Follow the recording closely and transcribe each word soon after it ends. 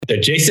The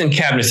Jason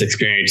Cabinets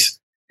Experience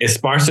is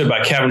sponsored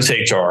by Cabinets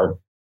HR.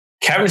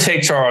 Cabinets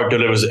HR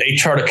delivers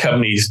HR to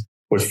companies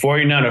with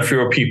 49 or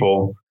fewer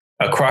people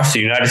across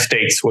the United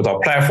States with our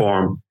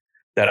platform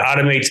that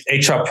automates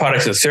HR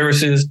products and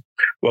services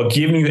while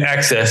giving you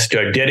access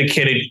to a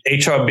dedicated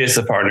HR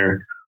business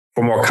partner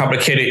for more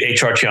complicated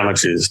HR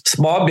challenges.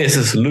 Small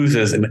business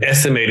loses an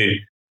estimated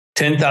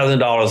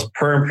 $10,000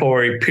 per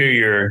employee per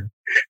year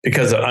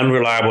because of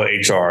unreliable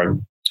HR.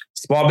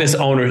 Small business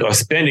owners are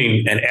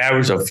spending an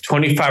average of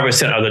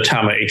 25% of their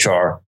time on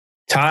HR,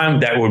 time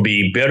that would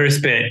be better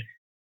spent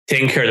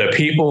taking care of their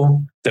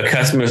people, their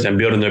customers, and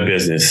building their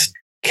business.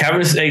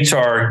 Cabinets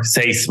HR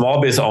saves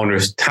small business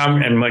owners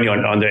time and money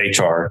on their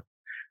HR.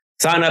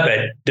 Sign up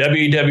at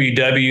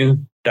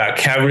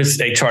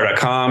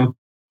www.cabinetshr.com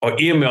or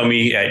email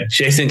me at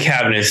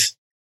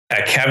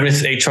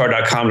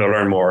jasoncabinets@cabinetshr.com to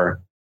learn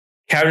more.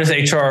 Cabinets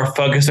HR,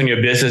 focus on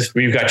your business.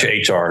 We've got your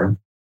HR.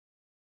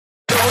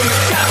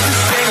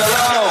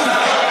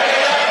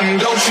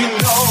 Don't you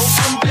know,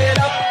 pump it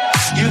up.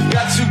 You've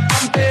got to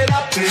pump it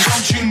up.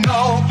 Don't you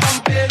know,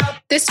 pump it up.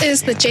 This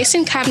is the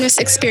Jason Cabinets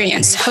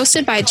Experience,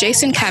 hosted by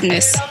Jason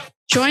Cabinets.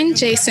 Join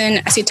Jason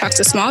as he talks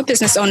to small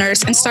business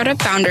owners and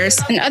startup founders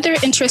and other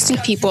interesting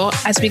people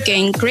as we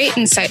gain great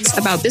insights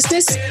about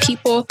business,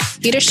 people,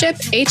 leadership,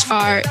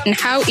 HR, and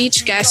how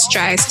each guest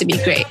strives to be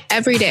great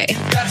every day.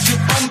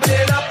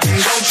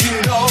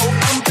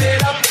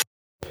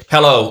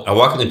 Hello, and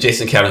welcome to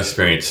Jason Cabinets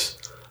Experience.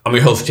 I'm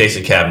your host,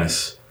 Jason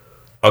Cabinets.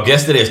 Our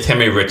guest today is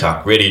Tami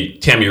Ritoch.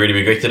 Tami, ready to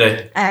be great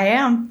today? I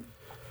am.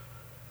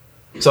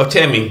 So,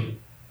 Tami,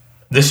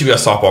 this should be a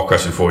softball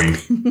question for you.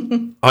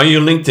 On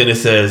your LinkedIn, it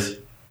says,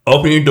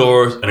 open your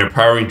doors and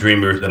empowering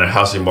dreamers in a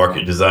housing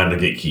market designed to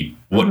gatekeep.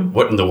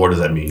 What in the world does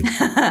that mean?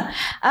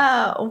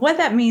 What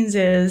that means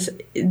is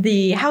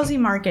the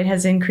housing market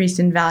has increased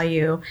in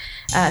value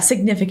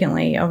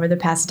significantly over the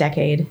past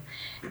decade.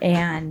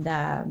 And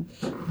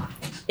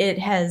it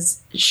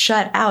has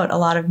shut out a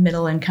lot of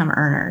middle income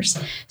earners.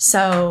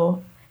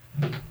 So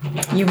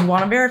you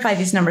want to verify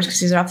these numbers because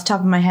these are off the top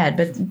of my head,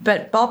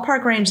 but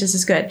ballpark range, this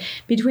is good.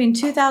 Between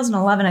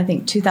 2011, I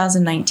think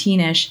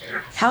 2019-ish,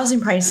 housing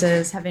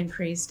prices have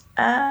increased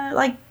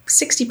like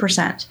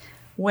 60%,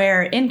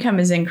 where income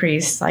has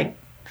increased like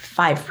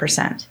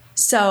 5%.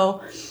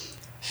 So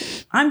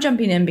I'm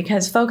jumping in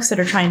because folks that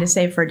are trying to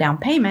save for a down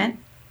payment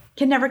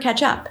can never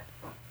catch up.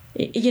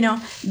 You know,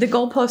 the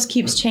goalpost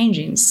keeps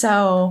changing,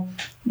 so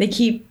they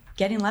keep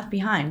getting left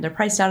behind. They're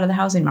priced out of the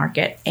housing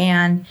market.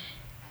 And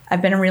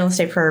I've been in real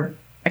estate for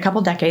a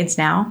couple decades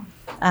now.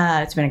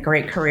 It's been a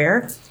great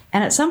career.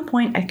 And at some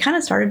point, I kind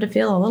of started to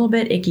feel a little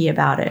bit icky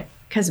about it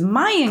because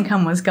my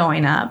income was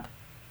going up.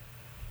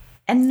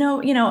 And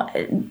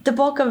the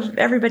bulk of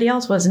everybody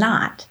else was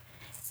not.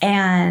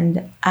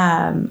 And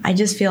I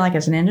just feel like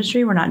as an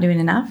industry, we're not doing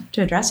enough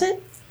to address it.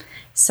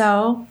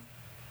 So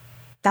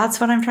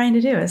that's what I'm trying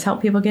to do, is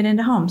help people get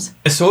into homes.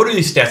 And so where do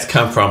these stats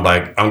come from?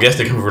 Like, I'm guessing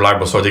they come from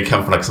reliable sources. They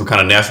come from like some kind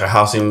of national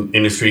housing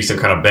industry, some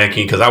kind of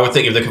banking. Because I would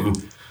think if they come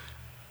from,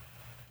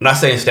 I'm not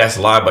saying stats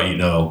lie, but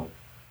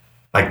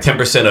like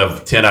 10%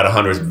 of 10 out of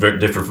 100 is very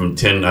different from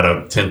 10 out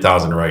of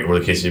 10,000, right? Or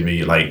the case would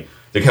be like,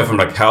 they come from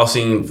like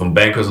housing, from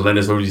bankers,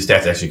 lenders. Where do these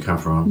stats actually come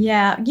from?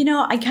 Yeah,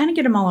 I kind of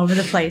get them all over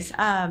the place.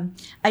 I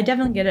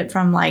definitely get it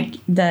from like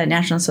the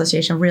National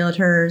Association of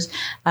Realtors.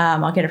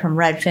 I'll get it from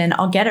Redfin.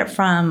 I'll get it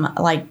from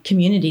like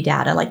community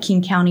data, like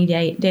King County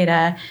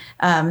data.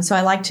 So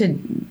I like to,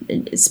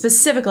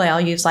 specifically,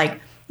 I'll use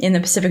like in the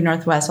Pacific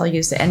Northwest, I'll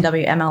use the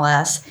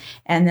NWMLS,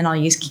 and then I'll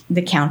use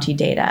the county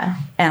data,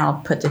 and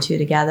I'll put the two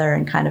together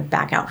and kind of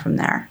back out from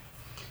there.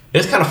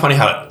 It's kind of funny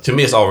how, to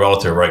me, it's all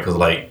relative, right? Because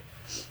like,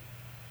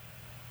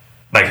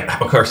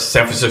 of course,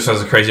 San Francisco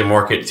has a crazy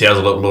market. Seattle's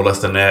a little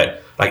less than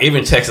that. Like,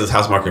 even Texas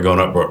house market going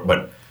up,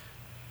 but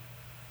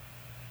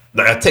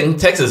I think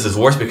Texas is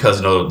worse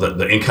because,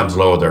 the income's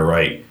lower there,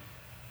 right?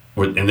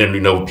 And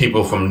then,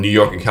 people from New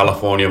York and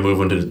California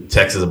moving to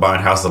Texas and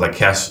buying houses like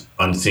cash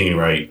unseen,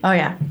 right? Oh,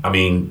 yeah. I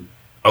mean,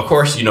 of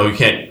course, you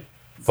can't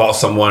fault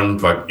someone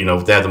for,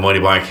 if they have the money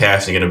buying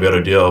cash and get a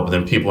better deal. But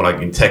then people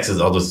like in Texas,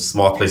 all those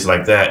small places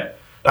like that,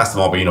 not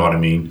small, but you know what I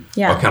mean?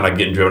 Yeah. Are kind of like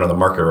getting driven out of the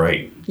market,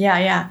 right?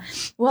 Yeah.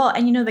 Well,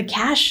 and the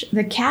cash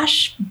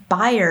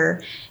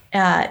buyer,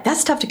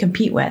 that's tough to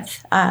compete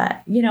with.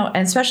 And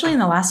especially in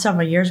the last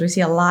several years, we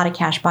see a lot of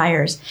cash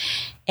buyers.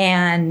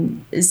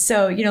 And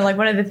so, like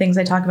one of the things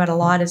I talk about a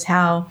lot is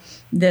how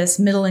this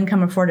middle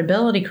income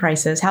affordability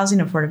crisis, housing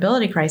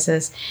affordability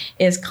crisis,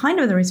 is kind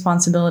of the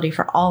responsibility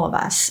for all of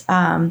us,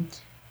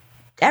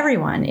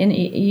 everyone.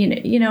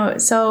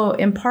 And, so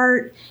in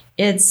part,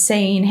 it's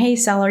saying, hey,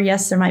 seller,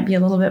 yes, there might be a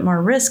little bit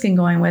more risk in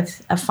going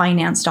with a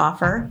financed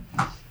offer,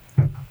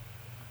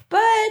 but,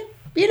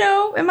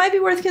 it might be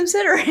worth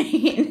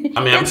considering.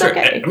 I mean, I'm sure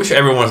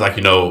everyone's like,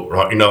 I'm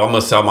going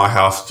to sell my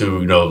house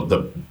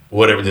to,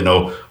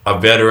 a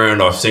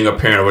veteran or a single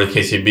parent or whatever the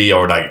case may be,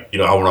 or like, I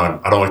don't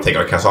want to take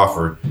our cash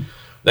offer.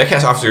 That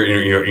cash offer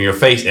in your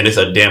face, and it's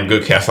a damn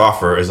good cash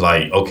offer, is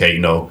like, okay,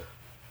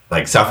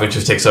 like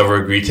self-interest takes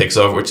over, greed takes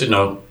over, which,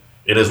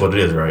 it is what it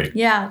is, right?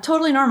 Yeah,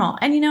 totally normal.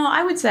 And,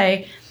 I would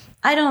say,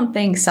 I don't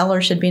think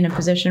sellers should be in a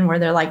position where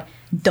they're like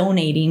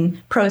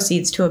donating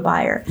proceeds to a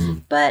buyer.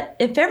 But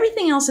if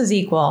everything else is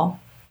equal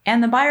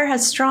and the buyer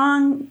has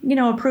strong,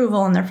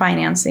 approval in their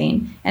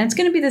financing, and it's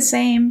going to be the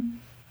same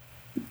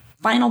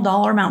final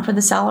dollar amount for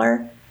the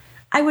seller,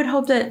 I would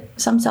hope that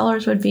some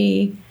sellers would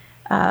be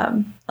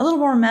a little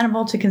more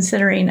amenable to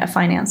considering a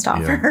financed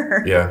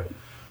offer. Yeah.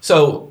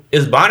 So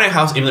is buying a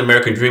house even the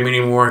American dream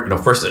anymore?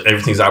 First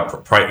everything's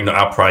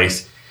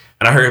outpriced.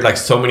 And I heard like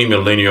so many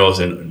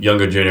millennials and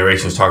younger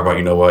generations talk about,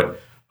 I don't want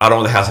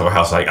to have a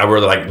house. Like, I'd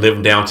rather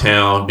live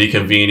downtown, be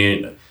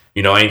convenient.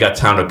 I ain't got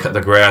time to cut the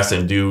grass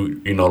and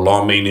do,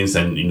 lawn maintenance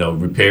and,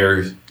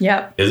 repairs.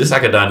 Yep. Is this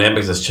like a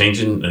dynamic that's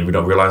changing and we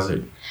don't realize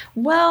it?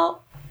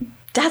 Well,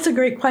 that's a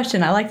great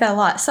question. I like that a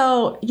lot.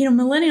 So,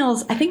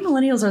 millennials, I think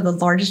millennials are the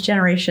largest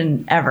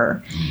generation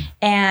ever.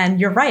 And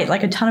you're right.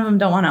 Like a ton of them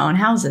don't want to own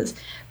houses.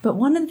 But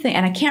one of the things,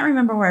 and I can't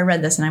remember where I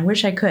read this and I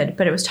wish I could,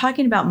 but it was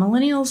talking about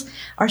millennials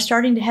are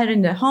starting to head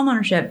into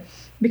homeownership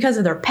because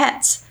of their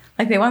pets.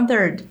 Like they want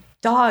their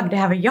dog to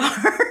have a yard.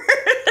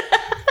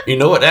 You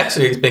know what?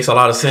 Actually, it makes a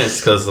lot of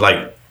sense because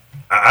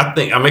I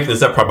think I'm making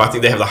this up probably. I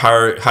think they have the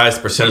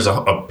highest percentage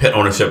of pet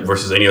ownership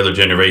versus any other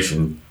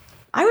generation.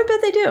 I would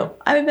bet they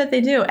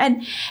do.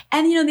 And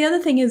the other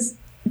thing is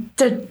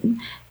that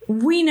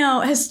we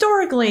know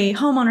historically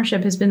home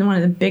ownership has been one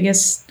of the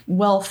biggest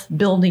wealth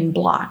building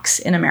blocks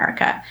in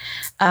America.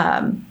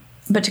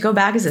 But to go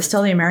back, is it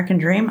still the American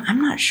dream?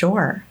 I'm not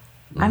sure.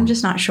 I'm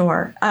just not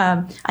sure.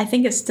 I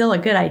think it's still a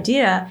good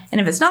idea.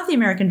 And if it's not the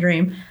American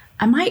dream,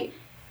 I might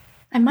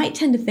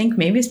tend to think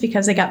maybe it's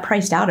because they got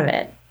priced out of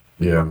it.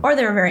 Yeah. Or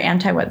they were very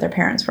anti what their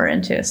parents were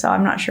into. So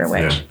I'm not sure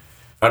which. Yeah.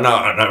 I know.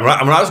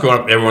 When I was growing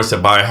up, everyone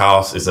said buy a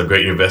house is a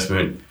great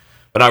investment.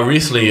 But I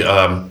recently,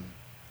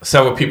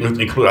 several people,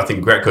 including I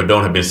think Grant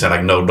Cardone, have been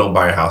saying no, don't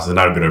buy a house. It's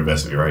not a good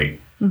investment, right?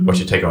 Mm-hmm. What's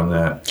your take on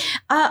that?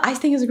 I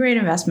think it's a great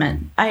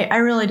investment. I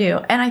really do.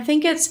 And I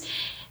think it's,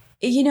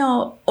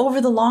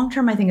 over the long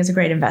term, I think it's a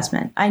great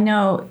investment. I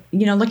know,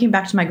 looking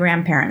back to my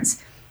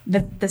grandparents,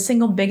 the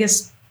single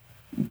biggest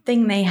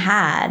thing they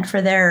had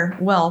for their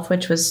wealth,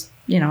 which was,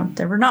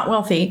 they were not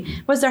wealthy,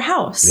 was their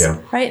house. Yeah.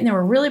 Right. And they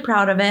were really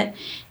proud of it.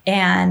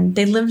 And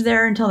they lived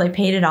there until they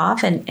paid it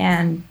off.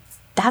 And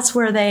that's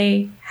where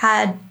they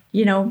had,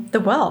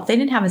 the wealth. They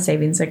didn't have a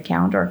savings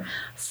account or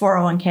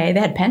 401k. They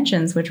had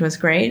pensions, which was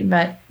great.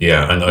 But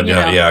yeah, I know.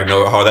 I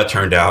know how that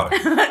turned out.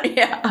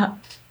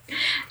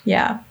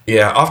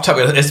 Yeah. Off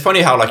topic, it's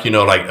funny how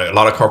a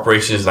lot of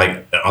corporations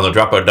on the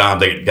drop of a dime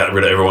they got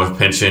rid of everyone's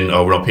pension.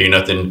 Oh, we don't pay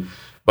nothing.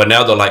 But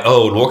now they're like,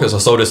 oh, workers are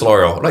so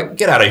disloyal. Like,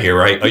 get out of here,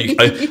 right?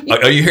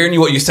 Are you hearing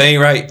what you're saying,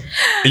 right?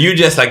 You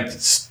just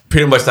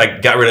pretty much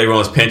got rid of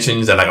everyone's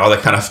pensions and all that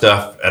kind of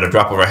stuff at a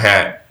drop of a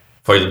hat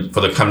for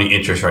the company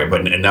interest, right?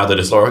 But now they're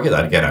disloyal. Get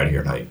out of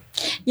here,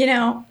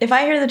 if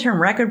I hear the term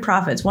record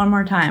profits one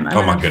more time,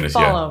 I'm going to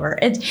fall over.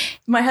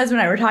 My husband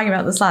and I were talking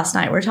about this last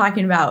night. We're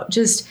talking about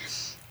just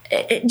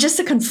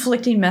the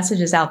conflicting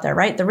messages out there,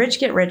 right? The rich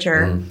get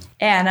richer,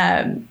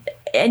 and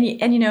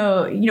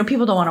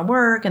people don't want to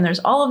work, and there's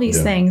all of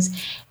these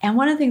things. And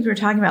one of the things we were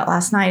talking about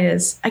last night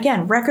is,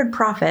 again, record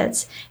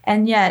profits.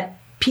 And yet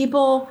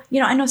people,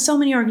 I know so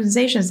many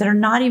organizations that are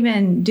not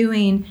even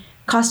doing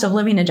cost of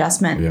living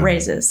adjustment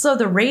raises. So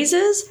the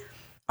raises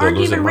aren't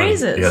even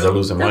raises. Yeah, they're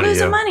losing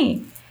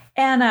money.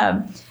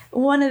 And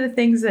one of the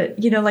things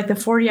that, like the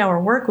 40-hour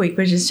work week,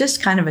 which is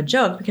just kind of a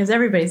joke because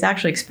everybody's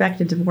actually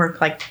expected to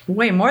work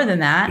way more than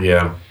that.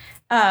 Yeah.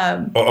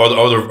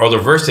 Or the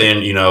reverse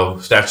end,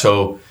 stats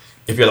show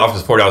if you're in the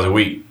office 40 hours a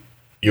week,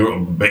 you're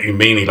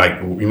mainly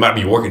you might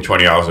be working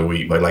 20 hours a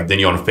week, but then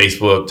you're on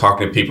Facebook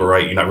talking to people,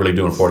 right? You're not really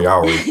doing 40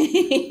 hours.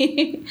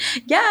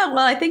 Yeah,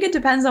 well, I think it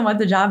depends on what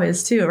the job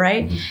is too,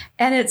 right? Mm-hmm.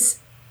 And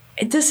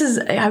this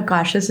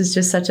is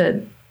just such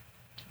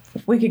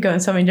we could go in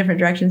so many different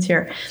directions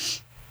here.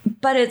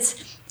 But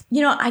it's,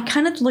 I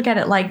kind of look at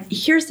it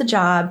here's the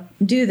job,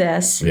 do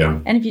this. Yeah.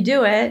 And if you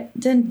do it,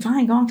 then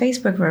fine, go on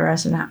Facebook for the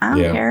rest of the time. I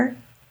don't care.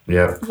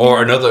 Yeah.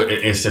 Or another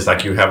instance,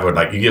 you have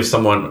you give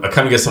someone, a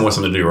company gives someone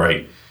something to do,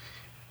 right?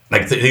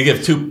 They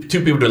give two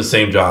people doing the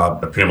same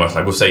job, pretty much.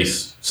 We'll say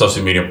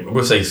social media,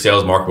 we'll say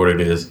sales, market, what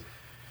it is.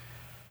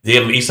 They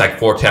have each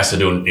 4 tasks to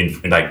do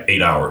in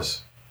 8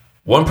 hours.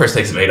 One person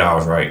takes them 8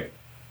 hours, right?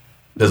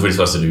 That's what he's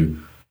supposed to do.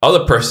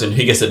 Other person,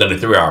 he gets it done in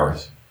 3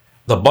 hours.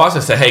 The boss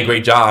has said, hey,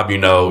 great job,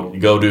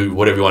 go do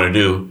whatever you want to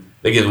do.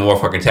 They give them more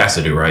fucking tasks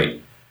to do,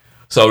 right?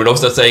 So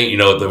those that say,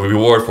 the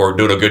reward for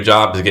doing a good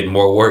job is getting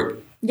more work.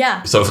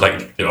 Yeah. So it's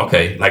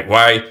okay,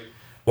 why?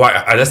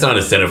 That's not an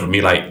incentive for me.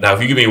 Now,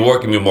 if you give me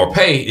work, give me more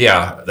pay,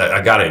 yeah,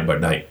 I got it.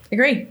 But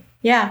agree.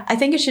 Yeah, I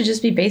think it should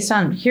just be based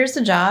on here's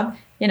the job.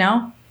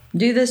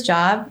 Do this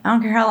job. I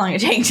don't care how long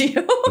it takes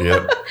you.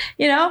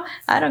 Yeah.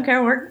 I don't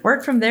care.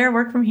 Work from there.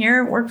 Work from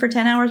here. Work for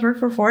 10 hours. Work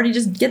for 40.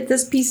 Just get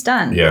this piece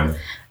done. Yeah.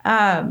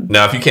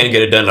 Now, if you can't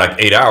get it done in like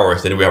 8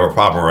 hours, then we have a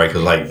problem, right?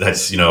 Because like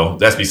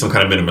that's be some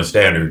kind of minimum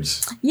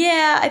standards.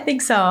 Yeah, I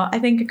think so. I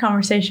think a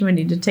conversation would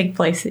need to take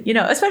place,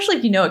 especially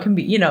if it can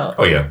be,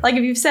 Oh, yeah. like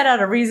if you've set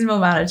out a reasonable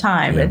amount of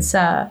time, it's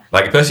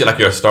like, especially like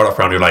you're a startup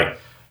founder, you're like,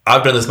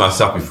 I've done this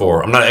myself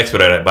before. I'm not an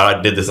expert at it, but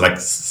I did this like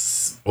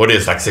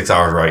 6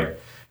 hours, right?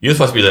 You're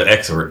supposed to be the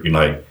expert. You're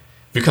like,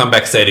 if you come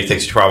back, say it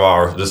takes you 12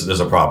 hours,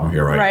 there's a problem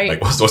here, right? Right.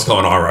 Like, what's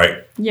going on,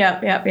 right?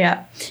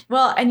 Yeah.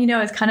 Well, and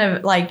it's kind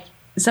of like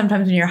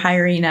sometimes when you're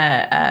hiring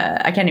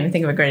I can't even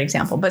think of a great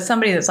example, but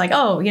somebody that's like,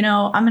 oh,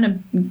 I'm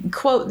going to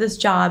quote this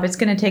job. It's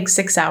going to take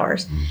 6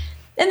 hours.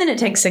 And then it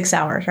takes 6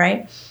 hours,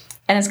 right?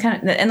 And it's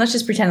and let's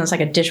just pretend it's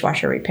like a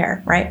dishwasher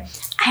repair, right?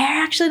 I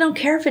actually don't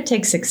care if it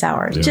takes 6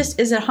 hours. Yeah. Just,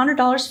 is it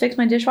 $100 to fix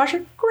my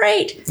dishwasher?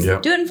 Great.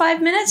 Yeah. Do it in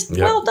 5 minutes?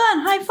 Yeah. Well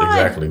done. High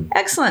five. Exactly.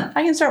 Excellent.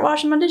 I can start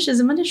washing my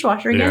dishes in my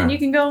dishwasher again. Yeah. And you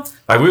can go.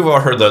 Like, we've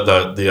all heard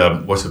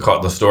the what's it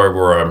called, the story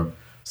where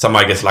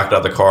somebody gets locked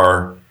out of the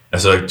car.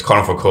 And so they're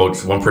calling for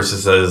quotes. One person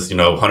says,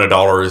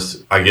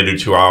 $100, I can do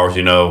 2 hours,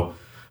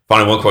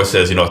 Finally, one quote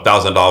says,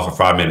 $1,000 for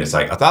 5 minutes.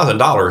 Like,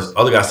 $1,000?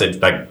 Other guy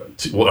said, like,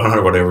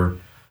 100, whatever.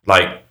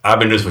 Like, I've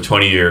been doing this for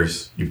 20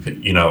 years.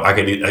 I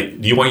could.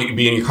 Do you want to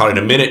be in your car in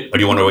a minute, or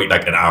do you want to wait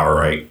like an hour?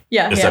 Right?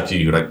 Yeah. It's up to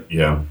you. Like,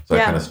 so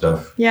that kind of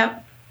stuff.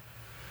 Yep.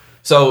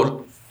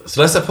 So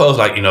let's suppose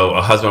like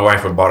a husband and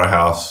wife have bought a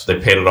house. They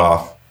paid it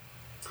off.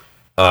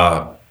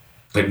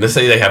 Let's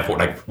say they have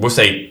we'll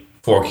say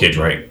 4 kids,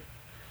 right?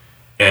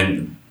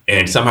 And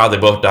somehow they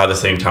both die at the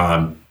same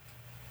time.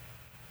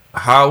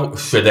 How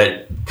should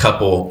that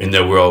couple in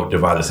their world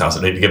divide this house?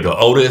 They give the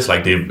oldest,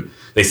 like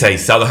they say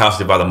sell the house,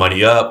 divide the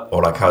money up,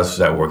 or like how does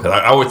that work?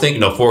 Because I would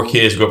think 4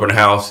 kids grew up in the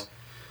house,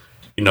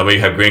 maybe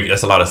have grandkids.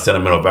 That's a lot of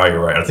sentimental value,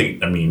 right? I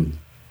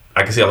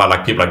can see a lot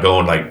like people like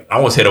going like, I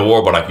won't say the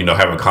war, but like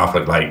having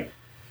conflict, like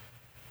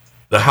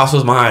the house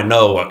was mine.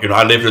 No,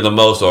 I lived here the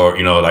most, or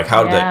like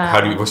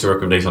what's your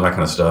recommendation on that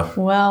kind of stuff?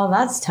 Well,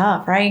 that's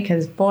tough, right?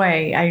 Because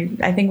boy,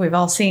 I think we've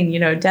all seen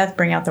death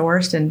bring out the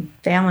worst in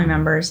family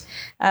members.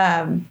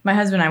 My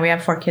husband and I, we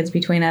have 4 kids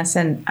between us,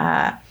 and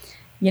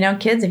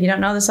kids, if you don't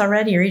know this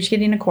already, you're each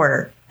getting a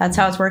quarter. That's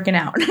how it's working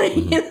out.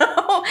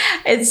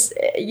 It's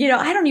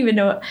I don't even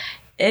know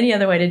any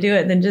other way to do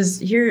it than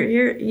just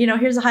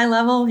here's a high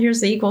level, here's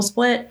the equal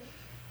split.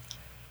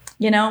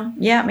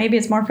 Maybe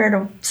it's more fair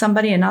to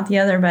somebody and not the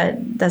other, but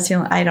that's the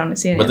only, I don't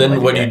see it. But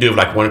then what do you do if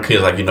like one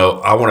kid's like,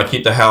 I want to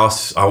keep the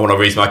house, I want to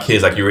raise my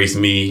kids like you raised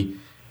me,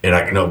 and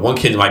like one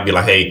kid might be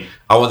like, hey,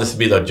 I want this to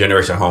be the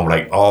generation home,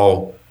 like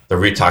all the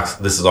Ritochs,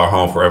 this is our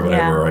home forever and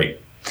ever, right?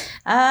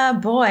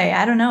 Boy,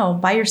 I don't know.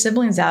 Buy your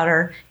siblings out,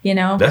 or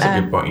that's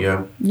a good point.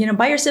 Yeah.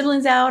 Buy your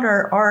siblings out,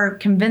 or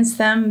convince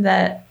them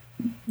that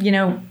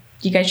you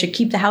guys should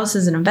keep the house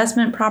as an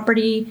investment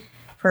property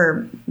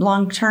for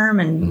long term,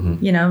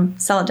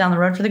 and sell it down the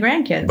road for the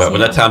grandkids. But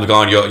when that time's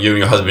gone, you and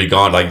your husband be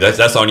gone. Like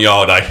that's on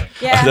y'all. Like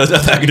there's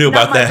nothing I can do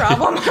about that.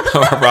 Problem. Not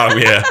my problem.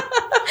 Yeah.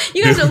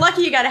 You guys are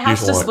lucky you got a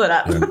house to split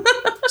up. Yeah.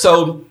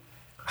 So,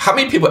 how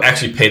many people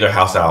actually pay their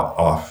house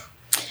off?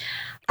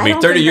 I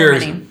mean, 30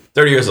 years.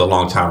 30 years is a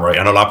long time, right?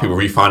 I know a lot of people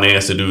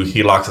refinance to do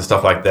HELOCs and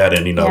stuff like that,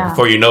 and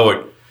before you know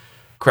it,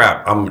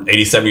 crap, I'm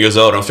 87 years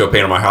old. I'm still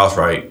paying on my house,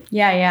 right?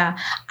 Yeah.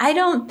 I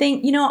don't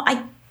think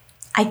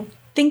I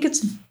think it's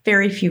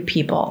very few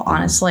people,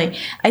 honestly.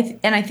 I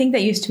think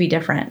that used to be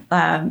different.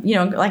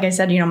 Like I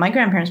said, my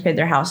grandparents paid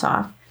their house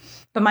off,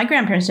 but my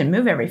grandparents didn't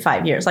move every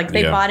 5 years. Like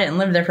they bought it and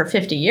lived there for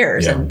 50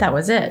 years, and that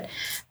was it.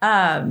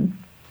 But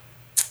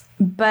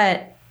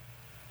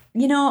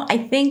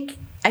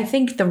I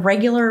think the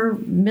regular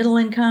middle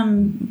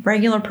income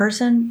regular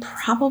person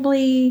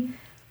probably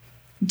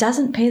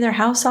doesn't pay their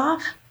house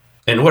off.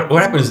 And what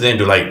happens then?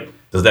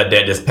 Does that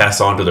debt just pass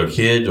on to their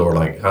kids, or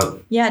like how?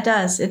 Yeah, it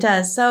does.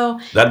 So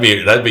that'd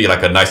be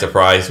like a nice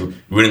surprise.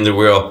 Winning the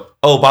will.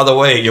 Oh, by the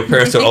way, your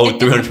parents are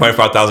owed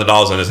 $325,000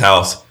 on this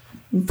house.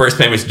 First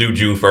payment's due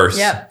June 1st.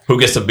 Yep. Who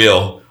gets the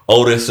bill?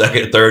 Oldest,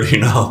 second, third.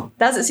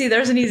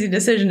 There's an easy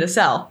decision to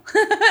sell.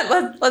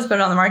 Let's put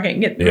it on the market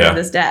and get rid of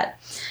this debt.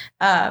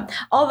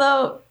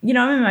 Although, I'm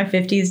in my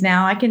 50s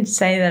now, I can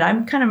say that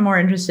I'm kind of more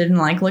interested in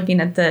like looking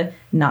at the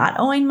not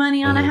owing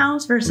money on a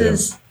house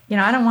versus,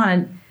 I don't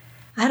want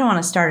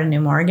to start a new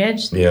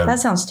mortgage. Yeah. That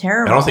sounds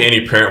terrible. I don't think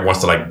any parent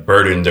wants to like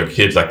burden their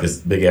kids like this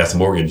big ass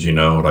mortgage,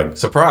 like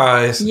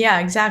surprise. Yeah,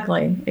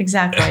 exactly.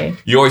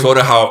 You always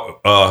wonder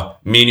how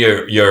me and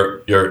your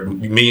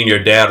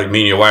dad or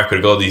me and your wife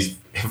could go to these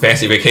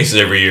fancy vacations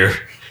every year.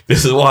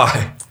 This is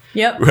why.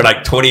 Yep. We're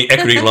like 20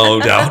 equity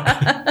loans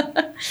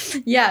out.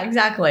 Yeah,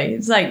 exactly.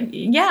 It's like,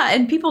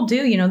 and people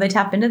do, they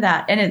tap into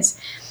that. And it's,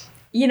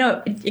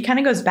 it kind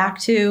of goes back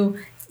to,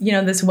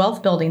 this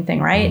wealth building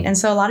thing, right? Mm-hmm. And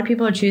so a lot of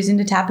people are choosing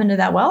to tap into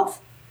that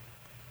wealth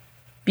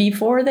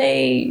before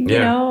they,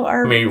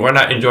 are. I mean, why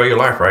not enjoy your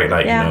life, right?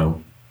 Like, I'm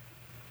cool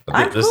with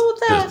that.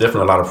 There's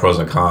definitely a lot of pros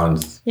and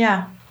cons.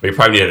 Yeah. But you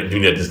probably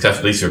need to discuss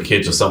at least your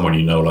kids or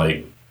someone,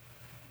 like.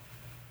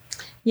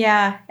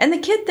 Yeah. And the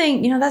kid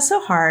thing, that's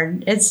so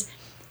hard. It's,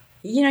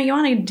 you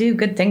want to do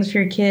good things for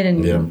your kid,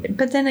 and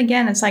but then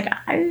again, it's like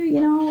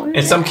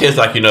And some kids,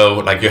 like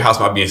like your house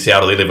might be in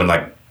Seattle, they live in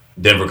like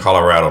Denver,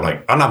 Colorado.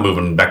 Like, I'm not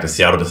moving back to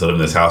Seattle just to live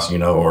in this house,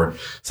 or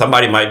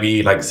somebody might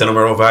be like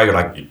sentimental value,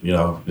 like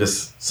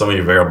just so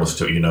many variables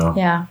to it,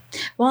 Yeah.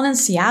 Well, and in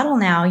Seattle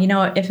now,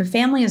 if a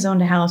family has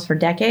owned a house for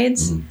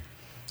decades,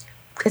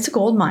 it's a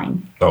gold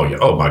mine. Oh yeah.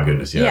 Oh my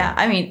goodness. Yeah. Yeah.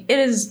 I mean, it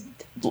is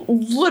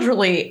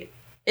literally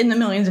in the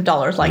millions of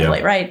dollars,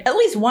 likely, right? At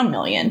least 1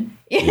 million.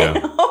 You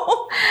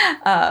know?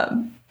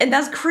 And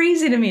that's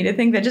crazy to me to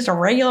think that just a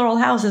regular old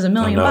house is $1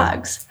 million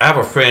bucks. I have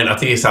a friend, I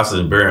think his house is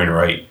in Barron,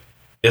 right?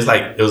 It's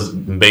like, it was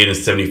made in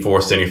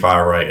 74,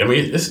 75, right? I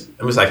mean, it's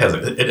like,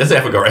 it has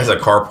a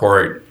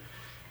carport.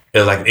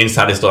 It's like,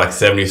 inside it's still like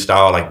 70s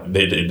style, like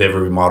they've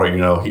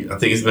remodeled, I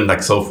think it's been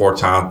like sold 4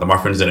 times. My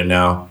friend's in it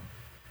now.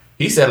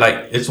 He said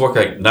like, it's worth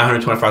like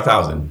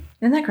 $925,000.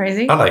 Isn't that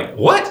crazy? I'm like,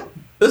 what?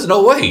 There's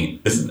no way.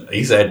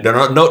 He said,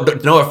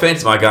 no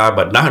offense, my guy,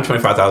 but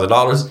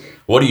 $925,000,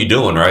 what are you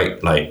doing,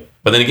 right? Like,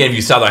 but then again, if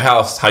you sell the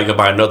house, how you gonna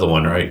buy another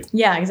one, right?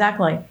 Yeah,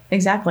 exactly.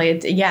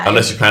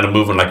 Unless you're kind of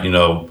moving like,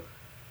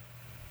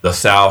 the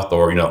South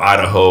or,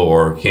 Idaho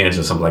or Kansas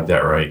or something like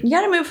that, right? You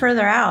got to move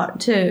further out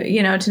to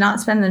not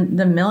spend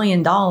the $1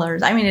 million.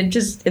 I mean,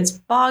 it's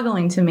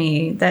boggling to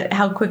me that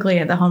how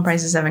quickly the home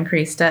prices have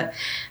increased.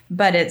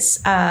 But it's,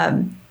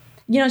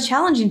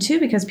 challenging too,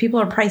 because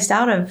people are priced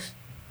out of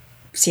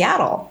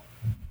Seattle.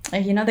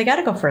 They got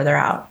to go further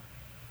out.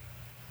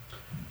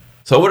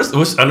 So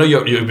I know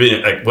you've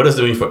been, like, what is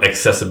it doing for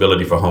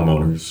accessibility for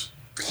homeowners?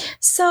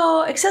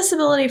 So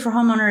accessibility for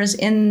homeowners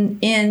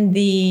in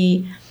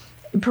the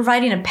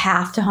providing a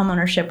path to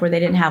homeownership where they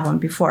didn't have one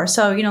before.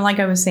 So, like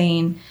I was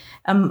saying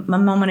a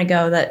moment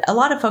ago, that a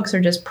lot of folks are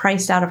just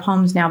priced out of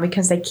homes now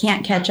because they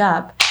can't catch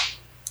up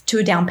to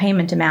a down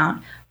payment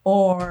amount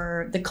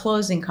or the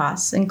closing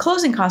costs. And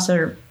closing costs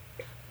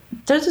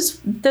there's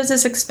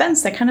this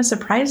expense that kind of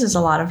surprises a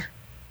lot of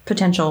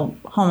potential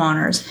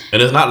homeowners.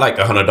 And it's not like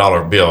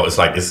 $100 bill. It's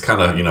like, it's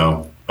kind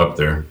of, up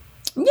there.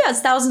 Yeah,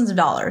 it's thousands of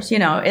dollars.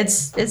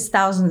 It's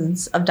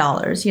thousands of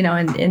dollars. In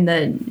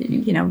the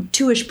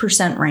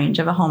 2-ish% range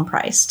of a home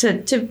price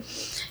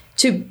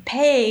to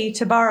pay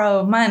to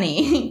borrow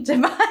money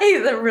to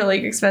buy the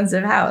really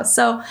expensive house.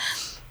 So,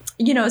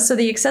 so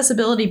the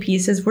accessibility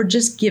piece is we're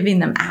just giving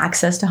them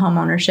access to home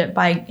ownership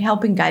by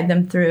helping guide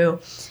them through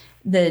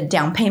the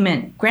down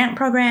payment grant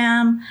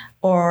program,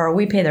 or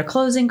we pay their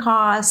closing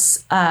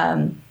costs.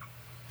 And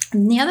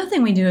the other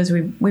thing we do is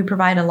we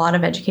provide a lot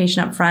of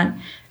education up front,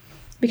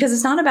 because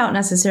it's not about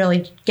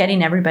necessarily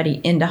getting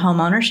everybody into home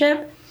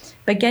ownership,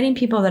 but getting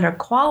people that are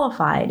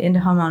qualified into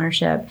home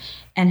ownership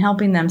and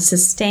helping them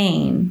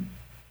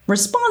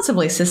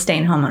responsibly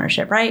sustain home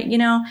ownership, right?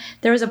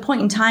 There was a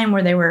point in time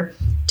where they were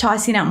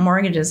tossing out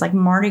mortgages like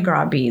Mardi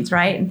Gras beads,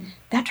 right? And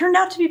that turned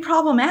out to be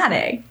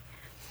problematic.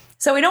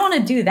 So we don't want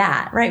to do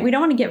that, right? We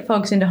don't want to get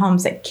folks into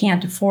homes that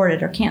can't afford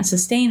it or can't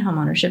sustain home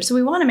ownership. So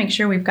we want to make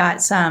sure we've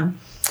got some,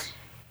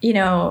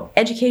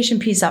 education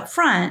piece up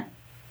front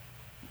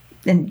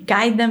and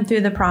guide them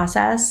through the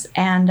process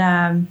and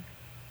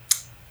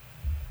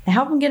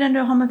help them get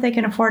into a home if they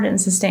can afford it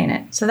and sustain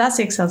it. So that's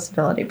the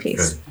accessibility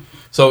piece. Okay.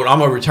 So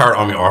I'm a retired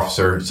Army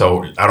officer,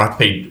 so I don't have to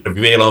pay,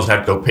 VA loans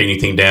have to go pay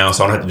anything down,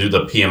 so I don't have to do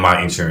the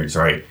PMI insurance,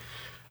 right?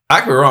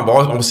 I could be wrong, but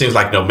it almost seems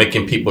like,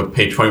 making people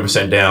pay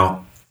 20%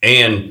 down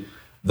and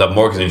the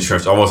mortgage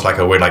insurance, almost like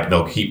a way, like,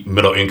 keep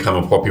middle income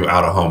and poor people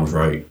out of homes,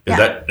 right?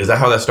 Is that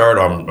how that started,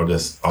 or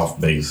just off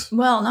base?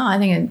 Well, no, I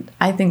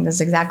think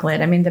that's exactly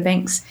it. I mean, the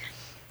banks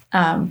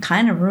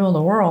kind of rule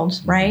the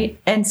world, right?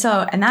 And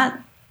so, and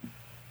that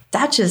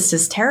just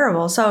is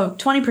terrible. So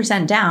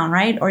 20% down,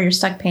 right? Or you're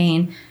stuck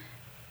paying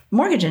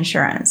mortgage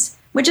insurance,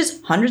 which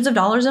is hundreds of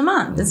dollars a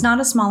month. It's not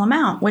a small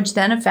amount, which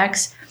then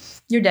affects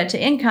your debt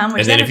to income.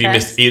 Which and then if you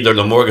miss either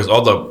the mortgage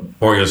or the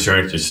mortgage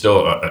insurance, it's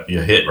still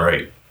you hit,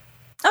 right?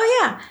 Oh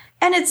yeah,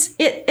 and it's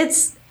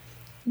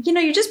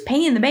you're just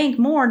paying the bank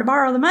more to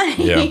borrow the money.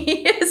 Yeah.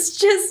 It's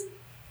just.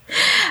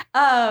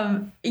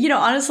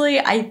 Honestly,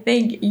 I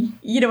think,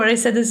 when I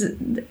said this,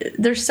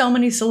 there's so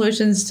many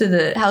solutions to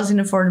the housing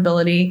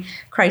affordability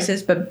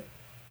crisis, but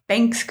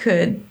banks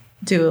could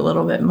do a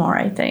little bit more,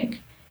 I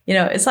think.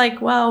 It's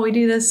like, well, we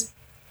do this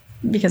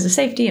because of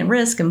safety and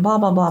risk and blah,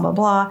 blah, blah, blah,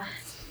 blah.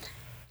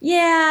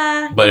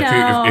 Yeah. But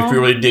if you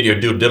really did your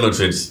due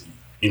diligence,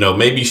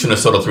 maybe you shouldn't have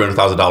sold a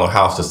 $300,000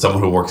 house to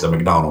someone who works at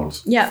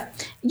McDonald's. Yeah.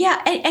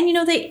 Yeah. And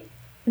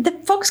the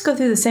folks go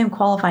through the same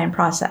qualifying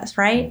process,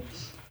 right?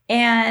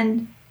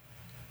 And,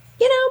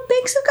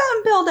 banks have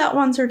gotten bailed out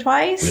once or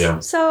twice. Yeah.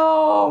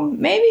 So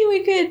maybe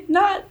we could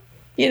not,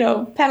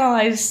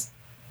 penalize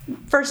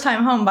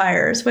first-time home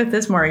buyers with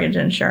this mortgage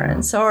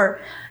insurance.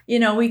 Or,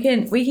 we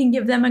can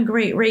give them a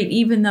great rate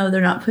even though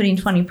they're not putting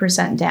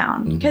 20%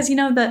 down. Mm-hmm. Because,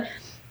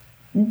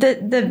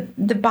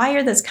 the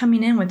buyer that's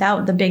coming in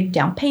without the big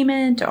down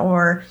payment,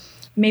 or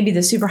maybe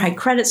the super high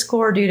credit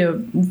score due to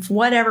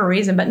whatever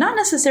reason, but not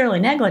necessarily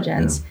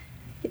negligence. Yeah.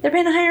 They're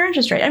paying a higher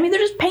interest rate. I mean, they're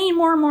just paying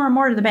more and more and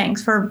more to the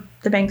banks for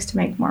the banks to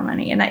make more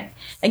money. And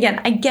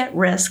I get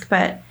risk,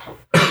 but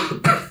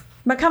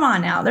But come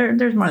on now,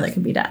 there's more that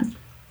can be done.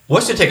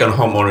 What's your take on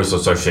homeowners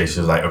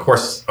associations? Like, of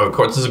course,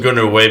 this is going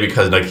in a way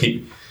because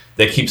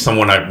they keep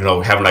someone like,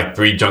 having like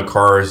 3 junk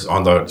cars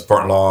on the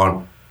front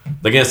lawn.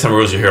 Again, some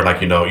rules you hear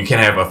like, you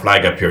can't have a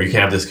flag up here. You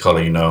can't have this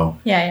color,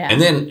 Yeah. And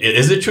then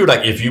is it true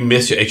like if you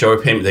miss your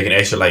HOA payment, they can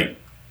actually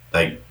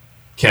like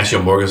cancel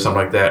your mortgage or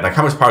something like that? Like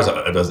how much power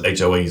does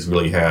HOAs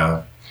really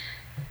have?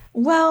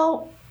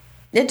 Well,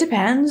 it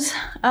depends.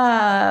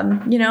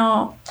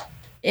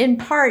 In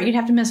part, you'd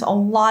have to miss a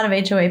lot of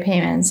HOA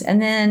payments,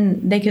 and then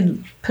they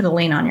could put a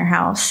lien on your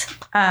house.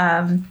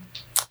 To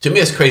me,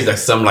 it's crazy that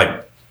some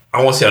I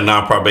won't say a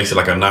nonprofit,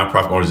 basically like a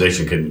nonprofit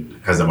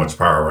organization has that much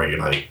power, right?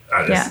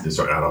 I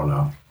don't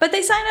know. But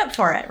they sign up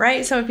for it,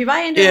 right? So if you buy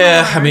into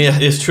I mean,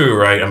 it's true,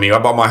 right? I mean, I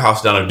bought my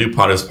house down in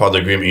DuPont as part of the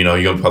agreement.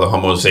 You're going to put the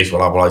homeowner association,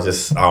 blah, blah, blah.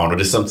 Just, I don't know.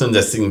 There's something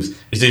that seems,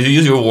 it's the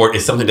usual word,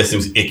 it's something that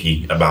seems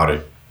icky about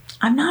it.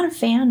 I'm not a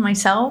fan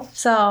myself,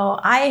 so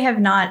I have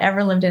not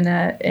ever lived in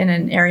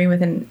an area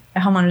with a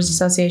homeowners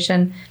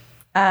association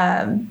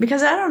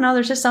because I don't know.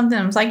 There's just something.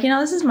 It's like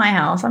this is my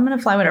house. I'm going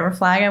to fly whatever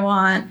flag I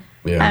want.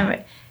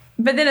 Yeah.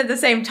 But then at the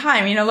same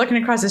time, looking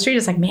across the street,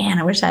 it's like, man,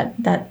 I wish that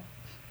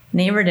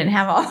neighbor didn't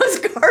have all those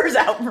cars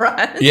out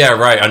front. Yeah,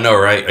 right. I know,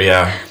 right?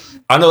 Yeah.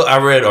 I know. I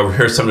read or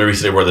heard something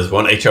recently where there's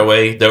one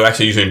HOA they were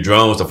actually using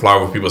drones to fly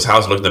over people's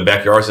houses, looking at the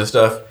backyards and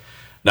stuff.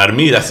 Now, to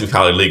me, that seems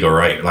kind of illegal,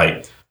 right?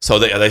 Like. So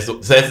they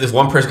said this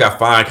one person got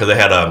fined because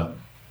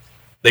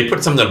they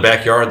put something in the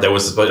backyard that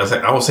was supposed,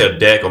 I won't say a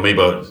deck or maybe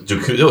a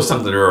jacuzzi. It was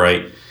something there,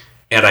 right?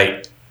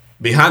 And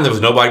behind there was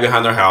nobody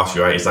behind their house,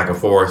 right? It's like a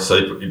forest,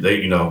 so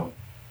they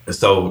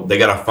so they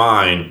got a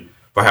fine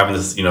for having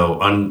this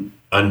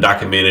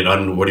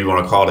undocumented, what do you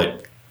want to call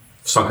it?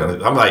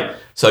 Something. I'm like,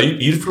 so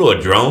you flew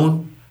a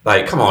drone?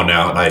 Like, come on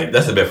now. Like,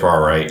 that's a bit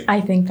far right.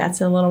 I think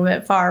that's a little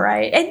bit far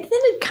right. And then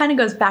it kind of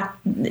goes back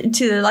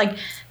to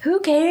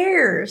who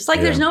cares?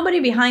 There's nobody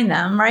behind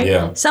them, right?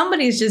 Yeah.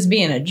 Somebody's just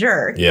being a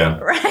jerk. Yeah.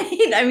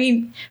 Right? I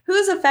mean,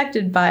 who's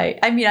affected by,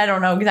 I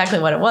don't know exactly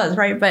what it was,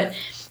 right? But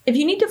if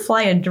you need to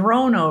fly a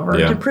drone over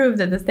to prove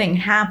that the thing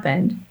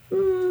happened,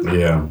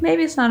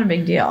 maybe it's not a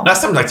big deal. That's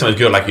something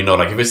good.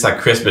 If it's like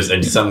Christmas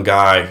and some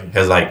guy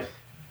has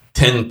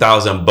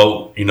 10,000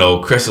 boat,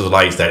 Christmas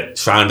lights that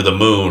shine to the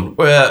moon.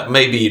 Well,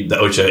 maybe the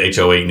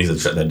HOA needs to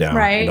shut that down,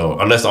 right?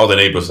 Unless all the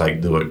neighbors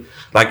do it.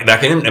 Like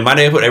in my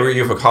neighborhood, every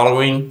year for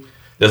Halloween,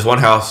 there's one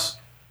house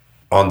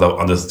on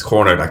this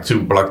corner,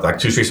 2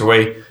 streets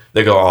away.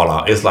 They go all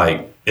out. It's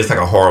like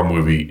a horror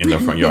movie in the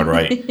front yard,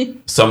 right?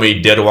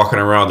 Somebody dead walking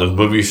around. There's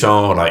movies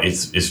shown.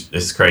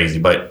 It's crazy,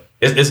 but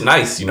it's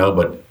nice,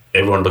 But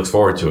everyone looks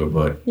forward to it.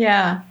 But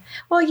yeah,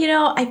 well,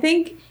 I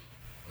think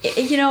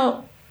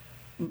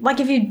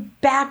if you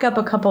back up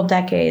a couple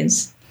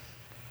decades,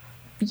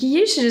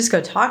 you should just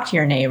go talk to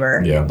your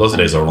neighbor. Yeah, those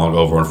days are long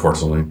over,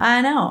 unfortunately.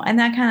 I know, and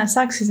that kind of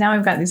sucks because now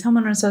we've got these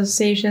homeowner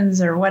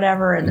associations or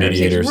whatever, and there's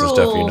these rules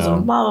and stuff,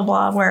 and blah blah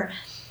blah. Where,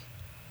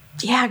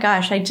 yeah,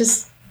 gosh,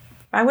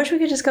 I wish we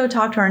could just go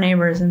talk to our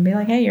neighbors and be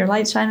like, hey, your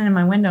light's shining in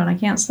my window and I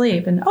can't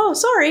sleep, and oh,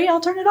 sorry, I'll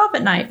turn it off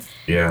at night.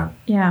 Yeah.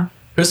 Yeah.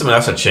 Here's something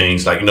else that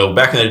changed. Back in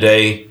the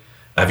day,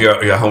 if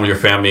you're at home with your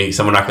family,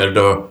 someone knocking at the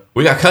door,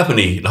 we got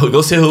company.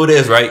 Go see who it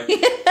is, right?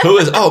 Who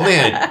is? Oh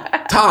man,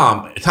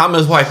 Tom and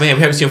his wife. Man,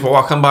 we haven't seen him for a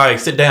while. Come by,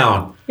 sit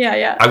down.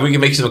 Yeah. We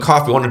can make you some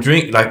coffee. Want to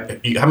drink?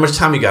 How much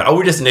time you got? Oh,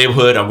 we're just in the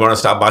neighborhood. I'm going to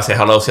stop by, say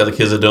hello, see how the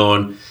kids are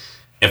doing.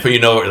 And for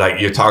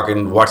you're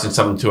talking, watching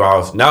something 2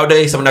 hours.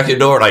 Nowadays, someone knocks your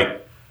door,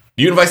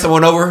 you invite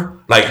someone over,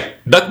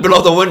 duck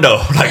below the window.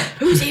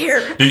 Who's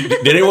here?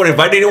 Did anyone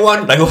invite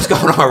anyone? What's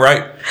going on,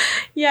 right?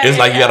 Yeah. It's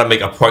you got to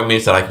make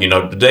appointments.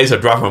 The days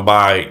of dropping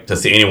by to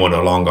see anyone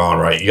are long gone,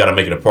 right? You got to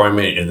make an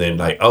appointment and then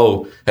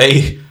oh,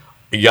 hey,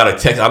 you got to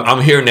text.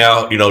 I'm here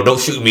now. Don't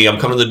shoot me. I'm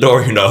coming to the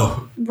door.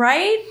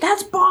 Right?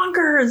 That's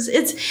bonkers.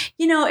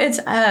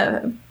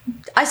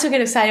 I still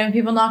get excited when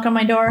people knock on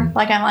my door. I'm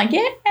like,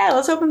 yeah,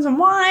 let's open some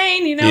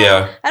wine.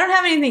 Yeah. I don't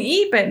have anything to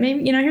eat, but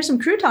maybe here's some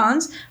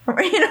croutons, or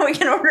we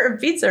can order a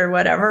pizza or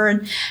whatever.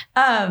 And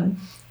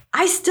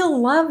I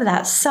still love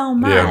that so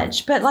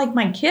much. But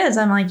my kids,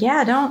 I'm like,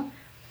 yeah, don't.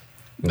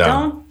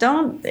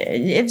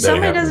 If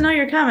somebody doesn't know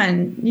you're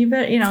coming, you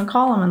better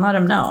call them and let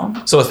them know.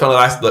 So it's funny.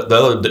 The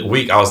other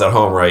week I was at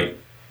home, right,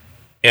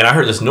 and I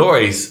heard this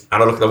noise. I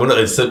looked at the window.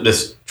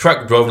 This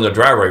truck drove in the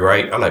driveway,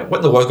 right. I'm like,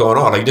 what the what's going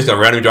on? You just gonna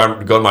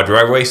randomly go in my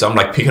driveway? So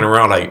I'm peeking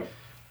around,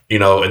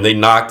 and they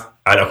knocked.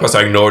 Of course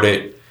I ignored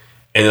it,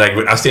 and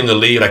then I see them to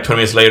leave 20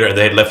 minutes later, and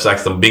they had left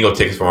some bingo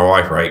tickets for my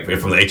wife, right,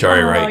 from the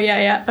HRA, right. Oh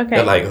yeah, okay.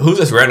 They're like, who's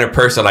this random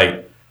person,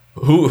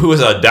 Who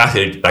is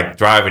audacity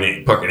driving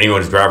and parking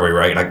anyone's driveway,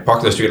 right?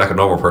 Parking the street like a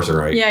normal person,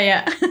 right?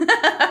 Yeah.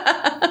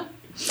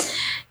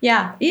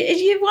 Yeah.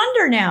 You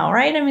wonder now,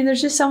 right? I mean,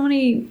 there's so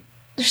many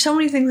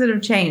things that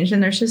have changed,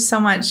 and there's just so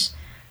much,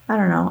 I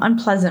don't know,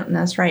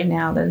 unpleasantness right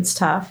now that it's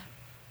tough.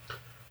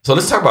 So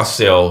let's talk about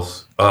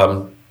sales.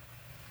 Talk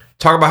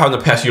about how in the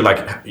past year,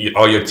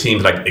 all your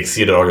teams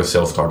exceeded all your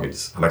sales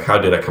targets. How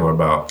did that come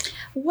about?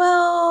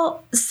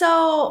 Well,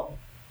 so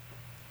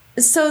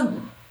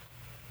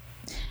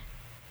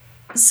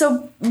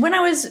So when I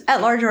was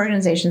at larger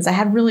organizations, I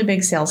had really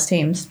big sales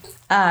teams.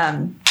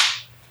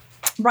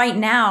 Right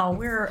now,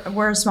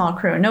 we're a small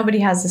crew. Nobody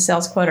has a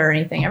sales quota or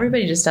anything.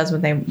 Everybody just does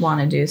what they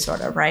want to do,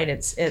 sort of, right?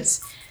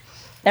 It's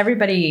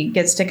everybody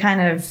gets to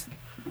kind of.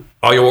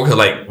 All your workers are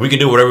like, we can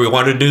do whatever we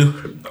want to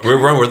do. We'll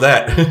run with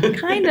that.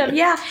 Kind of,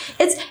 yeah.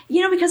 It's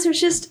because there's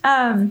just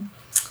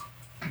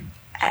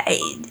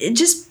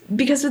just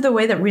because of the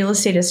way that real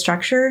estate is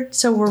structured.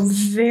 So we're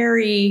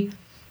very.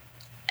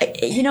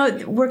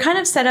 We're kind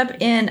of set up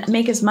in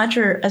make as much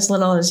or as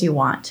little as you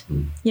want.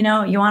 You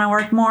want to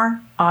work more?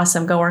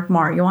 Awesome. Go work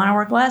more. You want to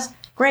work less?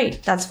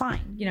 Great. That's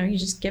fine. You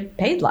just get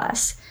paid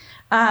less.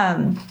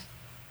 But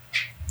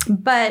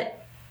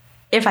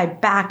if I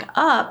back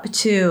up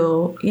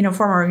to,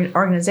 former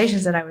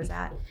organizations that I was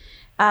at,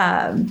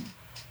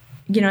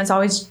 it's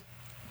always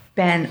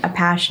been a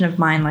passion of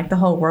mine, like the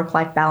whole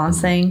work-life balance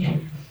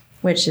thing,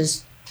 which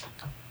is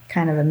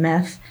kind of a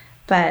myth.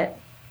 But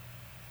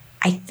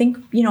I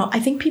think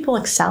people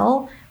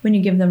excel when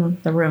you give them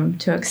the room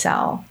to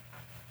excel.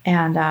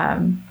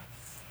 And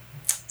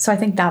so I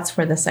think that's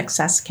where the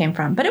success came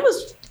from. But it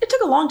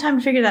took a long time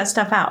to figure that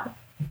stuff out.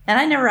 And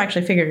I never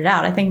actually figured it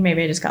out. I think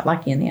maybe I just got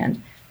lucky in the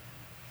end.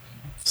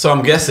 So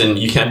I'm guessing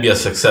you can't be a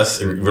success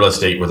in real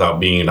estate without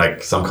being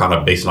like some kind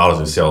of base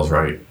knowledge in sales,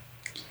 right?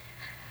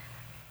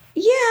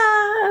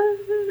 Yeah,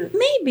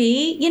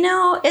 maybe.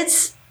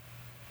 It's,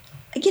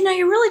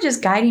 you're really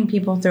just guiding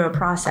people through a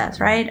process,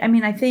 right? I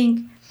mean, I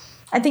think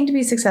to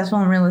be successful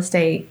in real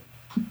estate,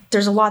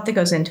 there's a lot that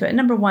goes into it.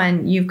 Number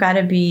one, you've got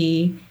to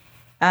be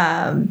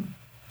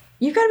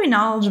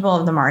knowledgeable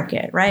of the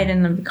market, right?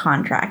 And the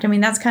contract. I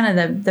mean, that's kind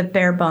of the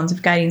bare bones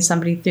of guiding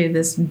somebody through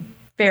this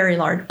very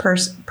large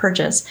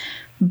purchase.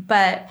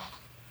 But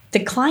the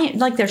client,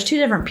 like, there's two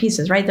different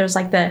pieces, right? There's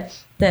like the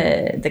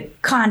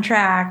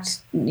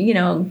contract,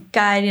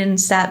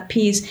 guidance, that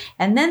piece.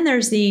 And then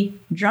there's the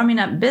drumming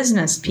up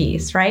business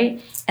piece,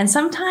 right? And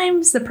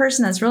sometimes the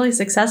person that's really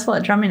successful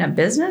at drumming up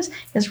business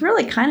is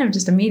really kind of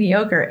just a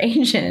mediocre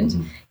agent,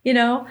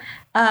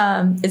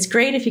 It's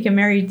great if you can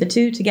marry the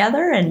two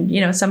together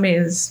and, somebody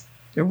is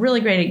really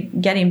great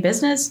at getting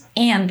business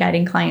and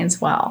guiding clients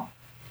well.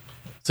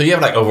 So you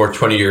have like over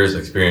 20 years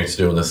experience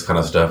doing this kind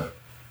of stuff.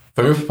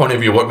 From your point of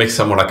view, what makes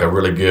someone like a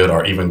really good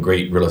or even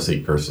great real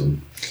estate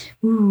person?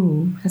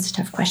 Ooh, that's a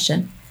tough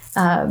question.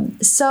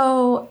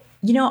 So,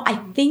 I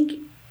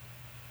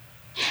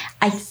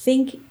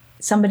think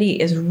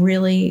somebody is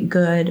really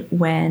good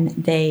when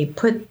they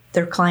put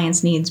their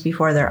clients' needs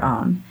before their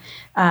own.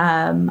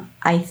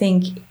 I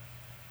think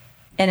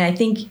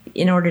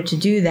in order to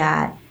do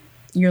that,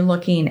 you're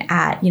looking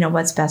at,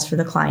 what's best for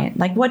the client.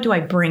 Like, what do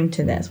I bring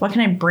to this? What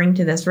can I bring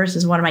to this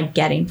versus what am I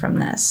getting from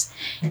this?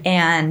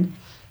 And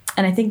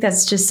I think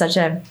that's just such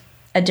a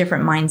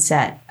different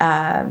mindset.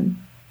 And,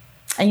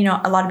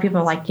 a lot of people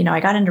are like, I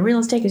got into real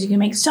estate because you can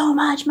make so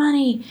much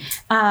money.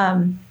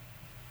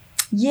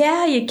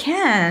 Yeah, you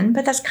can,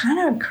 but that's kind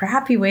of a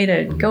crappy way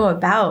to go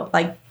about,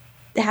 like,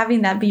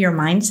 having that be your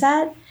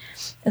mindset.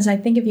 As I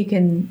think if you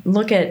can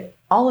look at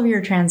all of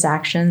your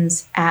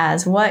transactions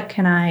as what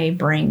can I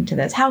bring to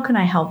this? How can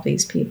I help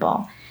these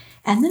people?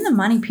 And then the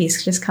money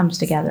piece just comes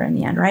together in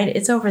the end, right?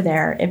 It's over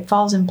there. It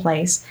falls in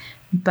place.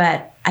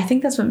 But I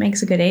think that's what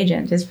makes a good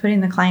agent is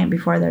putting the client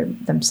before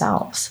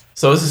themselves.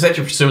 So it's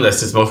essentially presumed that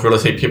since most real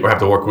estate people have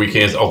to work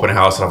weekends, open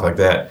house, stuff like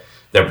that,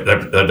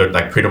 they're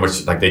like pretty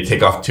much like they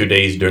take off 2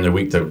 days during the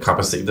week to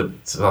compensate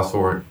themselves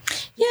for it.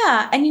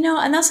 Yeah. And,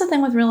 and that's the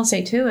thing with real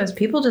estate too, is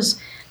people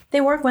they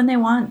work when they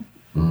want.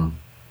 Mm.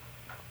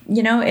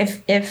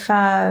 If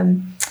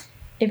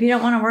you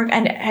don't want to work,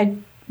 and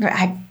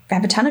I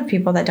have a ton of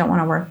people that don't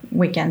want to work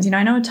weekends.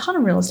 I know a ton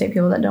of real estate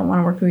people that don't want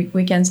to work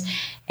weekends.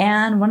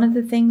 And one of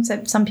the things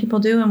that some people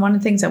do, and one of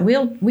the things that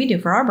we do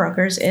for our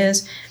brokers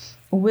is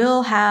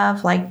we'll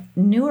have like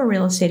newer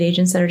real estate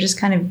agents that are just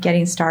kind of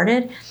getting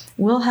started.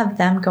 We'll have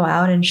them go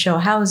out and show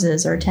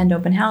houses or attend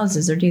open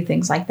houses or do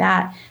things like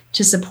that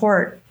to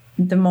support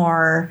the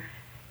more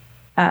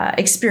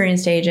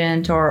experienced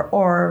agent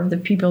or the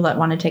people that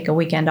want to take a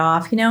weekend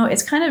off.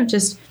 It's kind of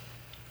just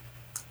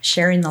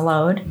sharing the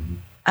load. Mm-hmm.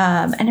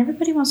 And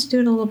everybody wants to do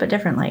it a little bit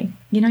differently.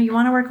 You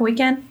want to work a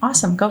weekend?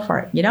 Awesome. Go for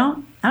it. You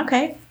don't?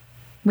 Okay.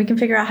 We can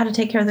figure out how to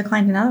take care of the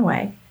client another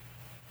way.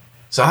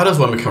 So how does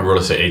one become a real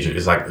estate agent?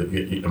 It's like,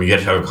 you have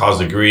to have a college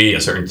degree,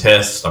 a certain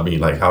test. I mean,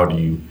 like, how do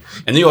you...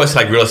 And then you always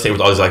like real estate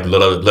with all these like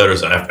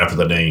letters after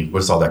the name.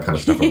 What's all that kind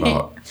of stuff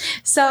about?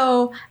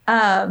 So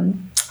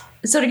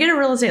to get a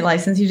real estate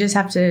license, you just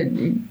have to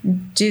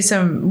do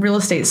some real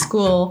estate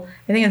school.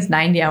 I think it's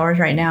 90 hours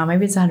right now.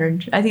 Maybe it's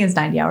 100. I think it's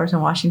 90 hours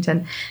in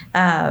Washington.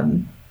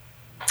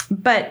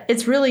 But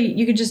it's really,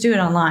 you could just do it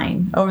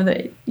online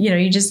over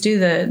you just do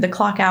the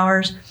clock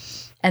hours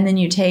and then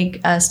you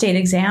take a state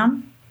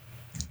exam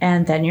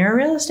and then you're a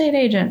real estate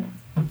agent.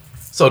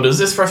 So does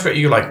this frustrate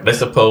you? Like, let's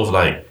suppose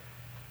like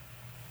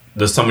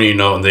there's somebody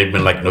and they've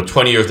been like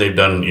 20 years they've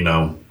done,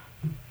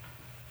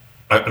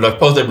 I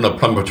suppose they've been a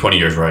plumber for 20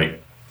 years,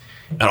 right?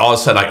 And all of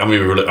a sudden, like, I'm going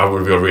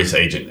to be a real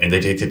estate agent, and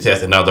they take the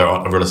test, and now they're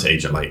a real estate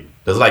agent. Like,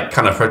 does it like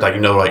kind of hurt, like,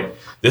 like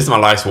this is my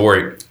life's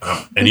work,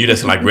 and you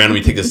just like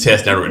randomly take this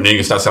test and then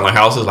you start selling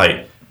houses.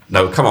 Like,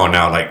 no, come on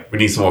now. Like, we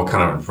need some more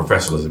kind of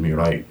professionalism here,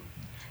 right?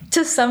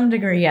 To some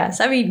degree,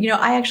 yes. I mean,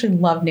 I actually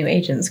love new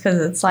agents because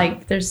it's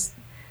like there's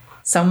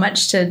so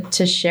much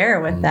to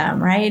share with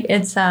them, right?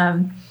 It's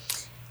but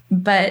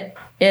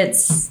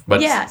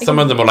yeah. Some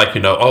of them are like,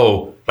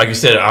 like you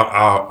said,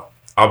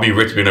 I'll be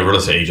rich being a real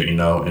estate agent,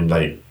 and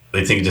like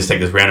they think you just take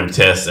this random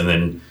test and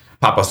then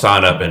pop a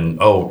sign up and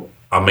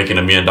I'm making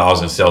 $1 million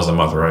in sales a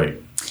month, right?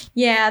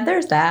 Yeah,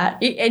 there's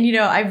that. And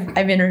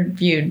I've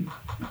interviewed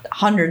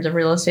hundreds of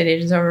real estate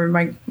agents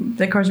over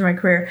the course of my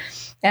career,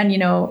 and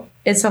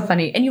it's so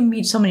funny. And you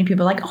meet so many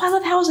people like, oh, I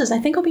love houses. I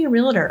think I'll be a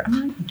realtor.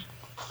 I'm like,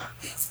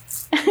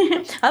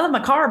 I love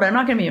my car, but I'm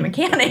not going to be a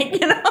mechanic.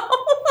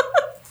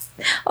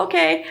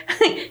 Okay.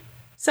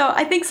 So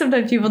I think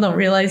sometimes people don't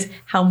realize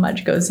how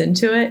much goes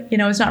into it.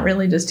 It's not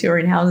really just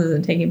touring houses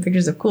and taking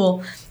pictures of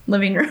cool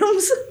living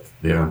rooms.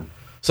 Yeah.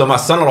 So my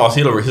son-in-law,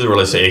 he's a real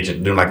estate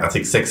agent doing like, I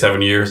think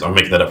 6-7 years. I'm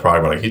making that up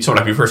probably, but like he told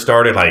me like he first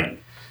started,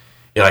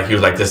 he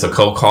was like this, a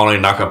cold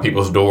calling, knock on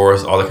people's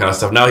doors, all that kind of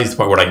stuff. Now he's to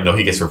the point where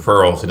he gets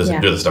referrals. He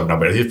doesn't do this stuff now.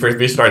 But he first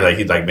started,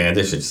 he's like, man,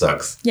 this shit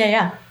sucks.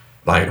 Yeah.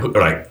 Like,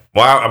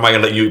 why am I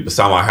gonna let you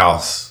sell my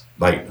house?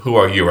 Like, who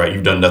are you, right?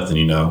 You've done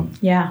nothing,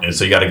 Yeah. And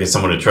so you got to get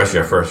someone to trust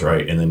you at first,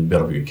 right? And then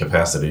build up your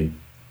capacity.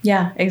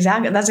 Yeah,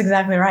 exactly. That's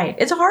exactly right.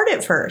 It's hard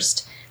at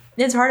first.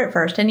 And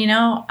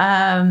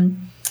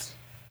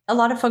a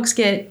lot of folks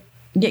get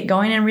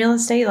going in real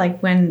estate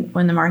like when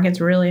the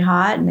market's really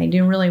hot and they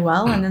do really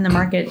well, and then the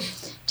market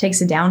takes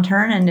a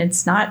downturn and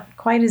it's not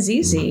quite as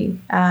easy.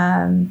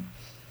 And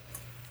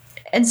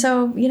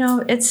so,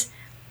 it's,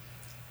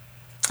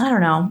 I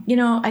don't know.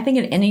 I think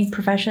in any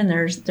profession,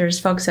 there's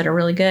folks that are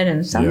really good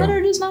and some that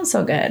are just not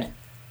so good.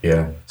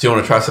 Yeah. So you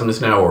want to try some of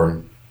this now,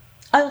 or?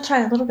 I'll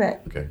try a little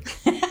bit. Okay.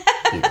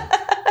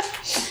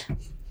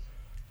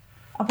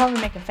 I'll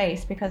probably make a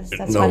face because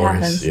that's no what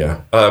worries. happens.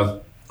 Yeah.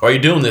 Are you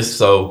doing this?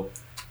 So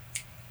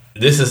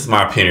this is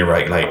my opinion,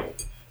 right?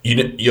 Like,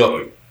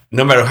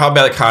 no matter how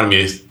bad the economy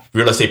is,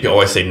 real estate people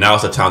always say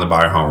now's the time to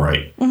buy a home,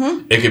 right?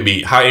 Mm-hmm. It could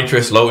be high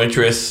interest, low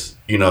interest,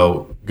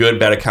 good,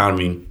 bad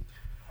economy.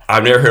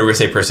 I've never heard a real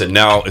estate person,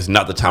 now is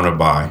not the time to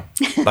buy.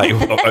 Like,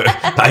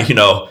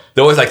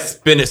 they always like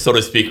spin it, so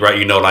to speak,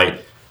 right?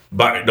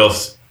 Buy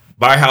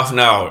a house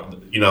now,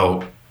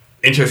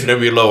 interest should never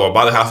be low, or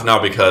buy the house now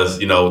because,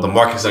 the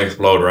market's going to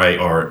explode, right?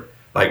 Or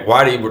like,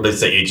 why do real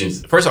estate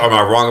agents, first of all, am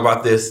I wrong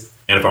about this?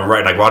 And if I'm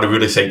right, like, why do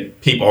real estate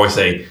people always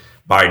say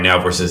buy now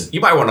versus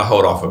you might want to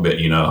hold off a bit,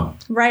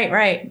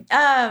 Right.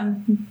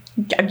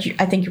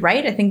 I think you're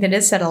right. I think that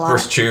is said a lot.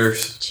 First,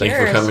 cheers. Thanks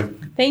for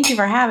coming. Thank you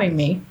for having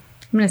me.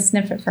 I'm going to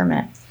sniff it for a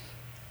minute.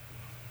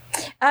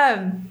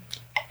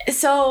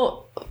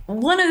 So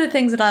one of the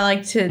things that I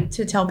like to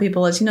tell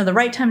people is, the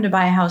right time to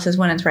buy a house is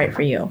when it's right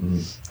for you. Mm-hmm.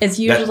 It's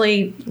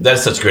usually...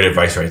 That's such great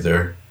advice right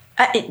there.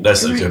 That's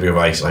such good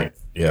advice. Like,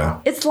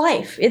 yeah. It's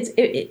life.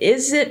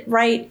 Is it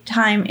right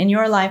time in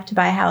your life to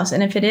buy a house?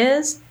 And if it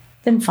is,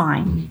 then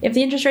fine. Mm-hmm. If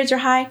the interest rates are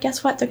high,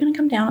 guess what? They're going to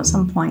come down at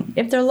some point.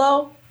 If they're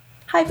low,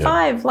 high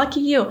five. Lucky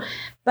you.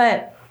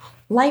 But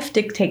life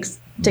dictates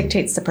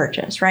the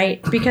purchase,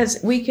 right? Because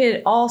we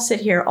could all sit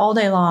here all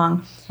day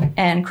long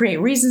and create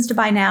reasons to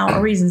buy now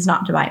or reasons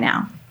not to buy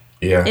now.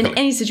 Yeah. In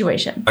any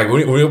situation. Like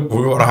we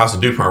bought a house in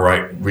DuPont,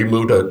 right? We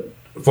moved to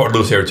Fort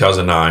Lewis here in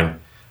 2009.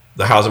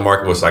 The housing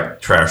market was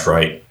like trash,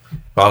 right?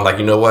 But I was like,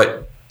 you know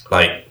what?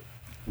 Like,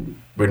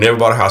 we never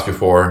bought a house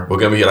before. We're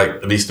going to be here like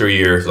at least 3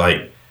 years.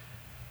 Like,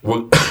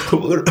 we're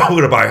going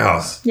to buy a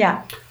house.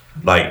 Yeah.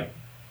 Like,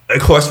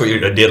 of course, we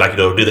did like,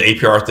 do the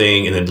APR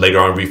thing and then later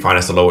on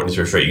refinance the lower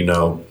interest rate,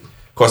 Of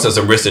course, there's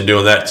some risk in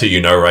doing that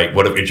too, right?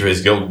 What if interest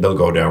rates don't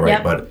go down,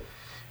 right? Yep. But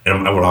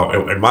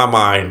in my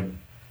mind,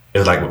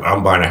 it's like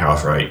I'm buying a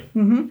house, right?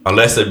 Mm-hmm.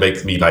 Unless it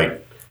makes me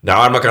like,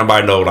 now I'm not going to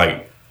buy no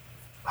like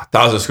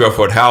 1,000 square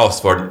foot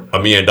house for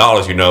 $1 million,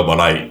 but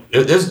like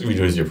it's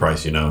reduces your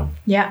price,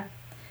 Yeah.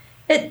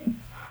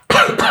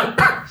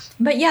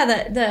 But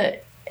yeah,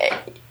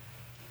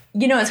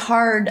 it's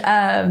hard.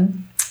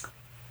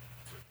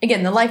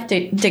 Again, the life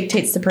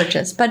dictates the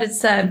purchase, but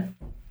it's the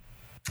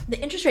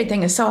interest rate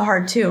thing is so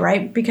hard too,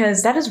 right?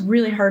 Because that is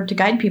really hard to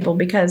guide people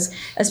because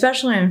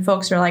especially when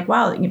folks are like,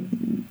 wow,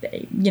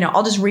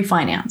 I'll just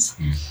refinance.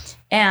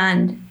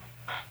 And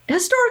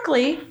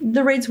historically,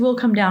 the rates will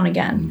come down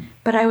again.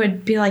 But I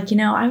would be like,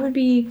 I would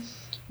be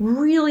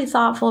really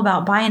thoughtful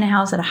about buying a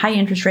house at a high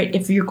interest rate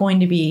if you're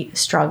going to be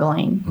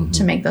struggling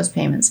to make those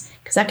payments.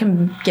 Because that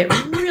can get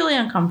really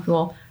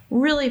uncomfortable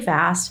really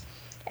fast.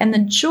 And the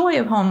joy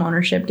of home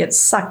ownership gets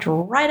sucked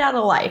right out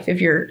of life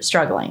if you're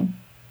struggling.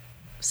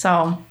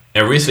 So.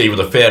 And recently with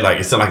the Fed, like,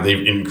 it's not like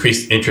they've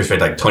increased interest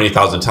rate like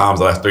 20,000 times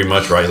the last 3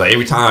 months, right? Like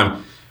every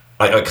time,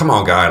 like come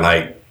on, guy,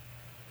 like,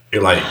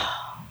 you're like,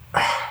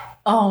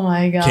 oh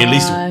my God. Can you at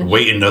least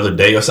wait another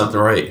day or something,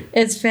 right?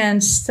 It's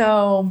been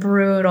so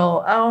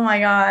brutal. Oh my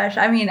gosh.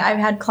 I mean, I've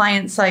had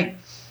clients like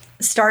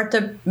start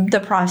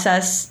the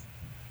process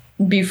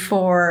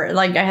before,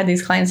 like I had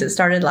these clients that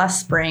started last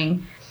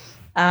spring.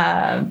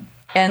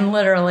 And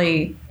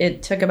literally,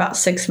 it took about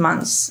 6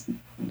 months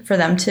for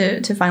them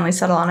to finally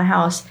settle on a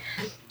house.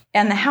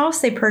 And the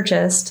house they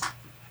purchased,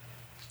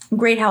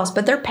 great house,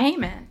 but their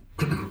payment,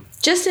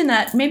 just in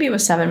that, maybe it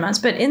was 7 months,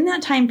 but in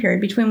that time period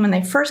between when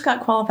they first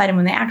got qualified and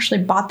when they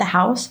actually bought the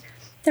house,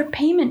 their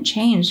payment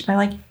changed by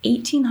like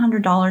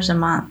 $1,800 a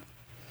month.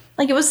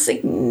 Like, it was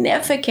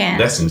significant.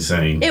 That's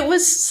insane. It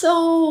was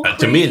so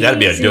To me, that'd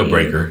be a deal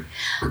breaker.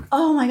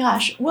 Oh my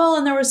gosh. Well,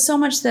 and there was so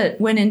much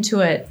that went into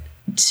it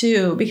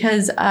too,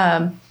 because,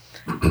 it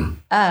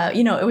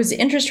was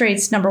interest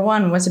rates, number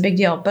one, was a big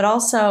deal, but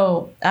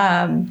also,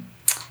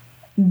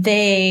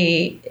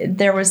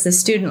 there was the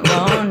student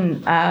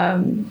loan,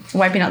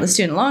 wiping out the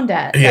student loan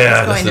debt.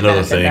 Yeah, that's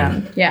another thing.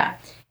 Them. Yeah.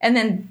 And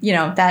then,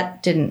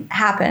 that didn't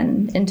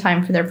happen in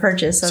time for their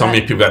purchase. So many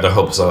people got their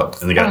hopes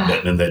up and they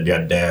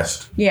got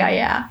dashed.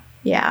 Yeah.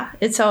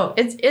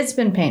 It's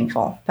been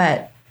painful,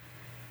 but.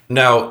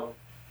 Now,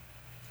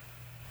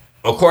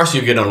 of course,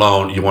 you get a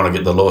loan, you want to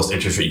get the lowest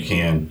interest rate you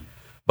can.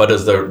 But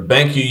does the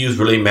bank you use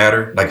really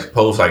matter? Like,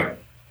 suppose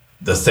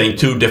the same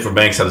two different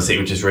banks have the same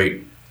interest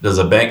rate. Does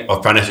a bank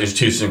or financial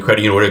institution,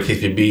 credit union, whatever the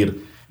case may be,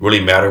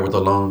 really matter with a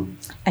loan?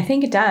 I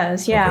think it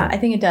does. Yeah, okay. I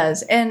think it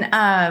does. And,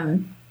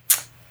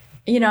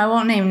 I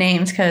won't name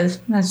names because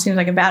that seems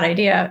like a bad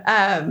idea.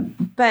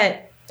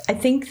 But I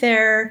think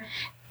I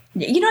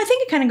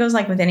think it kind of goes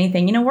like with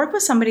anything. Work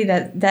with somebody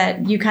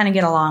that you kind of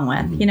get along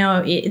with.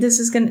 Mm-hmm. This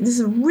is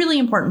a really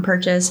important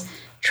purchase.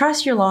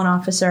 Trust your loan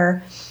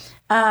officer.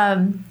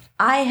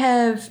 I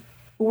have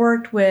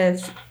worked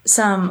with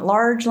some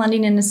large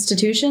lending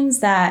institutions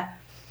that,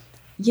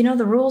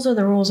 the rules are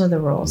the rules are the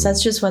rules.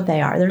 That's just what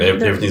they are.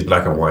 Everything's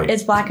black and white.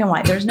 It's black and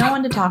white. There's no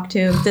one to talk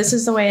to. This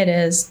is the way it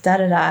is. Da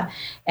da da.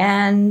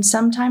 And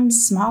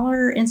sometimes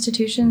smaller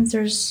institutions,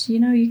 there's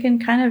you can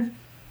kind of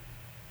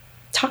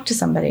talk to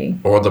somebody.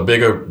 Or the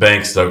bigger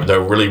banks, they're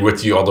really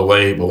with you all the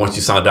way. But once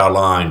you sign down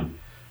line,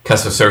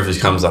 customer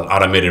service comes an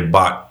automated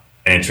bot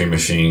answering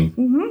machine,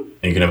 and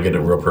you can never get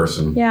a real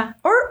person. Yeah.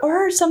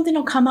 Or something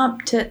will come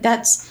up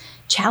that's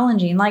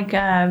challenging, like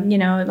I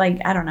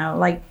don't know,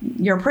 like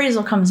your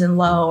appraisal comes in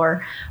low,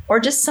 or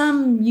just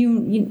some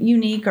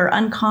unique or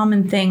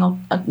uncommon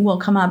thing will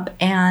come up,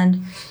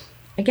 and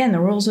again, the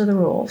rules are the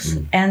rules.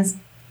 And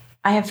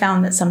I have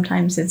found that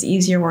sometimes it's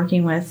easier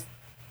working with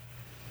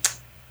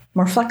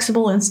more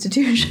flexible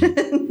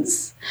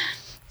institutions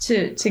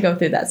to go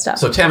through that stuff.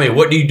 So Tami,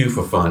 what do you do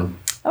for fun?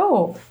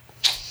 Oh,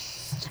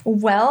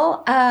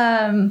 well,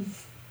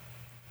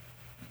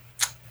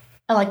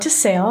 I like to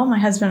sail. My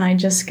husband and I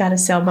just got a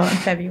sailboat in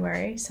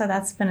February, so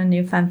that's been a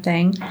new fun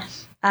thing.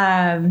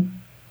 I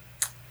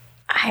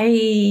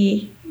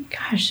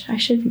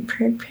should be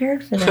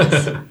prepared for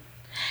this.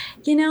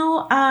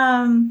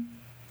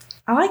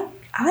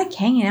 I like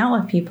hanging out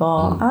with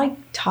people. I like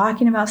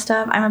talking about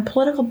stuff. I'm a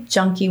political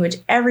junkie, which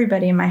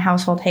everybody in my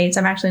household hates.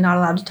 I'm actually not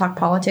allowed to talk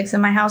politics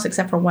in my house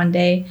except for one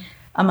day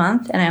a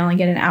month, and I only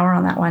get an hour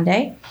on that one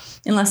day,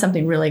 unless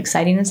something really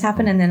exciting has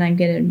happened, and then I'm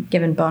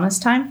given bonus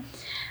time.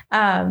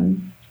 I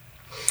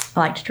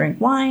like to drink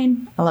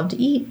wine. I love to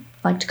eat.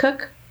 I like to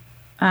cook.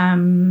 I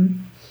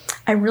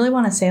really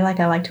want to say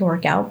I like to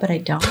work out, but I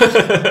don't.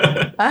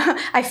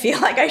 I feel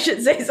like I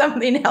should say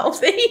something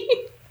healthy.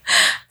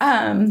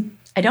 I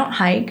don't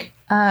hike.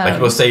 Like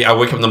people say, I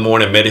wake up in the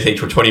morning and meditate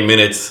for 20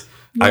 minutes.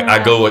 Yeah.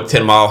 I go a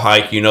 10-mile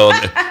hike,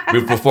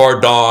 before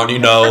dawn,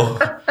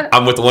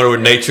 I'm with one with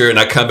nature, and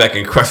I come back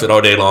and crush it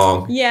all day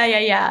long.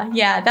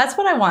 Yeah. That's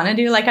what I want to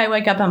do. Like, I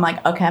wake up, I'm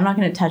like, okay, I'm not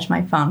going to touch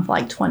my phone for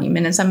 20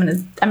 minutes. I'm going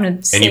to.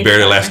 And you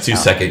barely last 2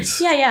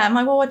 seconds. Yeah. I'm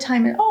like, well, what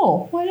time is?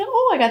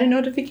 I got a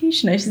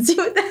notification. I should see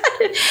what that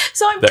is.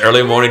 So I'm the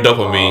early morning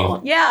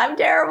dopamine. Yeah, I'm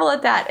terrible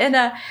at that. And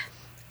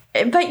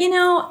but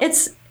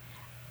it's.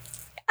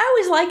 I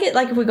always like it,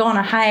 if we go on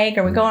a hike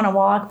or we go on a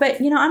walk,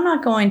 but, I'm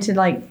not going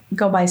to,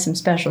 go buy some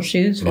special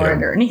shoes for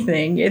it or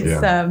anything.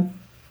 It's, I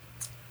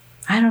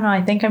don't know.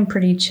 I think I'm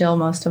pretty chill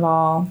most of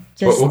all.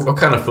 What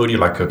kind of food do you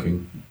like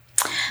cooking?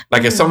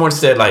 Like, if someone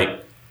said,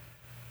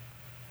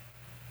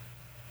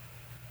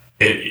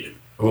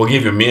 we'll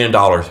give you $1 million,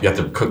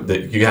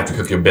 you have to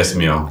cook your best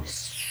meal.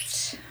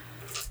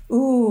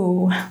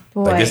 Ooh,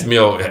 boy. This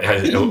meal,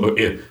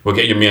 will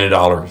get you $1 million.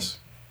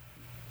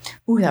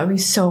 Ooh, that would be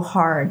so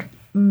hard.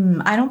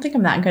 I don't think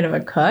I'm that good of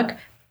a cook,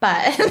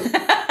 but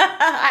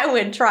I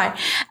would try.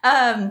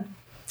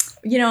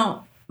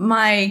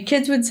 My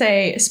kids would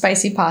say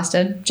spicy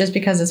pasta just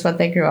because it's what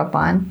they grew up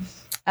on.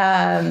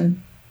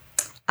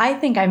 I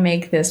think I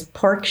make this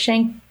pork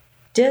shank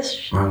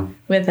dish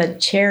with a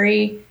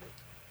cherry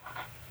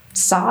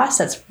sauce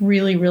that's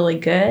really, really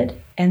good.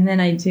 And then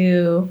I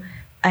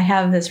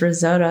have this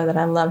risotto that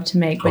I love to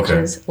make, which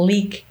is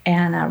leek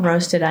and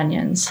roasted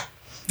onions.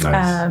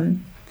 Nice.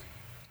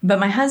 But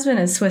my husband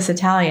is Swiss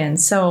Italian,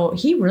 so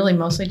he really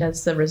mostly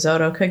does the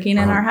risotto cooking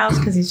in our house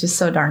because he's just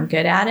so darn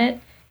good at it.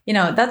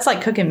 that's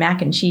like cooking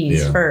mac and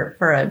cheese for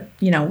a,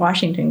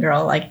 Washington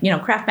girl. Like,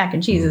 Kraft mac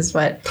and cheese is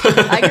what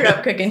I grew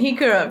up cooking. He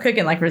grew up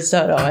cooking like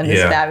risotto and his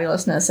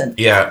fabulousness. And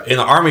in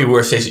the Army, we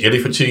were stationed in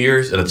Italy for 2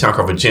 years in a town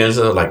called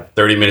Vicenza, like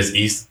 30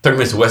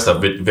 minutes west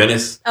of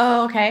Venice.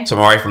 Oh, okay. So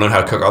my wife learned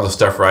how to cook all the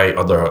stuff right.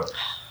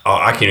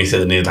 I can't even say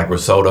the names, like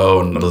risotto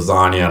and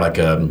lasagna. Like,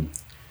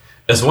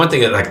 there's one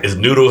thing that like is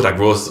noodles, like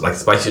roast, like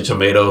spicy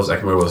tomatoes. I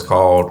can't remember what it's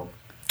called.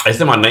 It's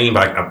in my name,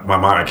 but my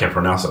mind, I can't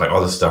pronounce it. Like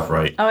all this stuff,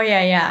 right? Oh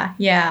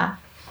yeah.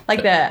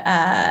 Like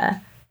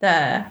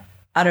the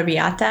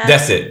arrabbiata.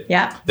 That's it.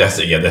 Yeah. That's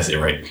it. Yeah, that's it.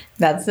 Right.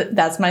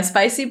 That's my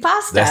spicy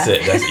pasta. That's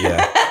it.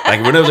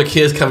 Like whenever the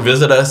kids come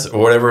visit us or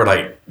whatever,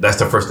 like that's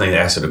the first thing they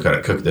ask you to kind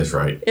of cook this,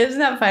 right? Isn't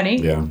that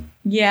funny? Yeah.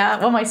 Yeah.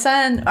 Well,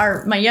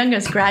 my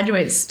youngest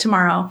graduates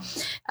tomorrow,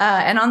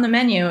 and on the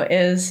menu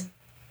is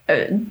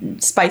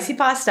spicy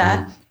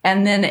pasta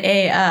and then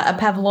a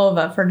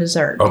pavlova for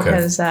dessert. Okay.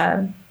 Because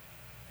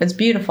it's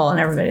beautiful and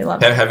everybody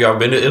loves it. Have y'all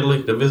been to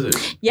Italy to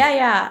visit?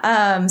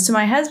 Yeah. So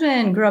my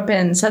husband grew up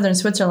in southern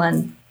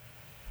Switzerland,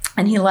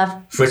 and he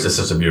left. Switzerland is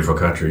such a beautiful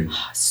country.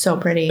 So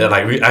pretty. Yeah,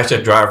 like we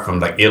actually drive from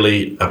like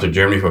Italy up to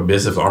Germany for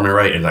business, for army,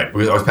 right? And like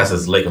we always pass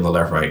this lake on the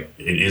left, right?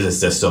 It is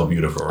just so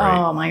beautiful, right?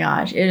 Oh my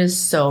gosh, it is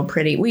so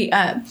pretty. We,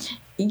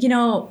 he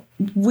doesn't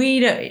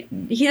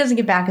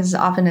get back as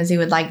often as he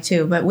would like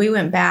to, but we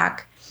went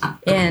back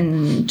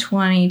in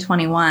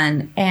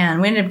 2021,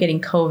 and we ended up getting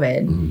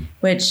COVID,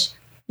 which.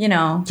 So you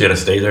had to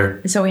stay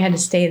there? So we had to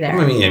stay there.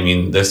 I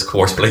mean, there's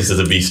course places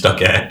to be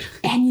stuck at.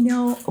 And,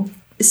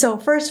 so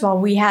first of all,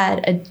 we had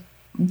a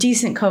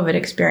decent COVID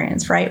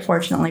experience, right?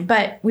 Fortunately.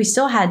 But we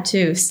still had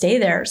to stay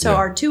there. So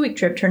our 2-week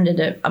trip turned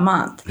into a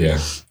month. Yeah.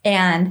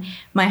 And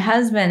my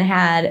husband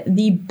had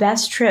the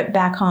best trip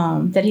back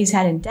home that he's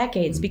had in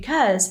decades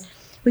because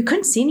we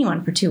couldn't see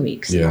anyone for 2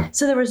 weeks. Yeah.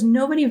 So there was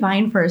nobody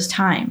vying for his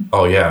time.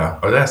 Oh, yeah.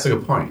 Oh, that's a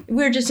good point.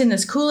 We were just in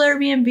this cool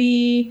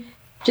Airbnb,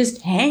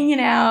 just hanging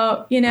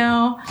out,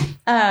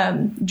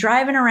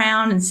 driving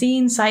around and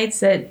seeing sites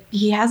that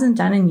he hasn't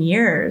done in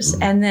years.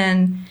 And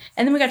then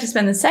we got to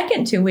spend the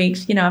second 2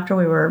 weeks, after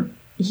we were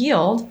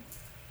healed,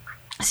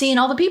 seeing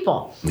all the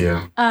people.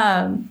 Yeah.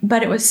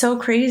 But it was so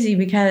crazy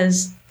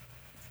because,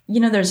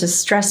 there's a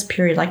stress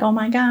period. Like, oh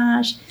my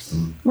gosh,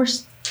 we're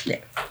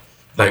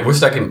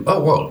stuck in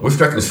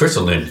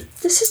Switzerland.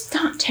 This is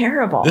not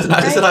terrible. This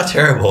is not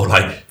terrible.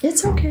 Like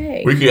it's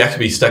okay. We could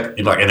actually be stuck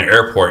in an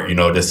airport,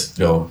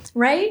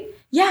 Right?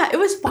 Yeah, it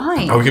was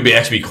fine. Or we could be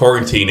actually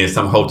quarantined in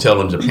some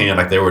hotel in Japan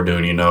like they were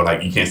doing,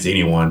 like you can't see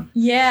anyone.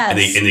 Yes. And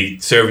they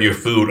serve your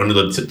food under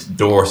the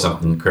door or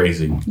something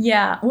crazy.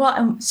 Yeah.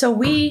 Well, so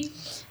we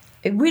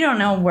don't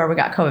know where we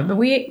got COVID, but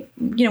we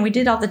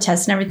did all the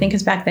tests and everything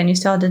because back then you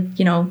still had to,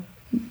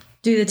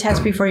 do the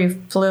test before you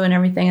flew and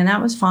everything, and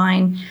that was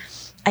fine.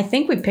 I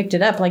think we picked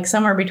it up like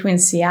somewhere between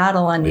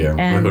Seattle and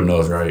who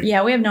knows, right?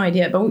 Yeah, we have no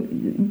idea, but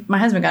my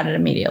husband got it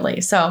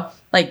immediately. So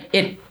like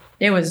it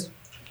was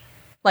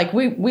like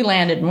we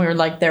landed and we were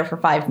like there for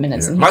 5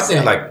 minutes. Yeah. And my thing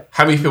is like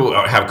how many people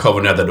have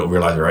COVID now that don't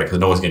realize it, right? Because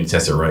no one's getting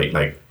tested, right?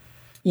 Like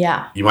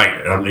you might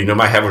have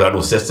it without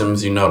no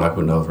systems, like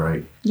who knows,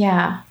 right?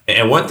 Yeah.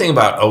 And one thing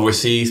about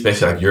overseas,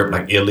 especially like Europe,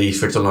 like Italy,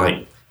 Switzerland,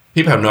 like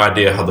people have no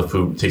idea how the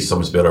food tastes so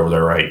much better over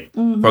there, right?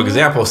 Mm-hmm. For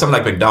example,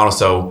 something like McDonald's,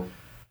 so.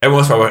 Every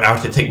once in a while, I would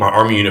have to take my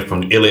army unit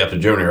from Italy up to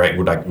Germany, right?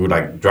 We'd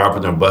drive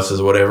with them buses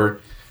or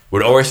whatever.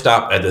 We'd always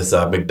stop at this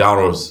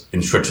McDonald's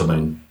in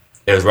Switzerland.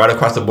 It was right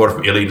across the border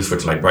from Italy to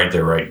Switzerland, like right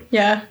there, right?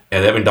 Yeah.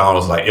 And that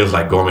McDonald's, like it was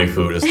like gourmet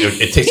food.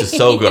 It tasted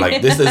so good.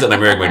 Like this is an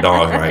American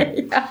McDonald's, right?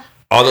 Yeah.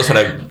 All those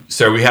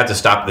sir, we had to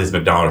stop at this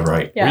McDonald's,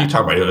 right? Yeah. What are you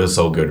talking about? It was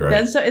so good,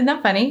 right? Isn't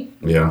that funny?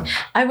 Yeah.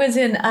 I was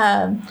in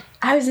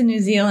New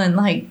Zealand,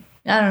 like,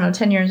 I don't know,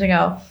 10 years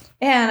ago.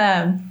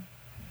 And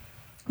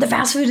the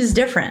fast food is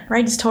different,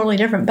 right? It's totally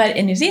different. But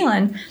in New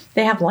Zealand,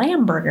 they have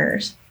lamb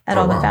burgers at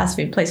all the fast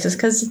food places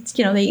because,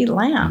 they eat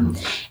lamb.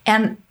 Mm-hmm.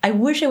 And I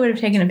wish I would have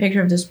taken a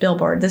picture of this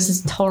billboard. This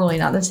is totally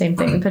not the same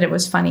thing, but it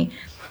was funny.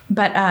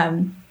 But,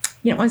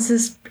 it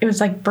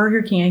was like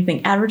Burger King, I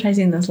think,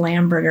 advertising this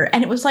lamb burger.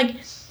 And it was like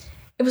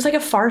a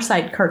Far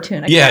Side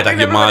cartoon. Yeah, like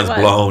your mind's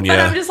blown, yeah.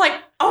 But I'm just like,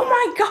 oh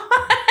my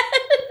God.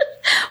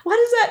 What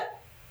is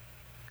that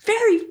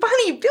very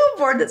funny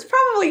billboard that's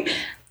probably...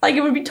 Like,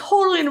 it would be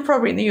totally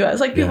inappropriate in the U.S.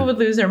 Like, people would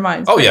lose their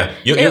minds. Oh, yeah.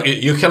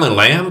 You're killing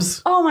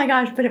lambs? Oh, my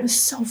gosh. But it was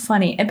so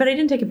funny. But I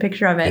didn't take a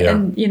picture of it. Yeah.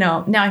 And,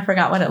 now I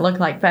forgot what it looked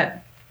like.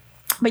 But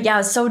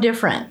yeah, it's so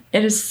different.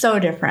 It is so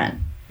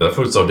different. The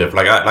food's so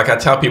different. Like I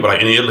tell people,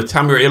 like, in Italy,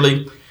 time we were in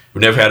Italy,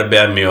 we never had a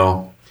bad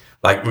meal.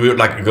 Like, we would,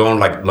 like, go on,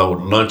 like,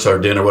 lunch or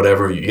dinner or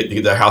whatever. You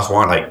get the house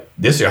wine. Like,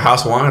 this is your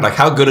house wine? Like,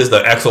 how good is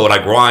the actual,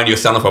 like, wine you're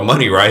selling for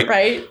money, right?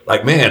 Right.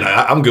 Like, man,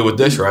 I'm good with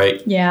this,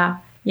 right? Yeah.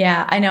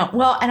 Yeah, I know.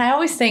 Well, and I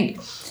always think...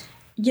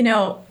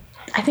 I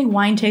think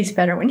wine tastes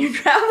better when you're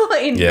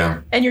traveling. Yeah.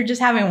 And you're just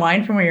having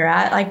wine from where you're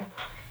at. Like,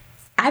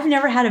 I've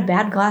never had a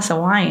bad glass of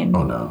wine.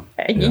 Oh, no.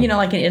 Yeah.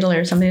 Like in Italy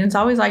or something. It's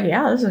always like,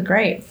 yeah, this is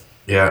great.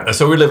 Yeah. And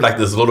so we lived like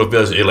this little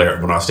village in Italy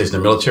when I was stationed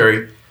in the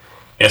military.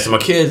 And so my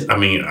kids, I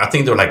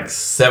think they were like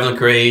 7th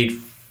grade,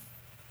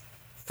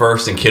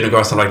 1st and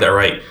kindergarten, something like that,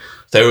 right?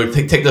 So they would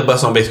take the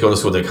bus on base, go to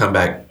school, they come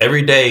back.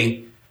 Every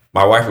day,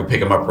 my wife would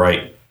pick them up,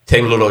 right?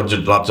 Take them to a little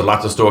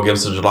gelato store, give them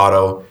some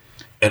gelato.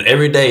 And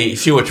every day,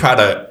 she would try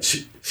to,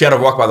 she had to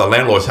walk by the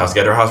landlord's house,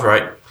 get her house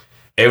right.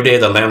 Every day,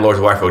 the landlord's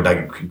wife would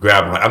like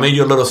grab them. Like, I made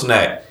you a little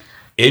snack.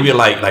 It'd be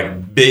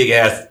like big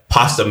ass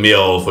pasta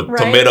meals with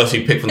tomatoes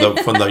she picked from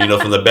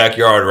the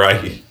backyard,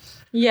 right?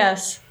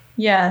 Yes.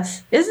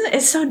 Isn't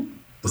it so?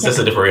 It's just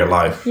a different way of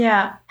life.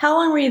 Yeah. How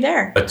long were you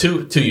there?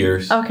 2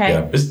 years. Okay.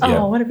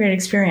 Yeah, what a great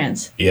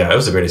experience. Yeah, it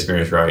was a great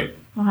experience, right?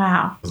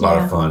 Wow. It was a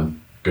lot of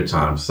fun. Good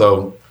times.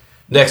 So,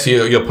 next,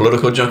 you're a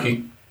political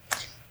junkie?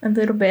 A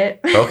little bit.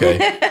 Okay.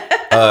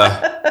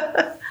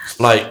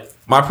 Like,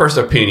 my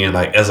personal opinion,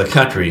 like, as a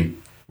country,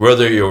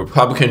 whether you're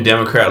Republican,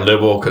 Democrat,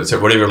 liberal,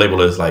 conservative, whatever your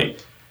label is, like,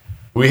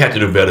 we have to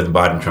do better than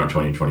Biden Trump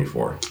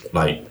 2024.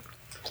 Like,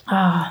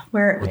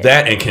 with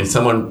that, and can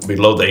someone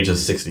below the age of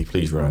 60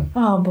 please run?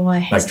 Oh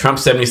boy! Like Trump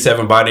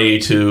 77, Biden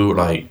 82.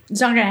 Like, it's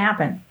not going to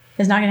happen.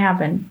 It's not going to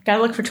happen. Got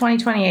to look for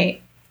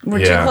 2028. We're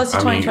too close to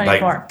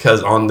 2024.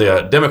 Because on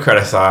the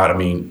Democratic side, I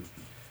mean,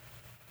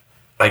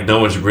 like no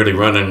one's really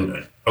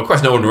running. Of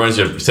course, no one runs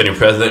for sitting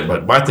president.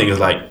 But my thing is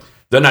like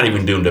they're not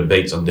even doing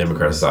debates on the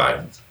Democratic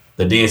side.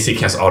 The DNC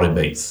cancels all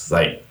debates.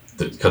 Like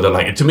because they're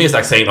like, to me, it's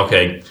like saying,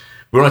 okay,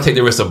 we don't take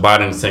the risk of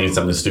Biden saying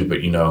something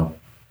stupid,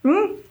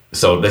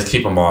 So let's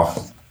keep him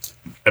off.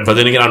 But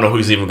then again, I don't know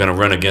who's even going to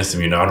run against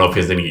him. I don't know if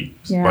there's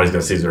anybody's going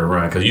to say he's going to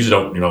run because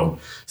usually don't.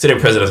 Sitting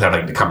presidents have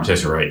like the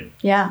competition, right?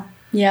 Yeah.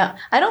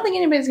 I don't think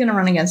anybody's going to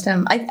run against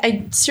him.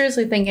 I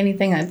seriously think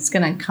anything that's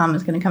going to come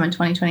is going to come in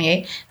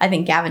 2028. I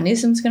think Gavin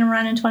Newsom's going to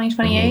run in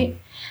 2028.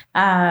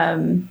 I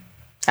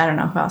don't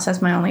know who else.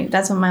 That's my only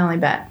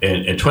bet.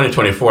 In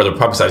 2024, the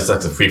Republican side is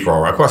like a free for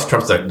all. Of course,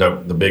 Trump's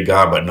the big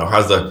guy, but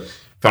how's the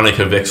felony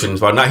convictions?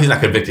 Well, he's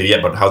not convicted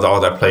yet, but how's all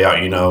that play out?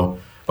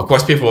 Of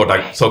course, people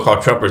like so-called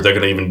Trumpers, they're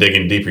going to even dig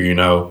in deeper,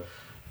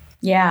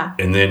 Yeah.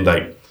 And then,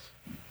 like,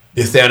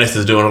 DeSantis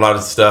is doing a lot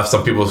of stuff.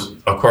 Some people,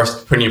 of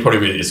course,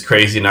 probably is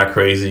crazy, not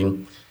crazy.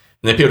 And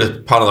then people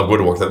just piling up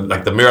woodwork.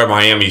 Like, the mayor of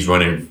Miami's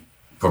running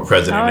for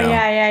president now. Oh,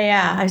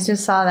 yeah. I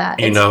just saw that.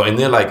 And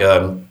then, like,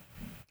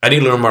 I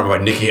need to learn more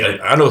about Nikki.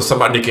 I know some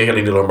about Nikki Haley.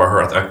 I need to learn about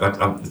her.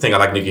 I think I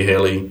like Nikki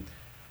Haley.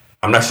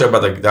 I'm not sure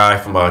about the guy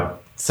from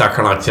South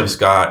Carolina, Tim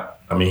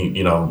Scott. I mean,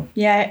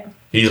 Yeah.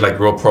 He's like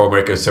real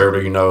pro-American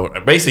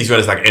conservative, Basically, he's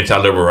running like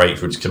anti-liberal rights,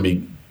 which can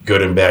be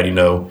good and bad, And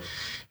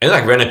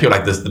like random people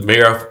like this, the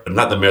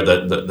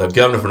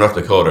governor from North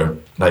Dakota.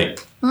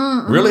 Like,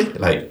 really?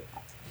 Like,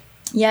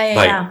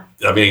 yeah.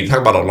 I mean,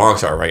 talk about a long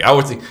shot, right? I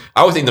would think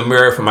the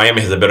mayor from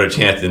Miami has a better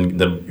chance than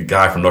the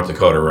guy from North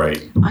Dakota,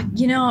 right?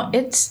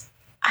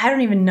 I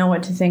don't even know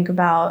what to think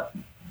about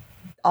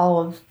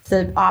all of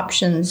the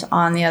options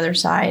on the other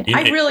side.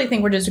 I really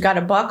think we're just got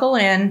to buckle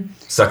in.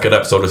 Suck it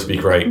up, so to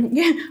speak, right?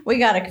 We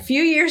got a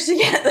few years to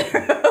get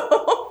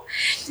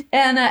through.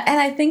 And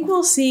I think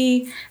we'll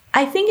see,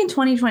 I think in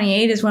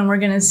 2028 is when we're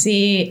going to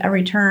see a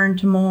return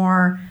to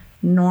more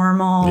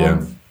normal.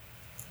 Yeah.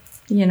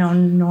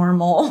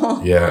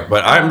 Normal. Yeah,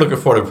 but I'm looking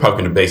forward to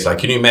Republican debates. Like,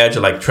 can you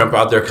imagine, like, Trump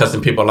out there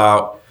cussing people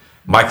out,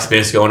 Mike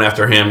Spence going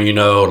after him,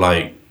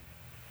 like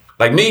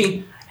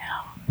me?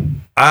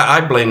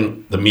 I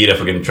blame the media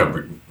for getting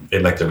Trump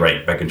elected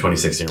right back in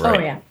 2016, right?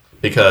 Oh, yeah.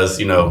 Because,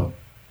 you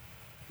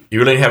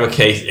really have a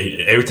case.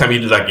 Every time you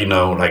did,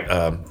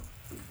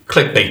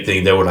 clickbait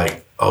thing, they were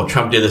like, oh,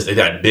 Trump did this. They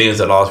got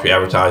billions of dollars for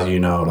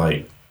advertising,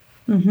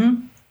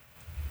 Mm-hmm.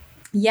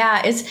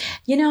 Yeah, it's,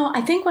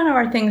 I think one of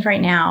our things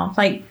right now,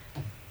 I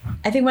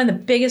think one of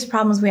the biggest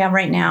problems we have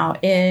right now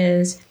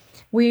is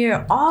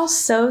we're all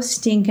so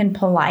stinking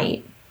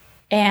polite.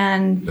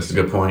 And that's a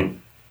good point.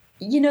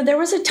 There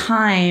was a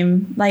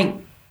time, like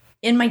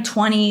in my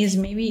 20s,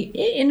 maybe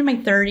into my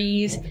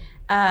 30s,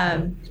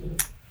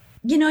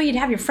 you'd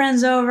have your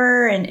friends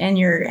over and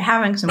you're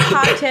having some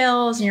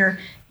cocktails and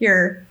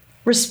you're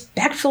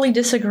respectfully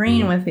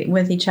disagreeing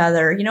with each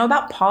other,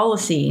 about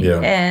policy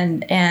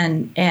and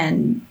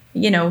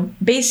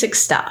basic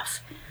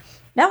stuff.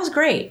 That was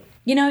great.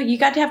 You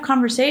got to have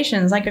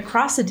conversations like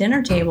across the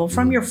dinner table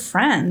from your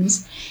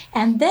friends.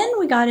 And then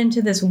we got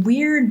into this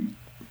weird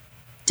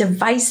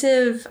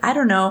divisive, I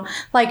don't know,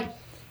 I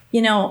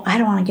don't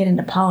want to get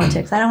into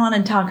politics. I don't want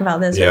to talk about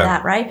this or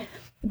that, right?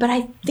 But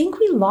I think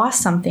we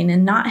lost something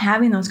in not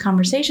having those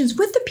conversations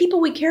with the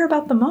people we care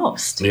about the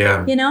most.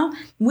 Yeah.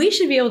 We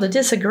should be able to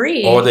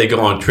disagree. Or they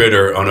go on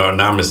Twitter on an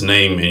anonymous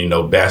name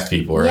and, bash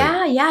people,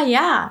 right?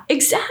 Yeah.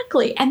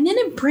 Exactly. And then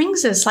it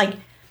brings us,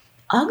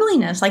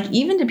 ugliness,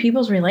 even to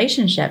people's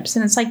relationships.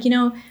 And it's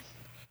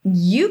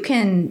you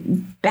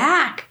can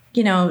back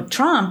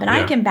Trump and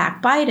I can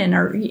back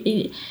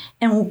Biden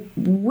and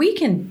we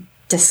can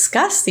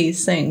discuss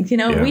these things. We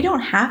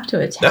don't have to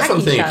attack each other. That's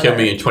one thing that killed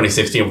me in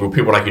 2016 where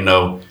people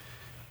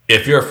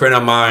if you're a friend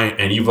of mine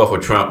and you vote for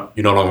Trump,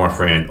 you're no longer my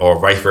friend, or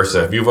vice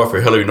versa. If you vote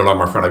for Hillary, you're no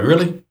longer my friend. Like,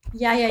 really?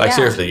 Yeah.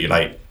 Seriously,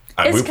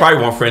 we probably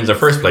weren't friends in the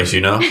first place,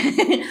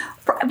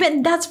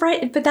 But that's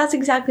right. But that's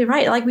exactly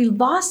right. We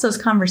lost those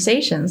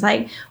conversations.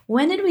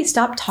 When did we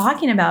stop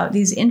talking about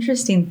these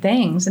interesting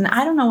things? And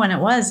I don't know when it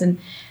was. And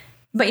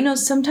But,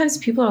 sometimes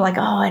people are like,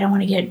 oh, I don't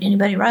want to get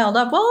anybody riled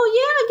up. Well,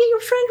 yeah, get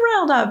your friend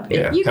riled up.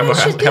 Yeah. You guys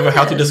should have a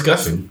healthy this.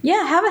 discussion.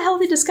 Yeah, have a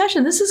healthy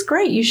discussion. This is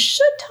great. You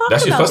should talk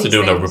That's about what you're supposed to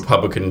do in a things.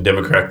 Republican,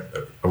 Democrat,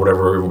 or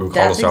whatever we call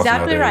That's ourselves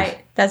exactly nowadays.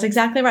 right. That's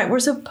exactly right. We're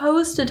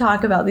supposed to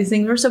talk about these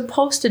things. We're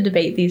supposed to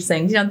debate these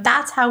things.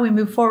 That's how we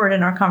move forward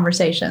in our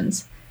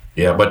conversations.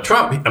 Yeah, but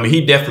Trump,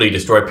 he definitely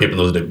destroyed people in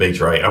those debates,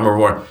 right? I remember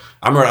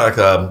like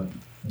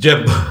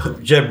Jeb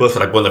Bush,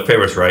 like one of the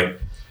favorites, right?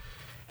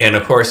 And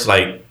of course,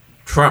 like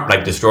Trump,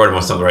 like destroyed him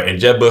on something, right? And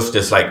Jeb Bush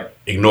just like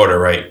ignored it,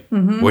 right?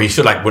 Mm-hmm. Where he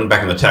should like went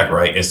back and attack,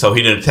 right? And so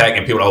he didn't attack,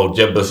 and people,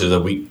 Jeb Bush is a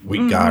weak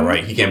guy,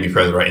 right? He can't be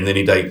president, right? And then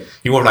he went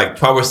from like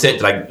 12%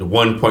 to like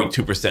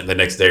 1.2% the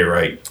next day,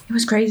 right? It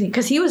was crazy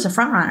because he was a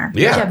front runner.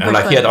 Yeah, Jeb and Bush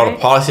like he had all right?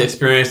 the policy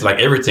experience, like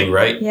everything,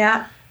 right?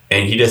 Yeah.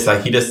 And he just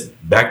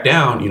backed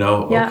down,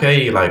 Yeah.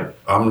 Okay, like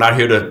I'm not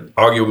here to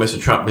argue with Mr.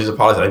 Trump. He's a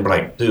politician. I'd be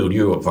like, dude,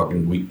 you're a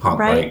fucking weak punk,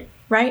 right?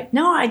 Right.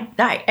 No, I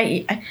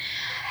think,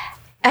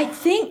 I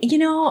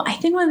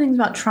think one of the things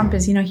about Trump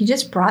is, he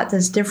just brought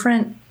this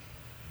different,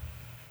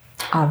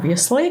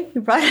 obviously, he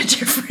brought a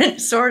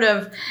different sort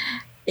of,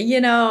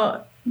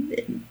 I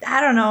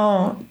don't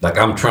know. Like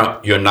I'm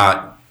Trump, you're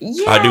not.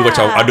 Yeah. I do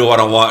what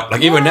I want.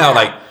 Like even now,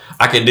 like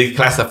I can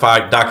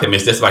declassify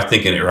documents just by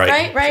thinking it,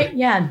 right? Right.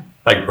 Yeah.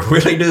 Like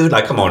really, dude?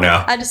 Like come on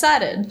now. I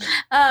decided.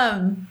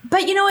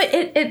 But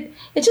it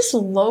just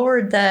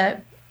lowered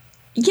the.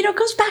 It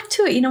goes back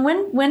to it.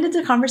 When did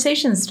the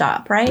conversation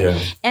stop, right? Yeah.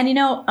 And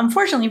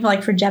unfortunately,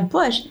 for Jeb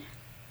Bush,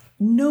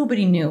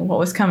 nobody knew what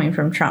was coming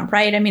from Trump,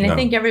 right? I mean, No. I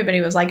think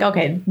everybody was like,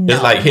 okay, no,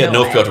 It's like he had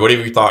no way. filter.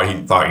 Whatever he thought.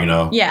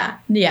 Yeah.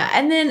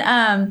 And then,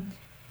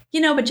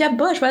 but Jeb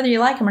Bush, whether you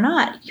like him or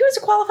not, he was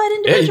a qualified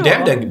Yeah, he's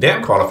individual.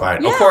 damn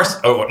qualified. Yeah. Of course,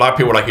 a lot of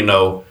people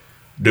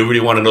do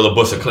really want to know the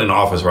Bush or Clinton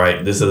office,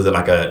 right? This isn't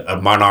like a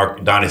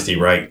monarch dynasty,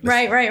 right?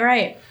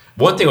 Right.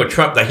 One thing with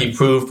Trump that he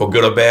proved, for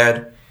good or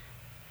bad,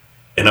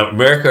 in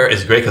America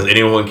is great because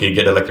anyone can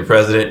get elected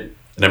president.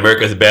 In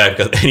America is bad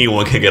because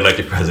anyone can get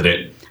elected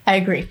president. I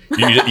agree.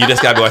 You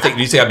just gotta be. I think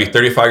you just gotta be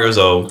 35 years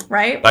old.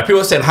 Right. Like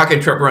people are saying, how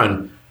can Trump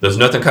run? There's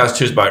nothing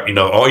constitutional about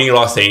all any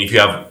law saying if you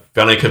have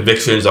felony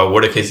convictions or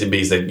whatever the case may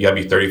be, that you gotta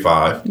be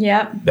 35.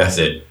 Yep. That's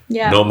it.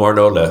 Yeah. No more,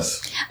 no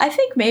less. I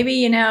think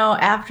maybe,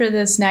 after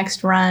this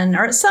next run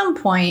or at some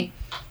point,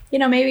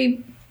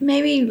 maybe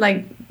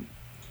like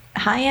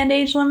high-end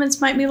age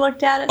limits might be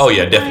looked at Oh some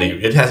yeah, point.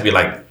 definitely. It has to be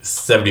like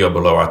 70 or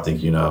below, I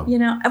think, Well,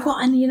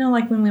 and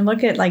like when we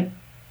look at like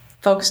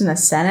folks in the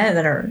Senate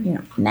that are,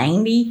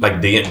 90. Like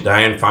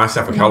Dianne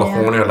Feinstein from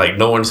California, like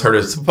no one's heard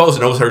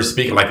her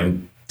speaking like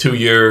in 2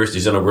 years.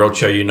 She's in a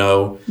wheelchair,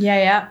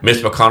 Yeah. Mitch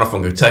McConnell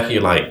from Kentucky,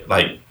 like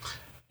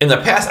in the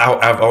past,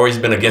 I've always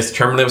been against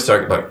term limits,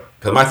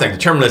 because my thing, the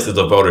term limits is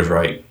the voters,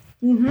 right?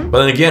 Mm-hmm.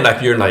 But then again,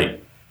 like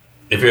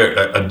if you're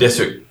a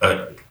district,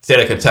 state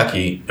of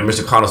Kentucky, and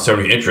Mr. McConnell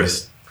serving your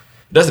interests,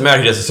 it doesn't matter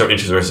if he doesn't serve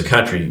interests of the rest of the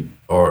country,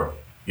 or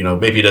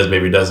maybe he does,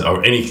 maybe he doesn't,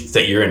 or any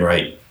state you're in,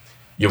 right?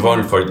 You're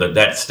voting for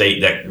that state,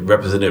 that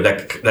representative,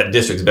 that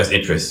district's best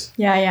interests.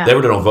 Yeah. They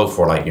really don't vote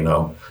for like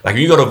if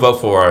you go to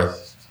vote for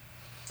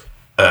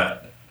a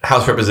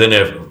House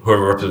representative who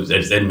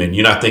represents Edmond,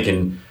 you're not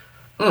thinking,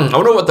 I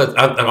wonder what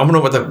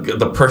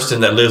the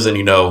person that lives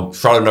in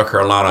Charlotte, North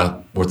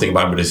Carolina would think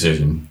about my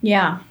decision.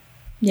 Yeah.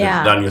 It's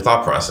not in your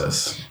thought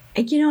process.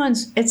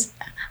 It's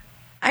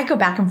I go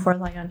back and forth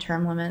like on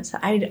term limits.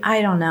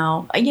 I don't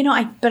know.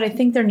 But I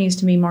think there needs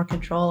to be more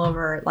control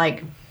over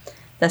like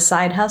the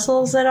side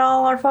hustles that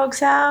all our folks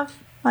have.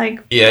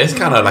 Like yeah, it's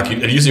kind of like you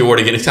use the word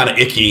again. It's kind of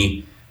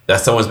icky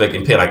that someone's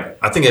making pay. Like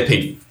I think they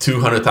paid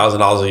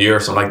 $200,000 a year or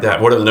something like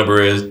that, whatever the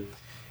number is.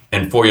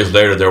 And 4 years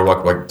later, they were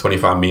like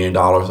 $25 million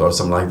or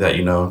something like that.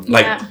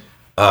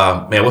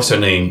 Man, what's her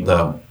name?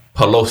 The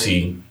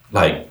Pelosi.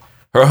 Like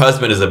her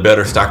husband is a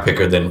better stock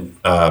picker than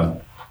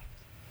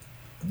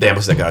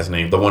what's that guy's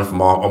name? The one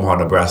from Omaha,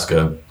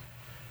 Nebraska.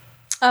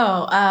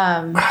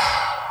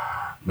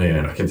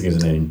 Man, I can't think of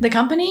his name. The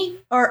company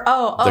or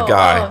the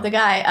guy. the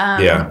guy.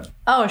 Yeah.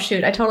 Oh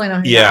shoot, I totally know.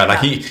 Who Yeah, like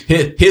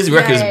his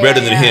record is better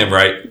than him,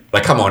 right?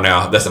 Like, come on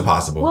now, that's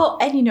impossible. Well,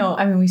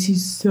 and we see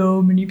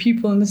so many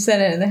people in the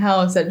Senate and the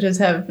House that just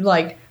have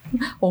like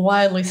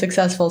wildly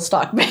successful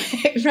stock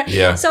picks, right?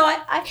 Yeah. So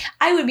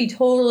I would be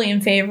totally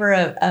in favor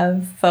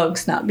of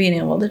folks not being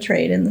able to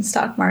trade in the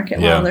stock market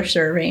while they're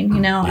serving,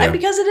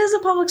 because it is a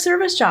public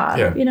service job,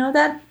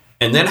 that.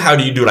 And then how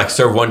do you do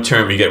serve one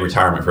term and you get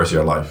retirement for the rest of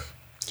your life?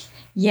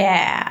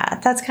 Yeah,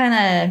 that's kind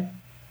of,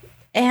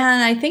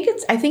 and I think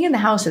in the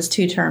House it's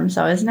 2 terms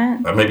though, isn't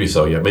it? Maybe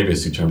so, yeah. Maybe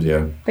it's 2 terms,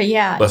 yeah. But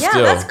But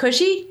still, that's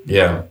cushy.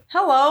 Yeah.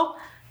 Hello.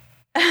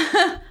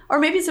 Or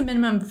maybe it's a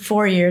minimum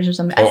 4 years or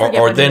something.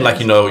 Or then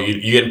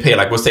you get paid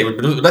let's say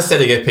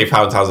they get paid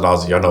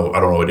 $5,000 a year. I don't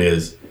know what it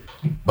is,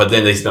 but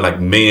then they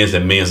spend millions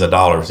and millions of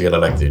dollars to get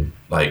elected.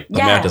 The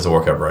math doesn't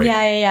work out right.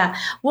 Yeah.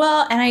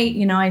 Well,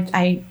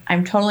 and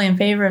I'm totally in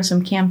favor of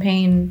some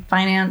campaign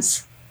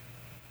finance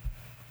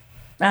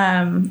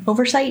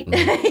oversight.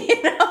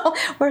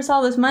 Where's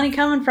all this money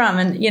coming from?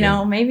 And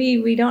maybe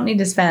we don't need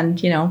to spend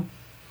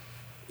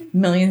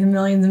millions and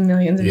millions and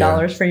millions of Yeah.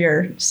 dollars for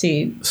your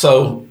seat.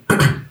 So,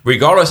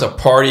 regardless of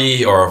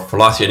party or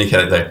philosophy, any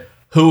kind of thing,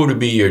 who would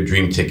be your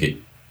dream ticket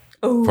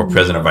for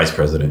president or vice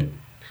president?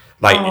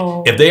 Like,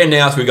 if they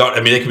announce they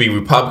could be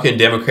Republican,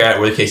 Democrat,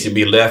 whatever the case would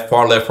be,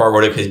 far left,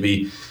 whatever the case would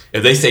be.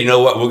 If they say, you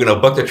know what, we're going to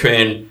buck the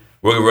trend,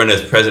 we're going to run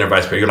as president or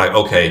vice president, you're like,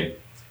 okay,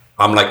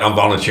 I'm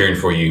volunteering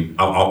for you.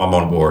 I'm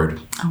on board.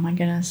 Oh my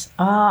goodness.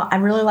 Oh, I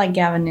really like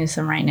Gavin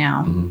Newsom right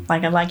now.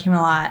 Like, I like him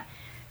a lot.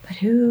 But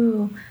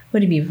who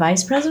would he be,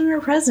 vice president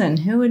or president?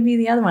 Who would be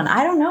the other one?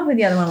 I don't know who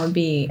the other one would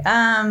be.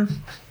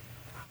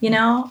 You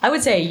know, I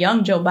would say a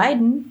young Joe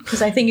Biden,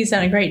 because I think he's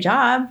done a great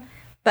job.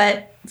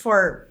 But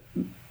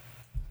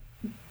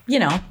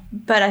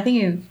but I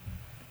think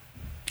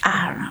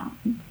I don't know.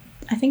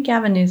 I think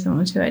Gavin Newsom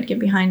was who I'd get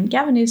behind.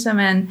 Gavin Newsom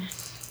and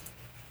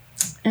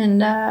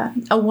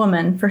a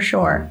woman for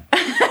sure.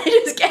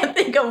 I just can't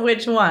think of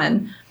which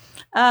one.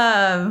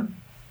 I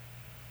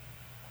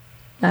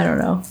don't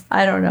know.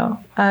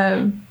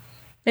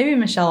 Maybe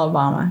Michelle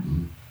Obama.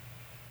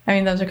 I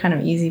mean, those are kind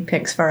of easy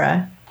picks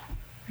for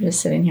just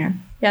sitting here.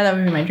 Yeah, that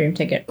would be my dream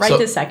ticket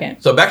this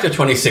second. So back to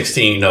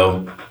 2016,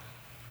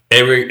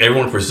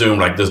 everyone presumed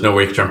like there's no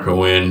way Trump could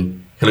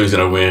win, Hillary's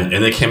gonna win,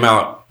 and they came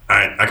out.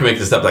 I can make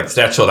this up, like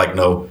stats show, like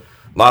no,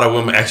 a lot of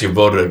women actually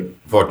voted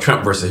for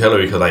Trump versus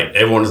Hillary because like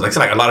everyone's like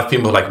a lot of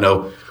females like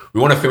no,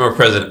 we want a female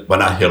president, but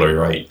not Hillary,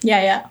 right?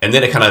 Yeah. And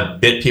then it kind of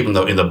bit people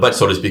in the butt,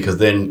 so to speak, because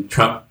then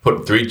Trump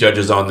put 3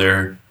 judges on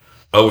there,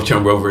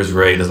 overturned Roe versus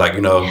Wade. It's like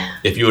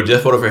if you would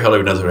just voted for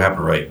Hillary, nothing would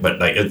happen, right? But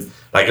like it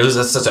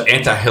was such an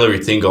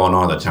anti-Hillary thing going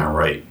on at the time,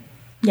 right?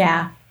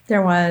 Yeah,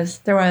 there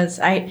was.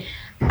 I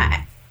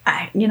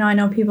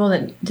know people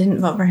that didn't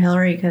vote for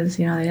Hillary because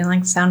they didn't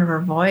like the sound of her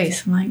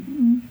voice. I'm like,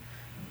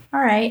 all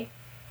right,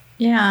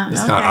 yeah,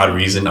 it's not odd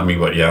reason. I mean,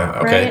 but yeah,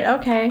 okay, right,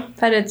 okay,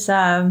 but it's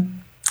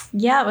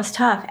it was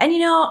tough,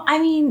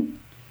 and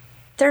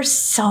there's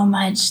so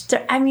much.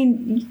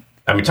 Talking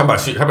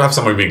about how about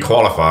somebody being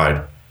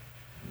qualified?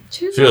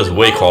 She was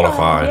way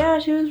qualified. Yeah,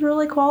 she was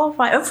really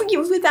qualified.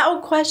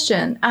 Without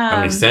question.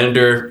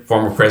 Senator,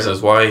 former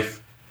president's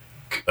wife,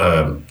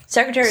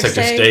 Secretary of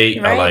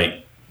State,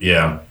 right?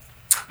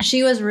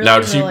 She was really,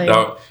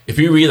 Now, if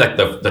you read like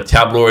the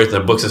tabloids, the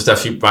books and stuff,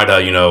 she might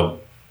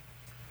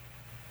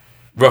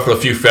ruffle a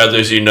few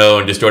feathers,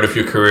 and distort a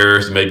few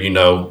careers. Maybe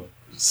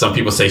some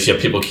people say she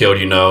had people killed,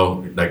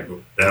 like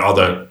and all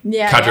the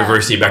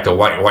controversy back to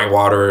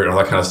Whitewater and all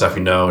that kind of stuff.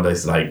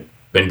 That's like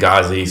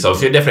Benghazi. So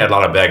she definitely had a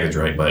lot of baggage,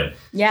 right? But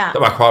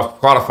about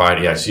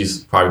qualified,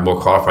 she's probably more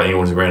qualified than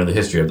anyone who's ran in the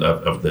history of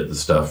the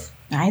stuff.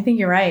 I think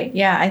you're right.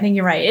 Yeah, I think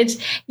you're right. It's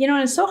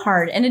and it's so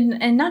hard,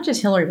 and not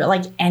just Hillary, but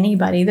like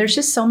anybody. There's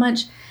just so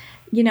much,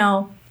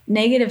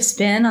 negative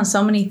spin on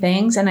so many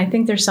things, and I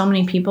think there's so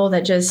many people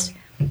that just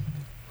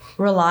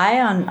rely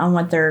on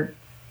what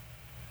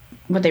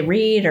they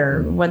read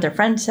or what their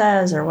friend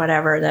says or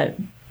whatever.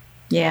 And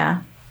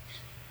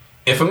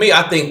for me,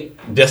 I think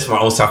just for my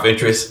own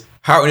self-interest,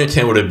 how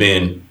entertaining would it have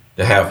been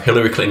to have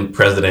Hillary Clinton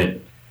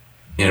president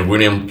and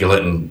William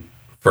Clinton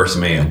first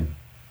man?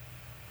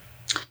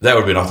 That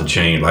would have been off the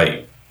chain.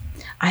 Like,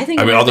 all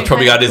the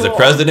trouble you got is the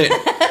president.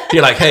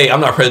 You're like, hey, I'm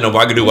not president, but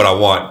I can do what I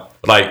want.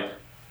 Like,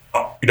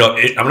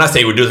 I'm not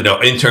saying we do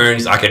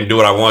interns. I can do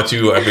what I want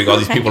to. I bring all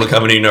these people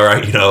coming in,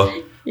 right?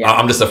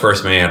 I'm just the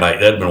first man.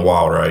 Like, that'd been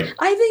wild, right?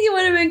 I think it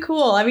would have been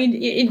cool. I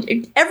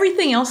mean,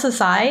 everything else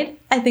aside,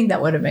 I think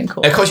that would have been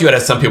cool. And of course, you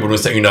had some people who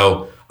say,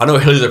 I know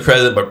Hillary's the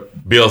president,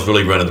 but Bill's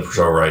really running the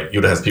show, right?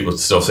 You'd have people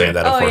still saying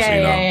that,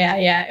 unfortunately.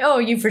 Yeah. Oh,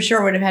 you for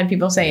sure would have had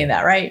people saying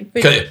that, right?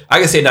 Because I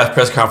can say in that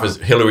press conference,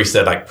 Hillary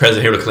said, like,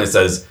 President Hillary Clinton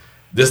says,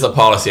 this is the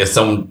policy. And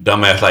some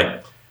dumbass,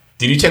 like,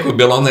 did you check with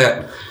Bill on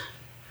that?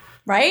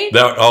 Right?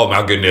 Oh,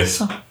 my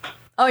goodness.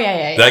 Oh,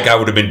 yeah. That guy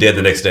would have been dead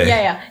the next day.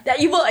 Yeah.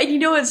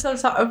 It's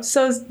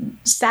so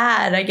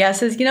sad, I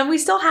guess, is, we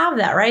still have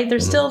that, right?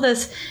 There's still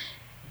this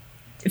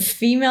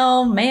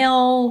female,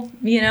 male,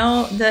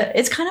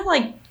 it's kind of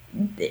like,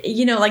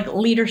 like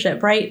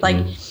leadership, right? Like,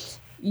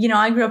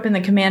 I grew up in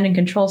the command and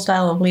control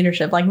style of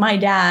leadership. Like, my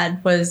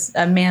dad was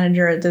a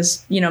manager at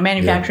this,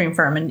 manufacturing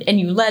firm, and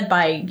you led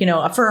by,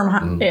 a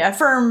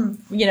firm,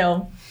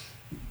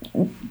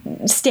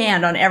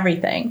 stand on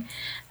everything.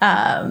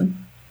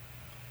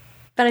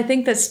 But I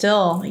think that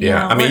still, you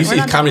see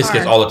these comedy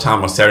skits all the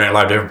time on Saturday Night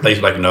Live, different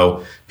places. Like,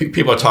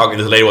 people are talking.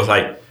 This lady was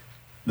like,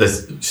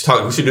 "This, we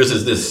should do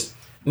this.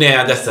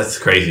 Nah, that's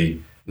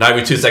crazy." Not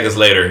even 2 seconds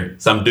later,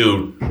 some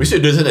dude, we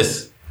should do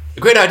this.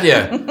 Great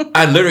idea.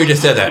 I literally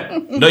just said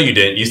that. No, you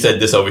didn't. You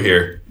said this over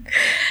here.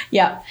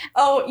 Yeah.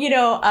 Oh,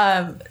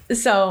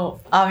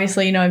 so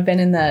obviously, I've been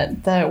in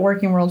the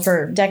working world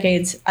for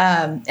decades.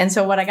 And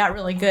so what I got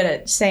really good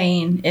at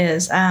saying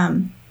is,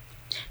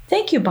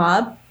 thank you,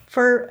 Bob,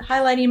 for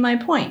highlighting my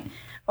point.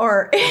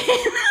 Or,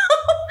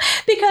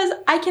 because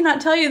I cannot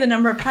tell you the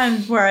number of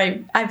times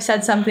where I've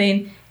said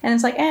something and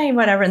it's like, hey,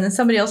 whatever. And then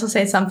somebody else will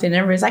say something and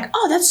everybody's like,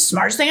 oh, that's the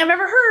smartest thing I've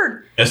ever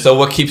heard. And so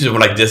what keeps you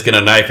from like just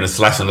getting a knife and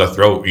slashing the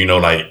throat,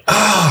 like,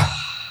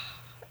 ah.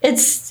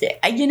 It's,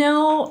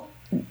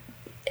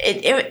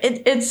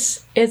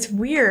 it's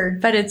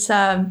weird, but it's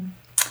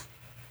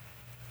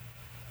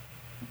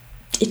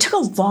it took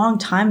a long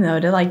time though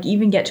to like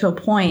even get to a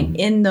point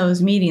in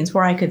those meetings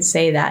where I could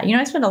say that. You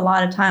know, I spent a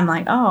lot of time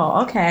like,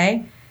 oh,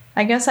 okay,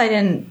 I guess I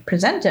didn't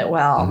present it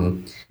well.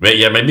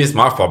 Maybe it's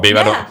my fault. Maybe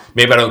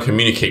I don't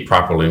communicate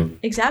properly.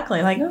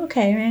 Exactly. Like,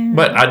 okay, man.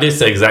 But I did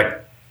say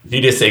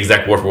he did say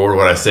exact word for word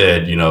what I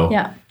said, you know.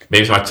 Yeah.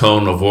 Maybe it's my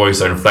tone of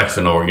voice or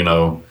inflection, or, you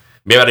know,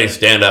 maybe I didn't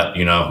stand up,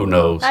 you know, who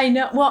knows. I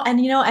know. Well, and,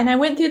 you know, and I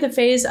went through the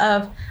phase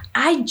of,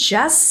 I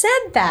just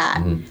said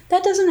that.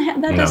 That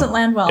doesn't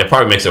land well. It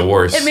probably makes it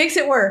worse. It makes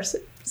it worse.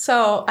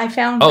 So I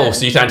found so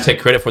you're trying to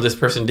take credit for this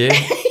person did?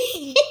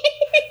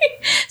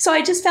 So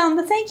I just found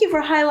the thank you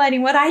for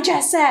highlighting what I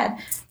just said.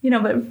 You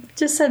know, but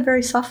just said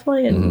very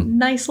softly and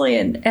nicely,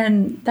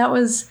 and that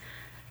was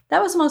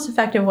the most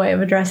effective way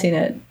of addressing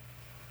it.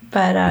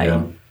 But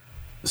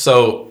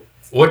So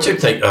what's your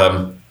take?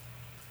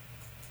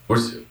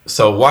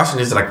 So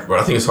Washington is like,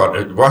 I think it's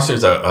called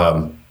Washington's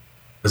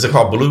is it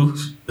called blue?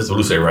 It's a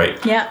blue state, right?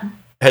 Yeah.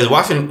 Has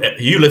Washington?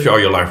 You lived here all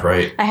your life,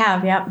 right? I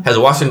have. Yeah. Has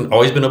Washington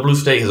always been a blue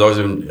state? Has always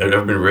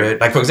ever been red?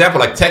 Like, for example,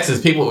 like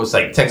Texas, people was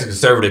like Texas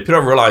conservative.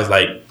 People don't realize,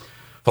 like,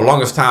 for the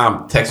longest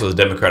time, Texas was a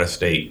Democratic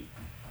state,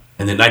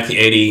 and then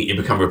 1980 it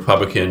became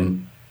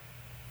Republican.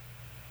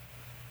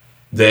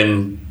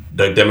 Then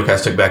the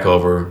Democrats took back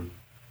over.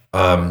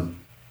 Aaron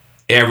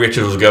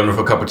Richards was governor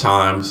for a couple of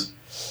times,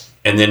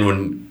 and then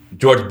when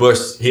George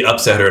Bush, he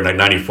upset her in like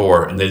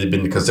 94, and they've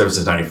been conservative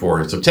since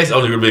 94. So Texas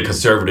only really been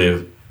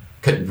conservative,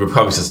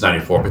 Republican since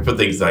 94. But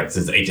things like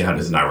since the 1800s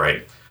is not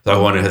right. So I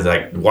wonder, has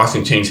like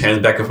Washington changed hands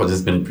back and forth?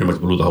 It's been pretty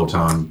much blue the whole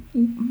time.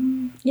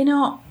 You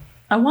know,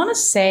 I want to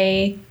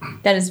say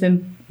that it's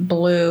been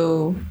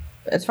blue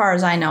as far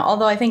as I know.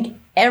 Although I think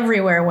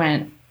everywhere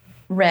went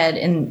red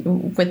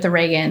with the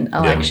Reagan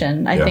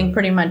election. I think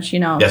pretty much, you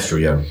know. That's true.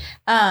 Yeah.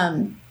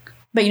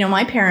 But you know,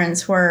 my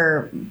parents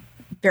were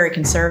very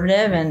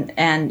conservative,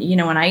 and you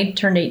know, when I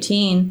turned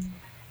 18,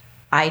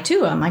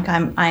 I'm like,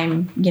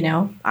 I'm you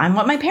know, I'm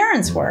what my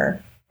parents were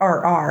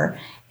or are,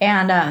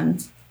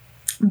 and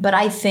but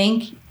I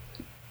think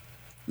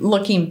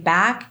looking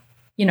back,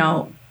 you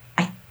know,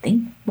 I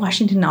think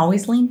Washington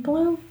always leaned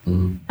blue.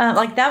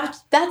 Like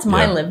that's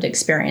my lived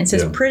experience.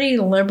 It's pretty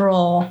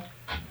liberal.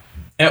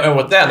 And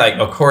with that, like,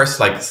 of course,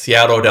 like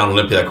Seattle down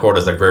Olympia, that corridor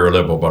is like very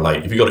liberal. But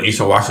like, if you go to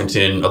Eastern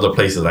Washington, other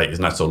places, like, it's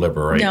not so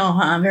liberal, right?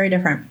 No, very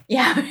different.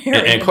 Yeah.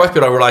 And of course,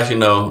 people don't realize, you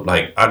know,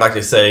 like, I'd like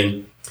to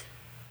say,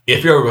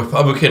 if you're a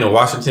Republican in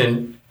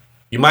Washington,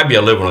 you might be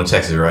a liberal in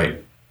Texas,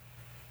 right?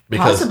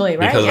 Possibly,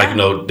 right? Because, like, you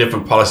know,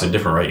 different policies are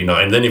different, right? You know,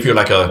 and then if you're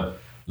like a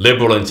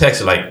liberal in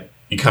Texas, like,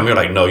 you come here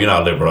like, no, you're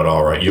not liberal at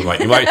all, right? You might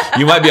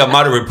be a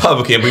moderate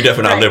Republican, but you're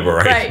definitely not liberal,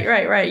 right?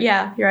 Right.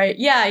 Yeah, you're right.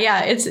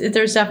 Yeah.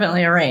 There's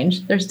definitely a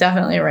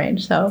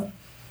range. So.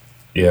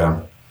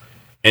 Yeah.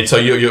 And so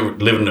you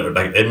live in the,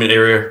 like, Edmond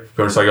area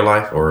for the start of your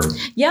life, or?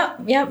 Yep.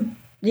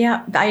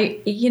 Yeah.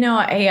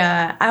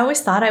 I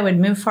always thought I would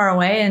move far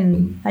away,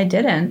 and I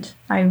didn't.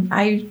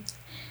 I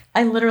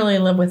literally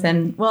live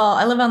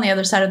I live on the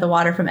other side of the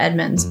water from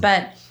Edmonds,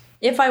 but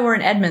if I were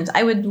in Edmonds,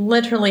 I would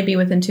literally be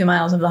within 2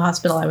 miles of the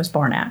hospital I was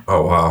born at.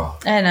 Oh, wow.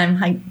 And I'm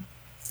like,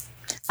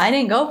 I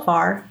didn't go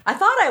far. I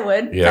thought I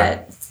would. Yeah.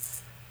 But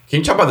can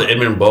you talk about the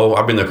Edmond Bowl?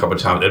 I've been there a couple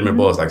of times. Edmond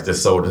Bowl is like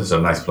this is a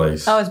nice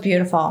place. Oh, it's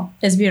beautiful.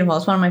 It's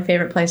one of my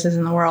favorite places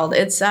in the world.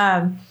 It's,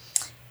 and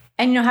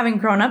you know, having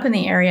grown up in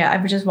the area,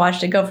 I've just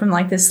watched it go from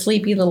like this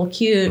sleepy little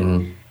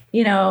cute,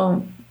 you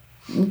know,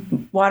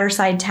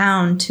 waterside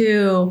town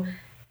to...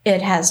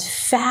 It has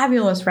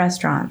fabulous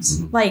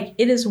restaurants. Like,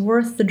 it is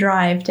worth the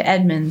drive to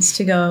Edmonds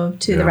to go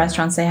to the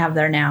restaurants they have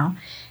there now.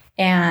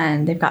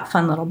 And they've got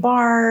fun little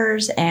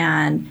bars,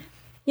 and,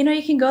 you know,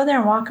 you can go there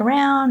and walk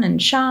around and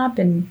shop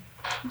and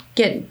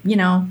get, you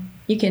know,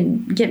 you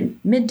can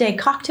get midday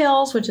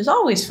cocktails, which is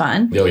always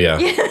fun. Oh, yeah.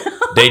 You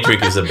know? Day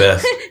drinking is the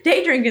best.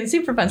 Day drinking,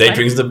 super fun. Day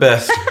drinking is the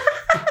best.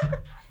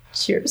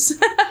 Cheers.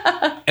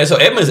 And so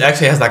Edmonds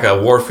actually has like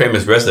a world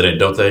famous resident,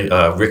 don't they?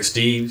 Rick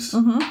Steves.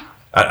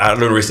 I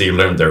learned recently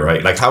learned there,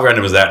 right? Like, how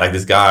random is that? Like,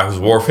 this guy who's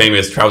world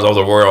famous, travels all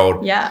over the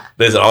world. Yeah.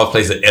 Lives in all the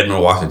places in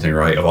Edmond, Washington,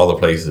 right? Of all the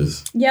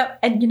places. Yep.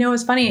 And you know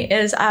what's funny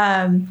is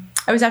I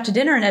was out to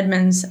dinner in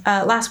Edmonds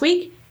last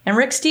week, and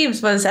Rick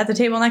Steves was at the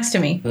table next to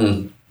me.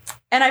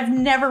 And I've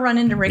never run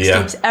into Rick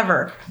Steves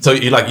ever. So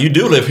you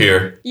do live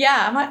here.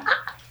 Yeah. I'm like,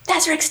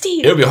 that's Rick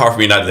Steves. It would be hard for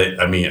me not to,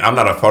 I mean, I'm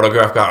not a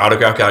autograph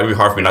guy. It would be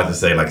hard for me not to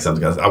say like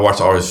something. I watch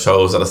all his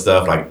shows, other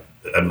stuff. Like,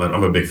 I'm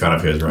a big fan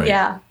of his, right?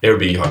 Yeah. It would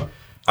be hard.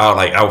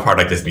 I would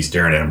probably like this be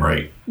staring at him,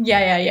 right?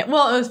 Yeah.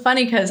 Well, it was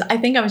funny because I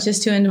think I was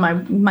just too into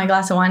my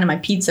glass of wine and my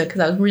pizza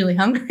because I was really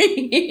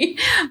hungry.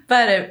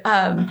 But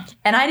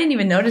and I didn't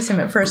even notice him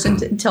at first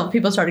until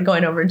people started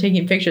going over and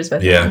taking pictures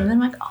with him. And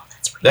then I'm like, oh,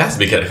 that's really that has to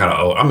be kind of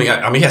old. I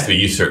mean, he has to be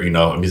used to it, you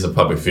know. He's a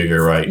public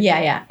figure, right?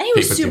 Yeah. And he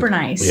was super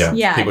nice.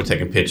 Yeah. People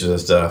taking pictures and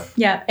stuff.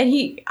 Yeah, and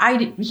he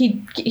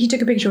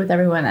took a picture with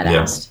everyone that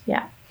asked.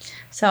 Yeah.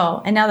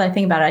 So, and now that I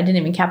think about it, I didn't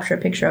even capture a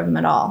picture of him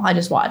at all. I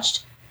just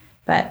watched,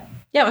 but.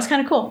 Yeah, it was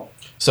kind of cool.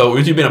 So,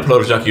 with you being a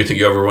political junkie, you think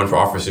you ever run for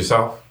office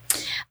yourself?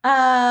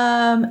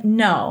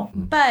 No.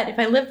 But if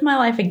I lived my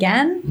life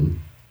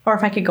again, or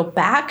if I could go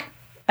back,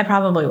 I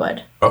probably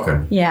would.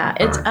 Okay. Yeah.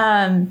 It's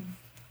All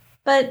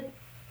but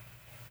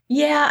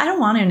yeah, I don't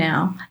want to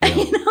now. Yeah.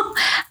 You know?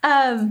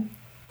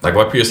 Like,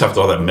 why put yourself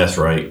through all that mess,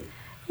 right?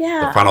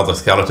 Yeah. To find all the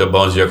skeletal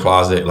bones in your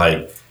closet.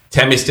 Like,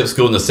 Tami skipped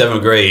school in the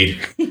 7th grade.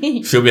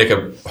 She'll be like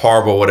a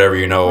horrible whatever,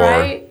 you know,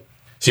 Right. or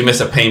she missed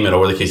a payment or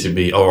whatever the case would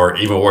be. Or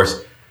even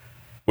worse,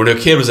 when her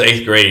kid was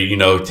 8th grade, you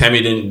know,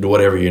 Tami didn't do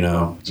whatever, you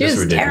know. She It's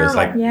was ridiculous.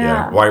 terrible. Like,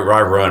 Yeah. why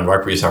run? Why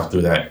put yourself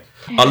through that?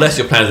 Unless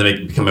your plan is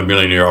to become a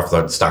millionaire off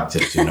the stock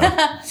tips, you know.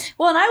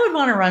 Well, and I would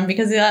want to run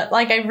because,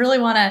 like, I really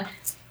want to,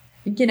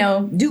 you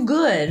know, do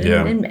good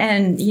Yeah.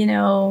 and you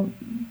know,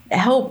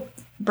 help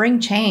bring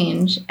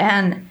change.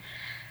 And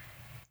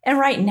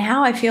right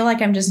now, I feel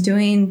like I'm just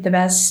doing the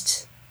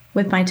best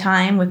with my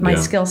time, with my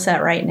Yeah. skill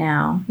set right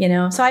now, you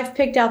know. So I've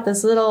picked out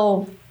this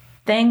little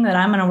thing that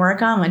I'm going to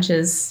work on, which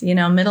is, you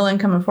know, middle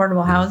income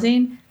affordable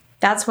housing.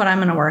 That's what I'm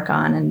going to work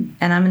on,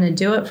 and I'm going to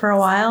do it for a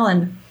while.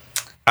 And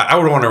I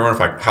would want to run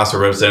for like House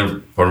of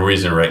Representatives for a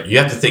reason, right? You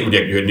have to think when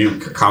you're a new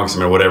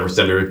congressman or whatever,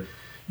 senator,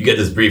 you get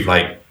this brief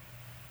like,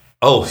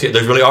 oh shit,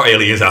 there's really are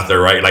aliens out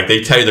there, right? Like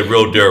they tell you the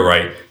real deal,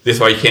 right? This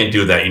is why you can't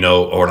do that, you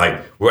know, or like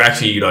we're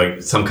actually, you know,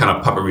 some kind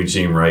of puppet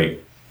regime, right?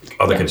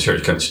 Other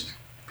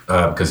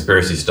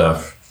conspiracy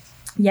stuff.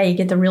 yeah, you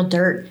get the real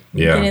dirt.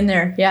 Yeah. Get in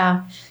there.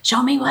 Yeah.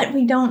 Show me what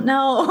we don't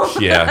know.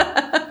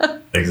 Yeah,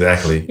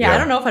 exactly. Yeah, I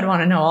don't know if I'd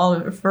want to know all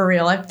of it for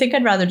real. I think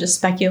I'd rather just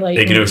speculate.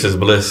 Ignorance is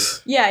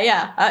bliss.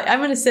 Yeah. I'm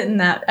going to sit in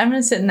that. I'm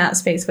going to sit in that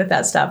space with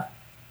that stuff.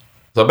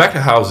 So back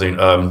to housing.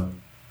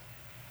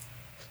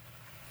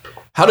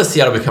 How does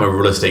Seattle become a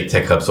real estate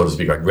tech hub, so to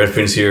speak? Like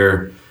Redfin's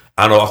here.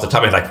 I don't know, off the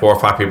top of my head, like 4 or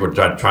 5 people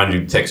trying to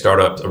do tech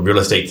startups, real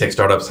estate tech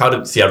startups. How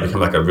did Seattle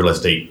become like a real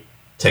estate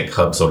tech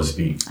hub, so to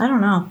speak? I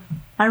don't know.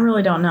 I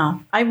really don't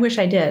know. I wish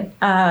I did.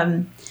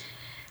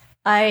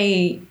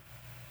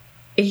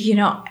 You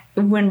know,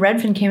 when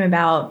Redfin came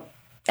about,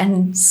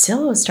 and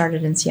Zillow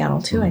started in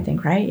Seattle too, I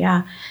think, right?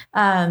 Yeah.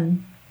 I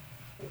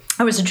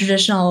was a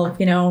traditional,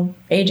 you know,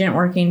 agent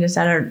working just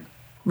at a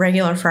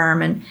regular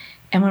firm. And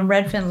when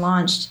Redfin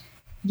launched,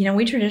 you know,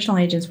 we traditional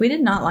agents, we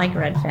did not like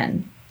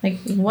Redfin. Like,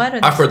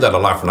 what? I've heard that a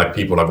lot from like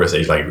people like this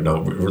age, like, you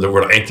know,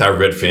 we're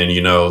anti-Redfin,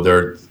 you know,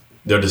 they're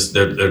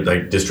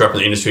like disrupting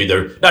the industry.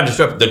 They're not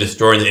disrupting, they're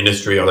destroying the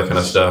industry, all that kind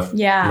of stuff.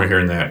 Yeah. We're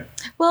hearing that.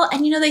 Well,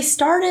 and you know,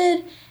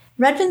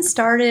 Redfin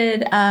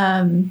started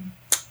on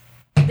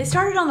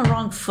the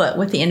wrong foot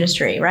with the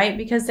industry, right?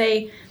 Because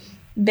they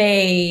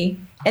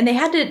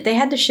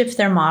had to shift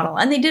their model,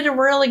 and they did a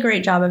really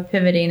great job of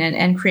pivoting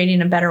and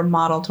creating a better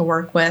model to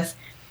work with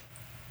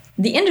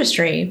the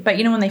industry. But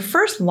you know, when they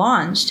first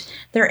launched,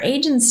 their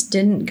agents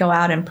didn't go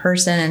out in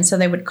person, and so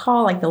they would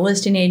call like the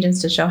listing agents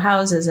to show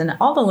houses, and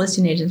all the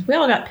listing agents, we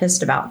all got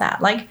pissed about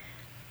that. Like,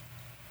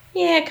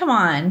 yeah, come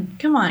on,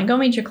 go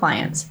meet your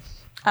clients.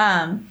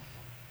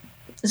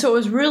 So it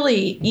was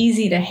really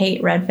easy to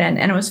hate Redfin,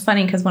 and it was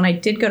funny because when I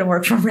did go to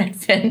work for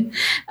Redfin,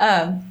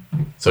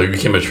 so you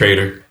became a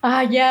trader?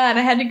 Yeah, and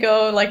I had to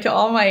go like to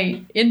all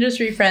my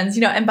industry friends,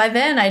 you know, and by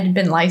then I'd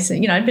been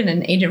licensed, you know, I'd been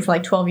an agent for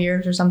like 12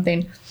 years or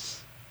something.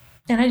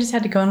 And I just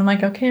had to go, and I'm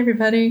like, okay,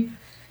 everybody,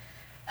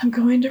 I'm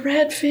going to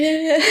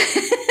Redfin.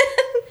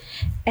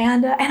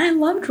 and I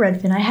loved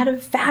Redfin. I had a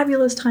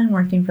fabulous time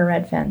working for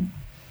Redfin.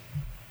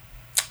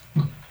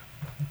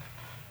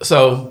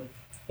 So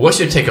what's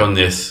your take on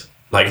this?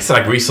 Like, it's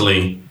like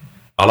recently,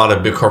 a lot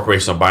of big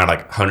corporations are buying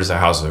like hundreds of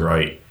houses,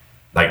 right?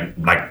 Like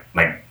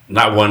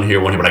not one here,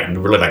 but like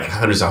really like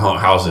hundreds of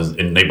houses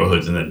in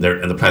neighborhoods, and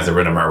the plans to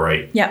rent them out,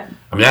 right? Yeah.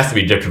 I mean, that has to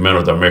be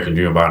detrimental to the American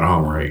dream of buying a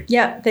home, right?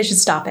 Yeah, they should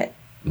stop it.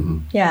 Mm-hmm.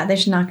 Yeah, they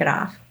should knock it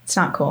off. It's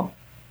not cool.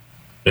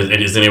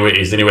 Is there any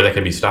way that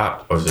can be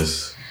stopped, or is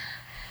this?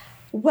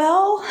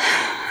 Well,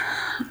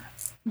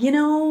 you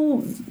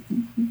know,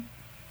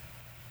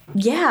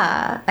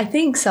 yeah, I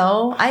think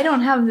so. I don't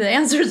have the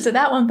answers to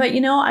that one, but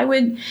you know, I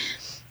would,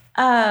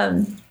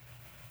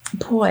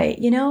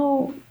 you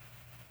know,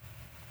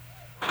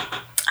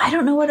 I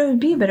don't know what it would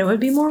be, but it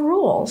would be more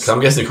rules. So I'm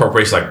guessing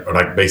corporations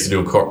like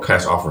basically doing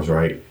cash offers,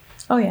 right?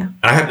 Oh yeah.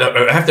 And I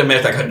have to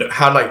admit, like,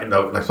 how, like, you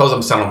know, like, suppose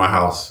I'm selling my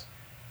house,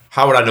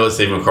 how would I know it's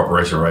even a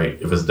corporation, right?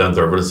 If it's done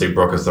through a real estate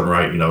broker, something,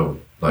 right? You know,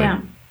 like, Yeah.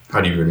 how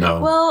do you even know?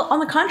 Well, on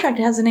the contract,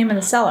 it has the name of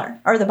the seller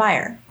or the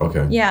buyer.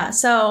 Okay. Yeah.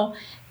 So,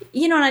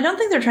 you know, and I don't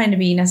think they're trying to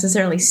be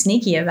necessarily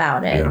sneaky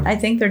about it. Yeah. I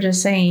think they're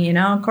just saying, you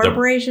know,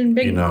 corporation,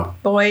 big you know,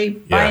 boy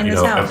buying you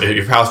this know, house. if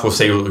your house will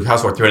say your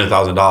house worth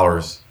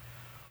 $300,000,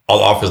 all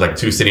the offers like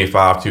 $275,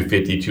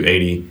 $250,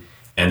 $280,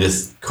 and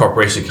this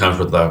corporation comes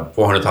with a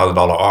 $400,000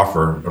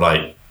 offer,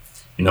 like,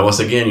 you know, once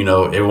again, you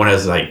know, everyone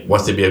has like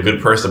wants to be a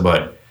good person,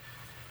 but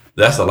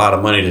that's a lot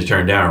of money to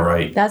turn down,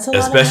 right? That's a lot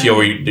especially of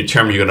where money. you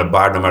determine you're going to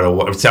buy no matter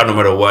what, sell no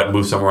matter what,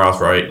 move somewhere else,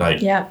 right?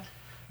 Like, Yeah.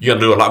 you're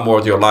going to do a lot more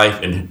with your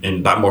life and a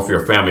lot more for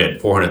your family at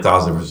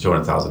 $400,000 versus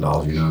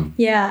 $200,000, you know?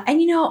 Yeah.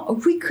 And, you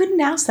know, we couldn't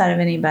ask that of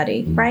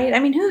anybody, right? I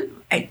mean,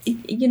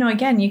 you know,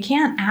 again, you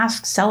can't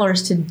ask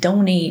sellers to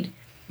donate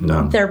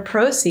their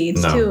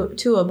proceeds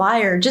to a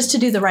buyer just to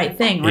do the right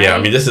thing, right? Yeah,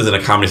 I mean, this isn't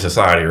a communist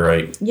society,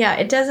 right? Yeah,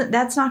 it doesn't.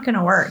 That's not going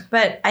to work.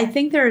 But I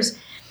think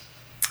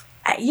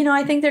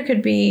I think there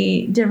could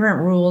be different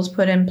rules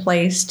put in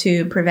place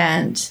to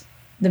prevent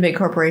the big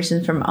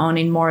corporations from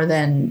owning more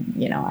than,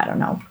 I don't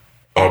know.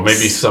 Or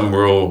maybe some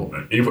rule,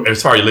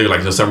 as far as illegal,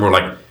 like there's some rule,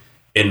 like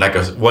in like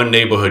one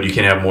neighborhood, you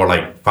can't have more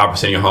like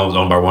 5% of your homes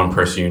owned by one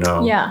person,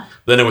 Yeah.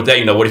 Then with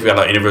that, what if you got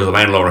like an individual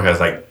landlord who has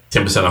like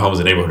 10% of homes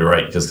in the neighborhood,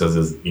 right? Just because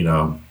it's,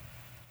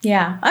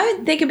 Yeah,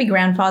 they could be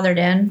grandfathered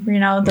in,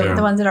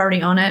 the ones that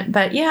already own it.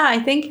 But yeah, I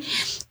think,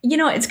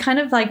 it's kind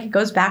of like it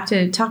goes back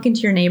to talking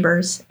to your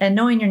neighbors and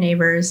knowing your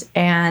neighbors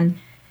and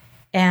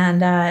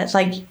it's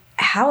like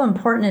how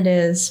important it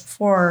is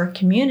for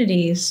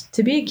communities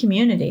to be a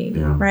community,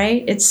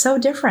 right? It's so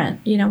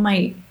different.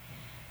 I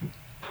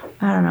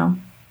don't know.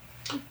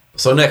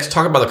 So next,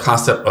 talk about the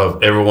concept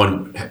of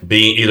everyone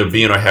either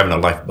being or having a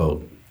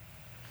lifeboat.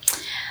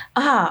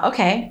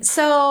 Okay.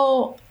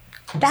 So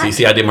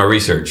see, I did my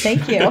research.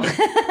 Thank you.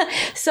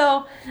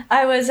 So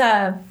I was,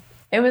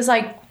 it was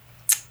like,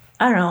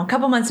 I don't know, a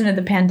couple months into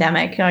the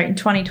pandemic, like in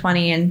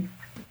 2020. And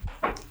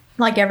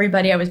like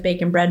everybody, I was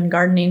baking bread and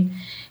gardening.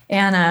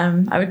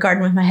 And I would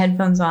garden with my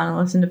headphones on and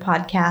listen to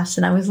podcasts.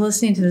 And I was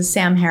listening to the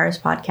Sam Harris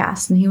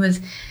podcast. And he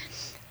was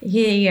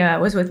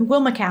with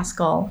Will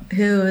McCaskill,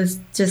 who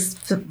is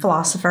just a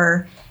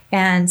philosopher.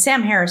 And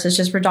Sam Harris is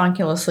just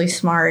redonkulously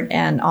smart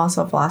and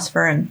also a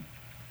philosopher and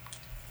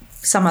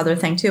some other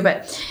thing too.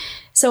 But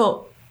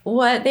so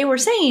what they were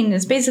saying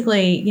is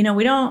basically,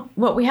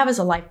 what we have is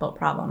a lifeboat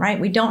problem, right?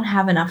 We don't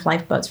have enough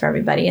lifeboats for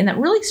everybody. And that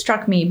really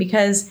struck me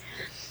because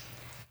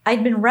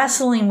I'd been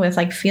wrestling with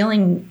like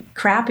feeling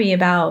crappy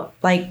about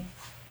like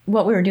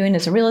what we were doing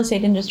as a real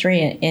estate industry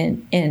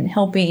in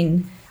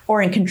helping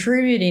or in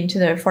contributing to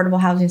the affordable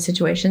housing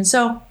situation.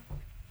 So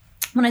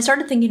when I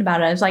started thinking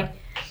about it, I was like,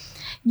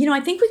 I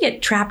think we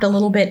get trapped a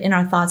little bit in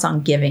our thoughts on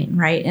giving,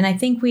 right? And I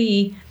think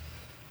we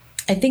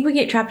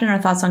get trapped in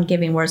our thoughts on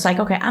giving where it's like,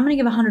 okay, I'm going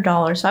to give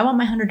 $100. So I want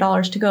my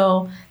 $100 to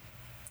go.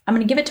 I'm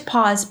going to give it to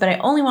Paws, but I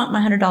only want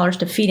my $100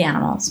 to feed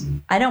animals.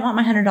 I don't want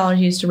my $100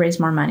 used to raise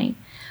more money.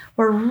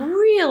 Where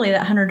really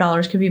that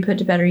 $100 could be put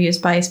to better use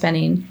by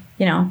spending,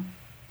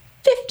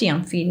 50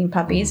 on feeding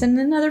puppies and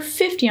another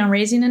 50 on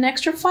raising an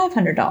extra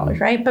 $500,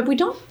 right? But we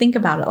don't think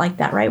about it like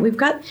that, right? We've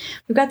got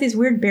these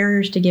weird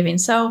barriers to giving.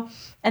 So,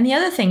 and the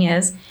other thing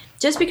is,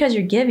 just because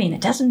you're giving,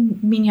 it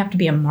doesn't mean you have to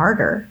be a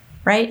martyr,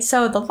 right?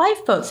 So the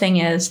lifeboat thing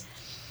is,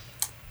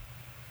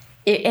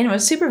 and it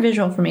was super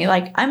visual for me.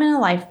 Like I'm in a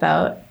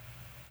lifeboat.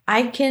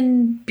 I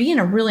can be in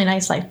a really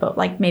nice lifeboat,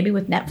 like maybe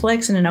with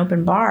Netflix and an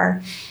open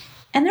bar.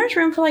 And there's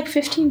room for like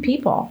 15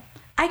 people.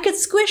 I could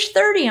squish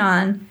 30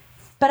 on,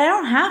 but I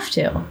don't have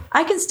to.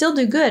 I can still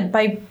do good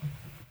by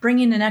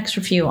bringing an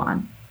extra few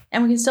on.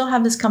 And we can still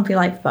have this comfy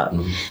lifeboat.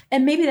 Mm-hmm.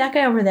 And maybe that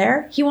guy over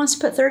there, he wants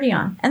to put 30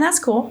 on. And that's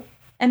cool.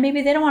 And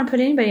maybe they don't want to put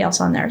anybody else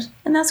on theirs.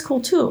 And that's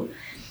cool too.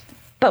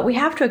 But we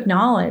have to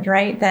acknowledge,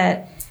 right,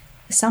 that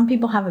some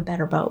people have a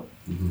better boat.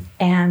 Mm-hmm.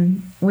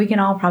 And we can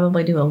all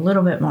probably do a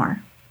little bit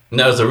more.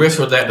 Now, there's a risk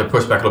with that, to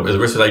push back a little bit. There's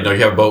a risk with that,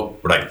 you have a boat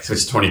with like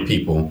 20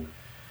 people.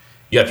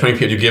 You got 20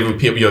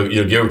 people,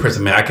 you're giving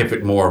person, man, I can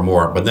fit more and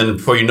more. But then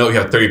before you know, you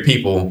have 30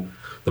 people,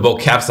 the boat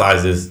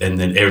capsizes and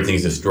then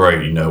everything's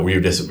destroyed,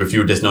 if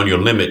you're just knowing your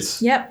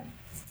limits. Yep.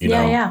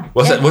 Yeah.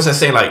 What's that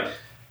saying, like,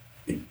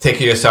 take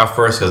care of yourself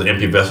first because an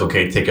empty vessel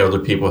can't take care of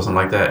other people or something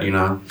like that,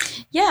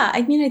 Yeah,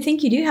 I mean, I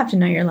think you do have to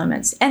know your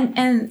limits.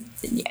 And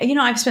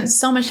I've spent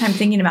so much time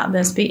thinking about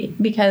this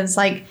because,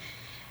 like,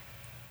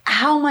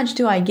 how much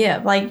do I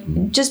give?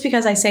 Like, just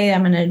because I say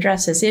I'm going to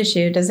address this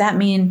issue, does that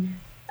mean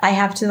I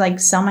have to like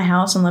sell my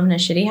house and live in a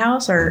shitty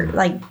house or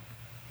like?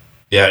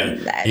 Yeah.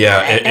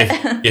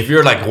 If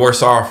you're like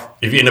worse off,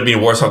 if you end up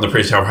being worse off than the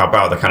person who help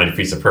out, that kind of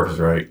defeats the purpose,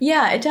 right?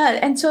 Yeah, it does.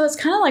 And so it's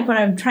kind of like what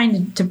I'm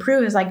trying to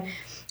prove is like,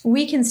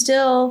 we can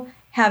still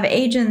have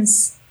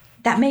agents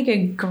that make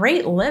a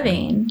great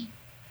living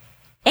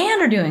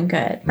and are doing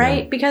good,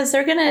 right? Yeah. Because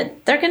they're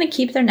gonna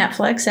keep their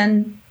Netflix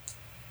and,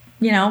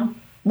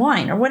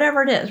 wine or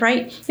whatever it is,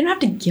 right? You don't have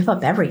to give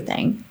up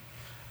everything.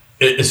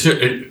 It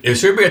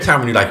should be a time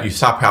when you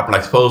stop helping.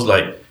 Like suppose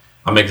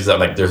I'll make this up.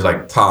 Like there's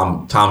like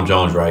Tom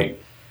Jones, right?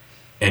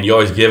 And you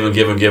always give him,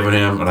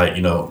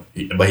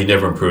 but he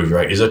never improves,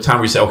 right? Is there a time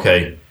where you say,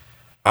 okay,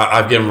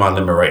 I've given my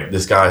limit, right?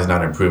 This guy's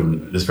not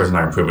improving. This person's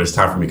not improving. It's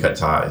time for me to cut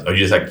ties. Or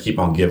you just keep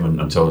on giving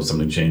until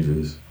something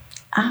changes.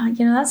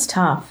 That's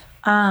tough.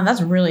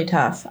 That's really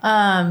tough.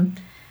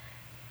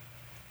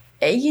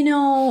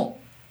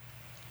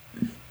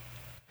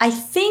 I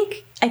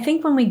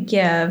think when we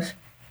give.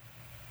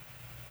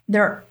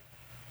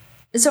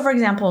 So for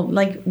example,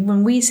 like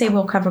when we say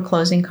we'll cover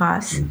closing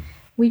costs,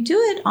 we do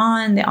it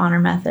on the honor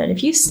method.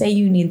 If you say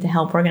you need the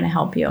help, we're going to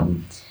help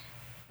you.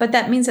 But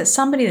that means that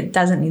somebody that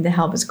doesn't need the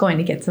help is going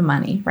to get the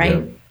money, right?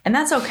 Yeah. And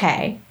that's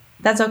okay.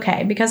 That's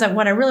okay. Because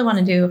what I really want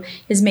to do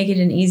is make it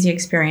an easy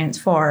experience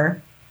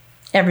for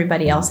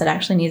everybody else that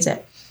actually needs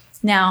it.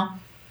 Now,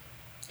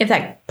 if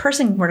that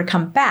person were to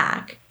come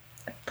back,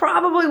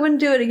 probably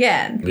wouldn't do it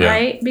again,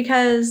 right?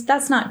 Because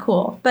that's not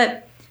cool.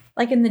 But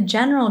like in the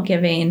general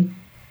giving,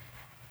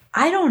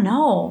 I don't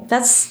know.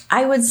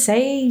 I would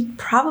say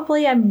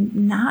probably I'm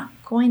not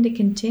going to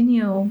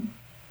continue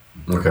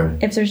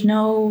if there's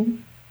no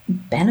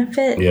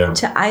benefit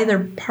to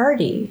either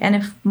party. And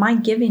if my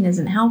giving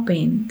isn't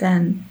helping,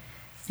 then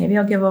maybe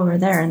I'll give over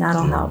there and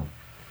that'll help.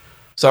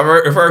 So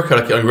if I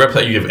on your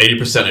website, you give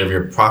 80% of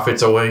your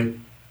profits away?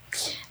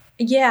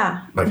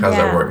 Yeah. Like, how does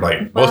that work?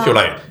 Like, most people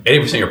like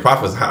 80% of your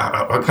profits. How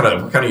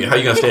are you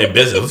going to stay in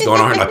business? What's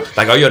going on here?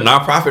 Like, are you a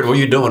nonprofit? What are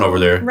you doing over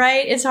there?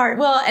 Right. It's hard.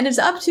 Well, and it's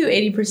up to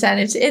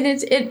 80%.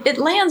 It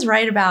lands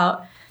right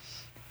about,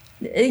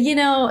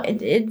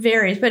 it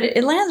varies, but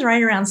it lands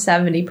right around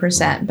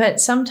 70%. But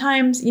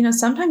sometimes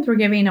we're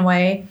giving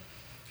away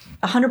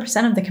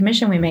 100% of the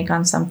commission we make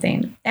on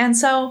something. And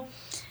so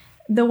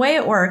the way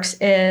it works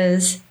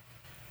is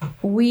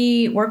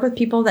we work with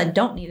people that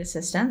don't need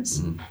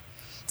assistance.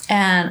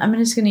 And I'm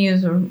just going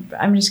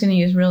to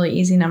use really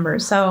easy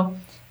numbers. So,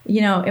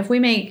 if we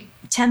make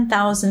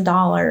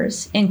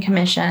 $10,000 in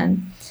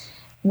commission,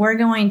 we're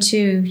going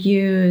to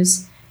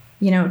use,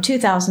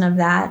 $2,000 of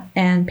that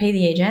and pay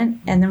the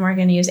agent, and then we're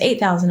going to use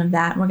 $8,000 of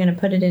that, and we're going to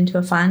put it into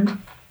a fund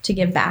to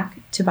give back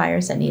to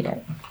buyers that need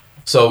it.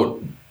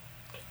 So,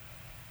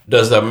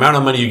 does the amount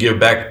of money you give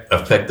back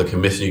affect the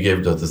commission you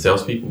give to the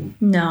salespeople?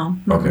 No.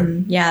 Okay.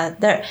 Mm-mm. Yeah,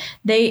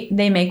 they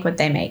make what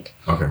they make.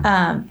 Okay.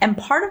 And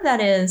part of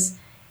that is,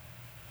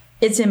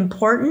 it's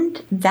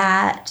important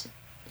that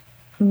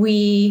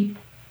people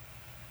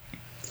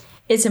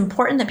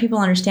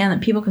understand that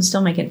people can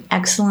still make an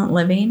excellent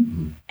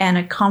living and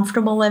a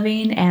comfortable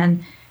living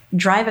and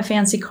drive a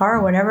fancy car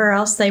or whatever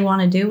else they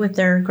want to do with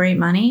their great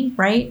money,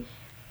 right?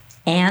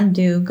 And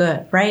do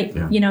good, right?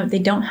 Yeah. They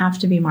don't have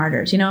to be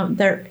martyrs.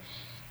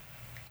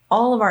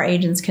 All of our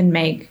agents can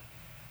make,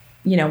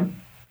 in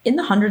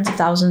the hundreds of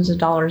thousands of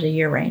dollars a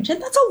year range.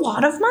 And that's a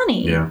lot of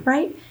money,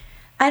 right?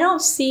 I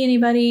don't see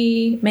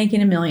anybody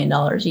making $1 million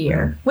a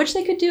year, which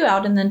they could do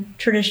out in the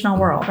traditional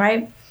world,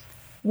 right?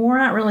 We're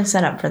not really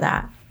set up for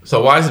that.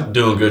 So why is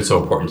doing good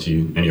so important to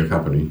you and your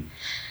company?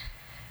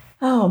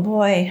 Oh,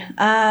 boy.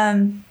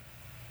 I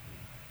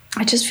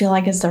just feel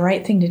like it's the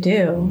right thing to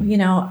do.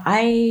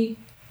 I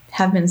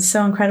have been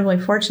so incredibly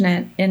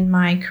fortunate in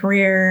my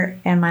career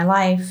and my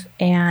life,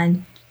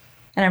 and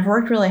I've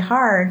worked really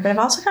hard, but I've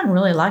also gotten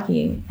really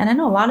lucky. And I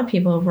know a lot of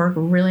people have worked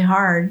really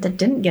hard that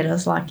didn't get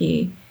as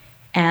lucky.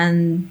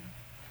 And,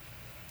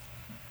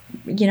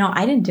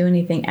 I didn't do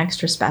anything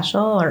extra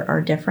special or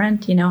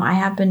different. I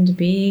happened to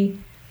be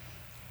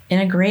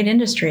in a great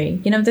industry.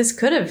 This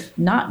could have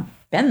not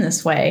been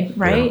this way,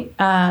 right?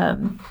 Yeah.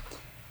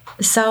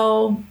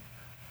 So,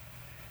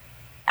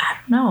 I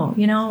don't know.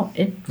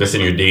 That's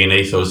in your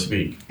DNA, so to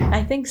speak.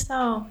 I think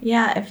so.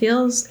 Yeah, it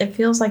feels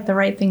like the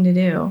right thing to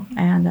do.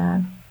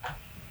 And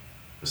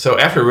so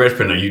after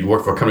Redfin, you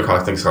work for a company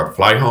called, I think it's called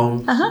Fly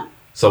Home.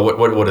 So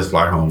what is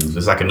Fly Homes? Is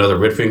it like another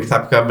Redfin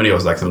type of company, or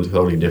is it like something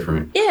totally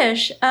different?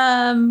 Ish,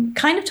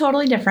 kind of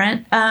totally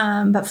different.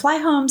 But Fly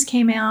Homes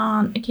came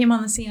on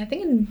the scene, I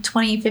think in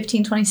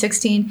 2015,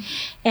 2016,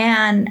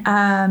 and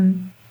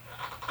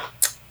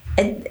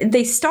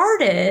they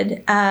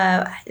started.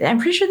 I'm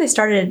pretty sure they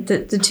started.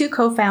 The two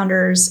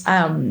co-founders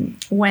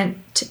went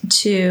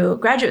to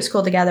graduate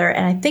school together,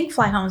 and I think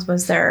Fly Homes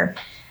was their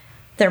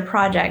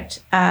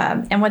project.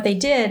 And what they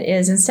did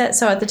is instead,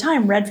 so at the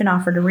time, Redfin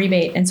offered a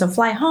rebate. And so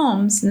Fly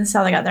Homes, and this is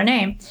how they got their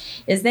name,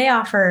 is they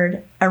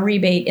offered a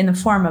rebate in the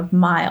form of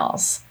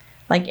miles,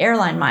 like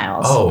airline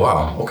miles. Oh,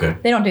 wow. Okay.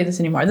 They don't do this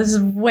anymore. This is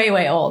way,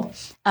 way old.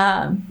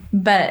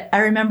 But I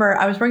remember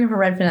I was working for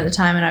Redfin at the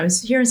time, and I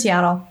was here in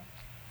Seattle,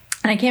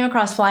 and I came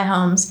across Fly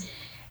Homes,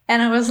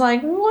 and I was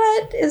like,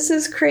 what is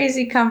this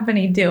crazy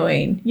company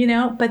doing?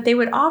 But they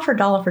would offer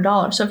dollar for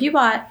dollar. So if you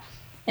bought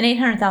an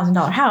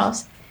 $800,000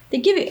 house, they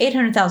give you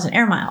 800,000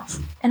 air miles.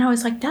 And I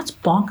was like, that's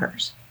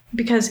bonkers.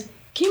 Because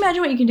can you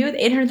imagine what you can do with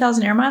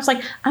 800,000 air miles?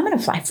 Like, I'm going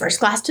to fly first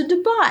class to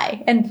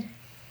Dubai and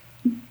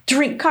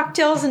drink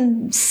cocktails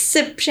and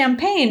sip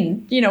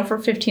champagne, for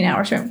 15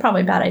 hours.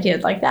 Probably a bad idea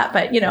like that,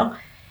 but,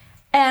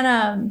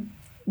 And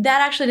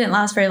that actually didn't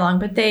last very long.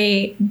 But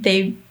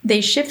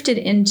they shifted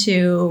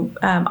into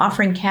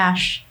offering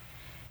cash,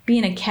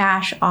 being a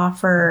cash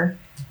offer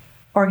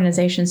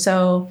organization.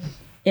 So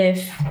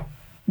if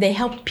they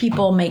helped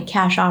people make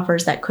cash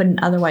offers that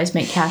couldn't otherwise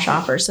make cash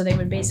offers. So they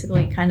would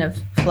basically kind of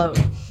float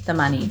the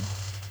money.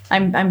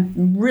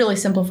 I'm really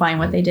simplifying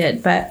what they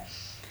did, but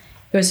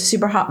it was a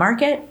super hot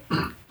market.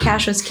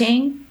 Cash was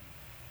king.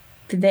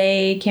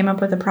 They came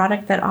up with a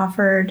product that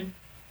offered,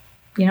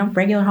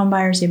 regular home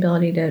buyers the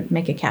ability to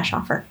make a cash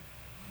offer.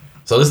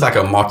 So this is like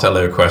a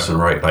multi-layered question,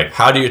 right? Like,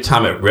 how do your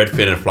time at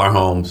Redfin and Fly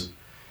Homes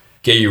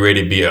get you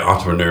ready to be an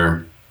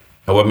entrepreneur?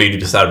 And what made you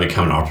decide to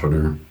become an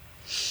entrepreneur?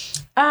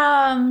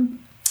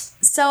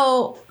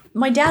 So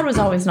my dad was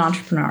always an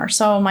entrepreneur.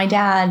 So my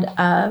dad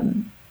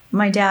and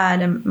my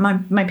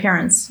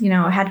parents,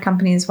 had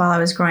companies while I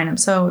was growing up.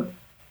 So,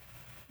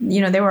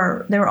 they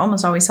were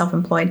almost always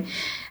self-employed.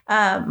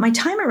 My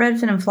time at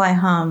Redfin and Fly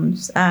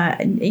Homes, I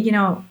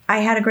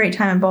had a great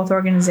time in both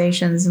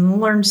organizations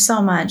and learned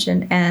so much.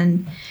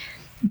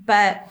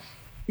 But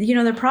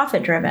they're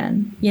profit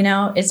driven.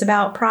 It's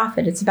about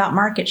profit. It's about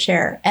market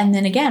share. And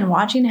then again,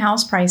 watching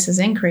house prices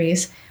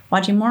increase,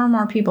 watching more and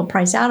more people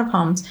price out of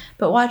homes,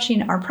 but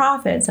watching our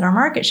profits and our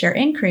market share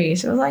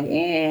increase, it was like,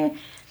 eh.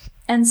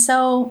 And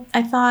so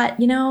I thought,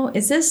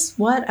 is this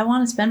what I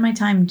want to spend my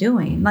time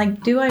doing?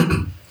 Like, do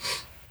I?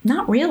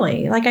 Not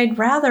really. Like, I'd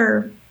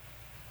rather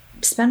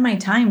spend my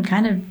time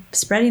kind of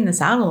spreading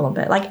this out a little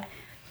bit. Like,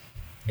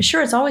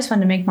 sure, it's always fun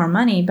to make more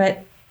money,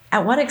 but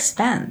at what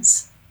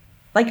expense?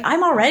 Like,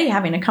 I'm already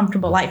having a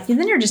comfortable life. And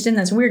then you're just in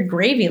this weird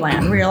gravy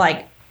land where you're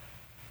like,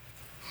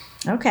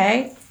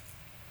 okay,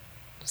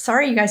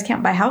 sorry you guys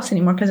can't buy a house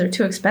anymore because they're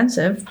too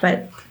expensive.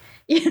 But,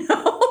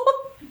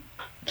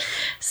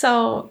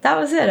 so that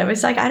was it. I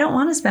was like, I don't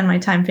want to spend my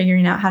time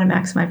figuring out how to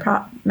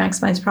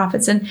maximize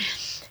profits. And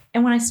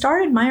when I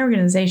started my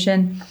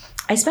organization,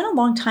 I spent a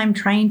long time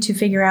trying to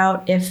figure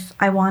out if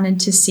I wanted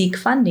to seek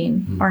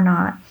funding or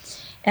not.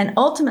 And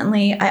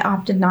ultimately, I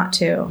opted not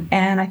to.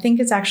 And I think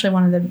it's actually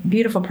one of the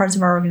beautiful parts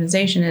of our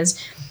organization is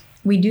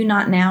we do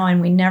not now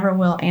and we never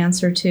will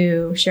answer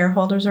to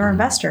shareholders or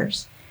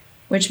investors,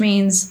 which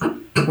means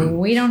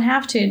we don't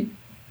have to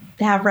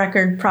have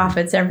record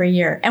profits every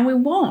year. And we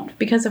won't,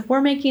 because if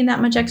we're making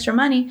that much extra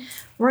money,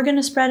 we're going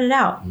to spread it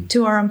out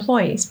to our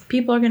employees.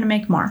 People are going to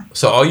make more.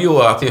 So are you,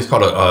 I think it's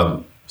called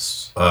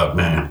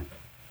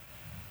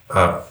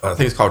I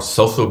think it's called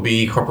Social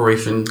B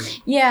Corporation.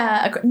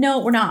 Yeah. No,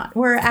 we're not.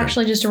 We're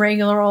actually just a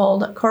regular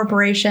old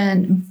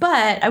corporation.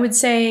 But I would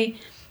say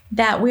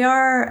that we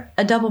are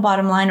a double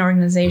bottom line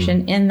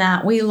organization in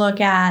that we look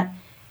at,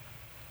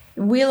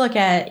 we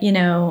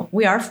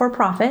are for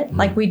profit.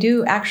 Like, we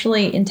do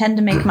actually intend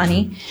to make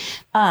money.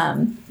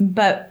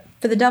 But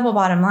for the double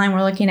bottom line,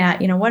 we're looking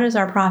at, what is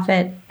our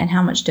profit and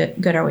how much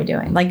good are we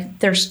doing? Like,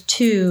 there's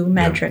two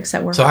metrics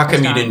that we're So how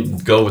come you on.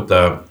 didn't go with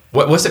the,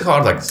 what's it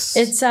called? Like,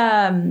 it's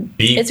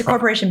a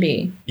corporation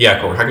B.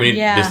 Yeah, cool. How come you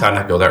decided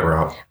not to go that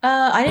route?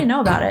 I didn't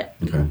know about it.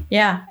 Okay.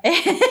 Yeah.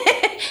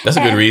 That's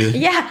a good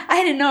reason. Yeah,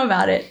 I didn't know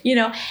about it,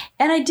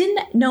 and I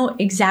didn't know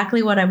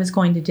exactly what I was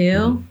going to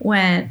do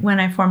when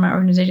I formed my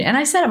organization. And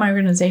I set up my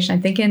organization,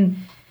 I think, in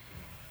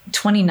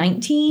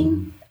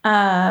 2019.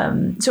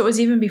 So it was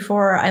even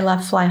before I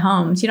left Fly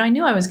Homes. I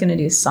knew I was going to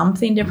do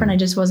something different. I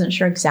just wasn't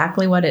sure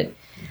exactly what it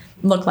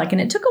looked like.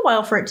 And it took a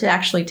while for it to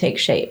actually take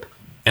shape.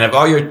 And have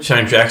all your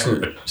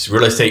transactions,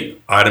 real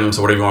estate items,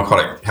 or whatever you want to call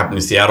it, happen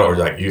in Seattle, or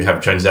like you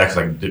have transactions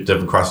like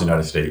different across the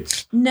United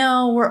States?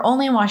 No, we're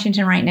only in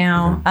Washington right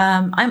now.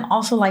 I'm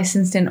also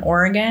licensed in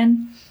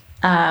Oregon,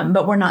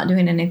 but we're not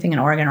doing anything in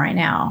Oregon right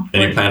now.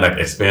 And you plan to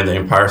expand the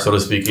empire, so to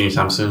speak,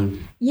 anytime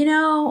soon?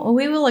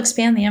 We will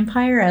expand the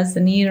empire as the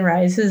need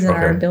arises and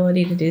our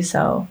ability to do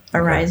so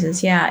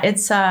arises. Yeah,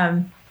 it's.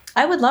 I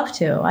would love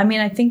to. I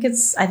mean, I think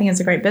it's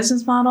a great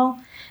business model.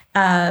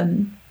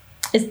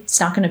 It's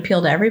not going to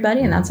appeal to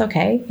everybody, and that's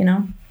okay.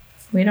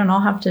 We don't all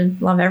have to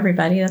love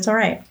everybody. That's all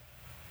right.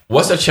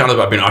 What's the challenge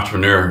about being an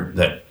entrepreneur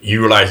that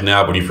you realize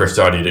now, when you first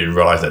started, you didn't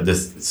realize that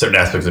this certain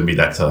aspects would be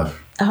that tough?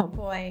 Oh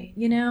boy,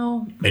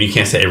 And you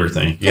can't say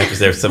everything. You have to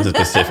say something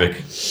specific.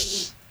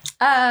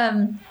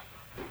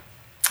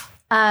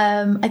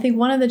 I think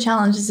one of the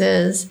challenges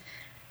is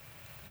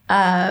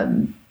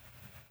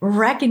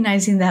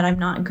recognizing that I'm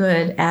not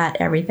good at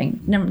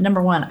everything.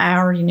 Number one, I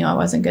already knew I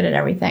wasn't good at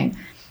everything,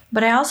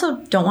 but I also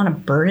don't want to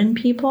burden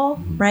people,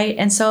 right?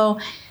 And so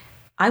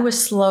I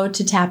was slow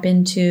to tap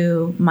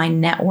into my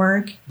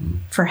network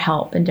for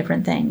help in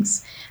different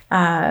things.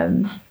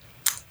 And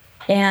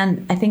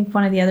I think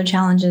one of the other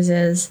challenges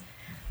is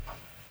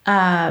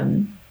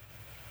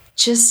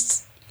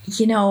just,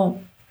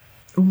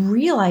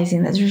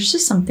 realizing that there's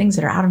just some things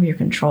that are out of your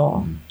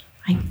control.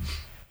 I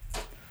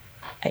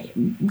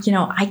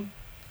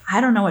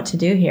don't know what to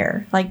do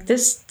here. Like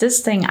this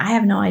thing, I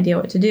have no idea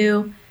what to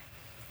do.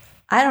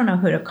 I don't know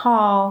who to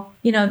call,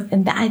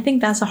 and I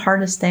think that's the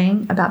hardest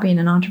thing about being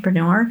an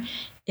entrepreneur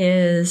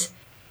is,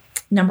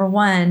 number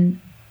one,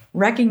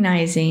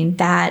 recognizing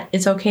that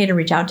it's okay to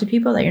reach out to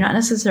people, that you're not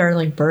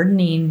necessarily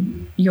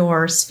burdening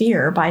your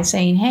sphere by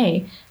saying,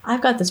 hey,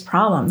 I've got this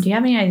problem. Do you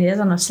have any ideas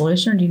on a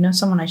solution, or do you know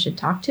someone I should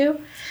talk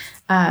to?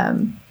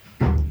 And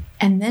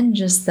then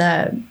just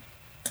I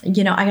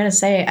got to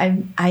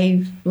say,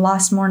 I've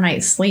lost more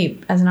nights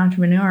sleep as an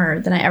entrepreneur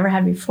than I ever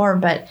had before,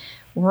 but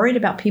worried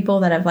about people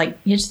that have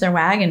hitched their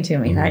wagon to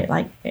me, right?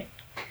 Like,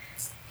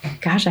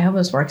 gosh, I hope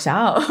this works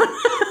out.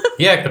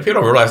 Yeah, people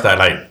don't realize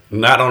that,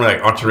 not only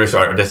entrepreneurs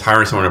are just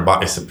hiring someone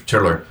about it's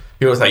particular.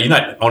 People say, you're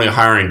not only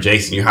hiring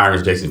Jason, you're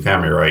hiring Jason's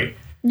family, right?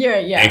 Yeah.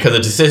 And because the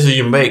decisions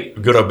you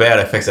make, good or bad,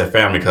 affects that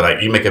family.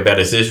 Because you make a bad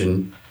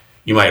decision,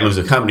 you might lose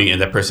a company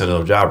and that person has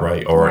no job,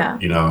 right? Or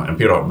and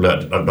people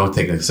don't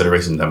take into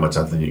consideration that much,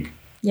 I think.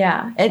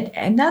 Yeah,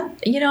 and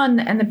that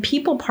and the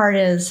people part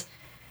is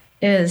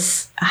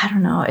I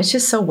don't know. It's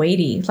just so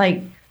weighty.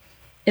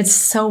 It's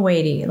so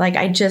weighty.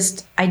 I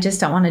just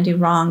don't want to do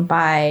wrong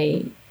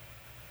by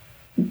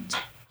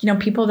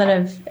people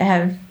that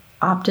have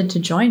opted to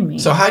join me.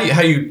 So how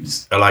do you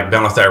like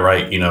balance that,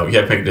 right? You have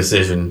to make a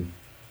decision.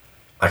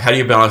 Like, how do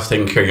you balance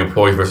taking care of your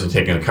employees versus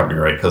taking a company,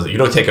 right? Because you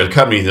don't take care of the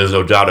company, there's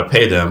no job to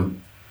pay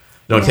them.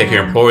 You don't take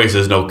care of employees,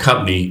 there's no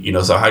company.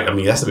 So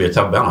that's to be a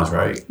tough balance,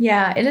 right?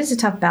 Yeah, it is a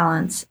tough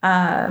balance.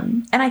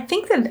 And I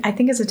think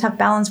it's a tough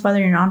balance whether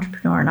you're an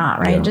entrepreneur or not,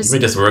 right? Yeah. Just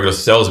a regular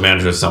sales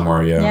manager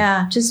somewhere,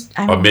 yeah.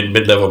 Yeah, or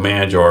mid-level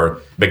manager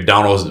or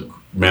McDonald's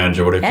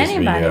manager, whatever.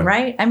 Anybody,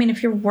 right? I mean,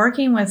 if you're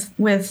working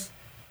with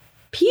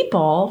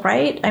people,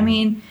 right? I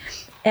mean,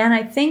 and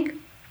I think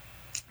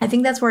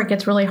that's where it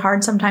gets really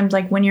hard sometimes.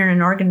 Like when you're in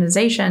an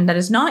organization that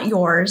is not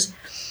yours,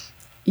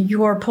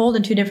 you're pulled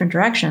in two different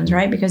directions,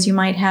 right? Because you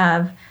might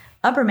have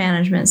upper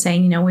management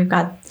saying, we've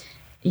got,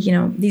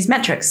 these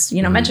metrics,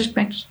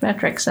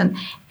 metrics, and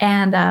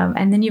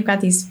then you've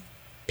got these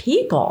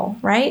people,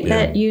 right? Yeah.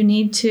 That you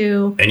need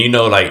to, and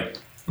like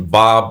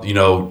Bob,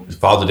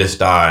 father just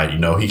died,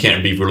 he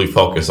can't be really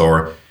focused,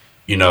 or,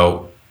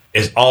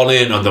 it's all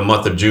in on the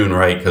month of June,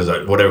 right? Because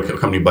whatever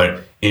company,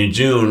 but in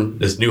June,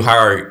 this new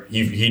hire,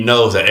 he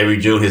knows that every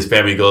June his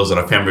family goes on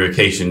a family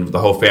vacation with the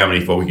whole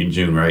family for a week in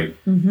June, right?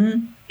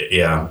 Mm-hmm.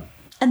 Yeah.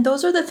 And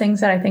those are the things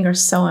that I think are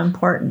so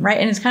important, right?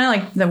 And it's kind of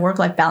like the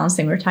work-life balance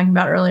thing we were talking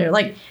about earlier.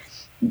 Like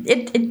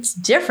it's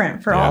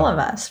different for all of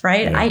us,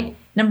 right? Yeah.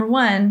 Number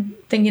one,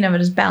 thinking of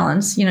it as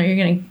balance, you're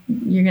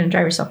gonna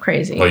drive yourself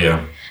crazy. Oh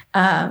yeah.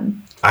 I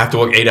have to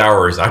work 8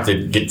 hours. I have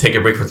to take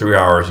a break for 3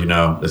 hours.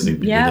 That's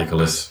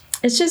ridiculous.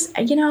 It's just,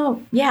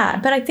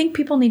 but I think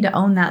people need to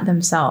own that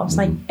themselves.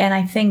 Mm-hmm. And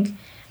I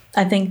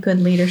think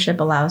good leadership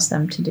allows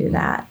them to do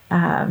that.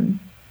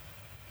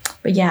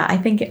 But yeah, I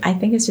think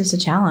it's just a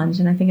challenge,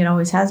 and I think it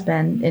always has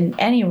been in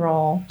any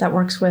role that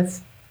works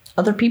with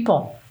other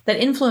people, that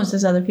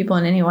influences other people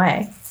in any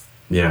way.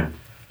 Yeah.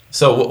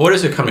 So what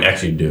does your company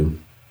actually do?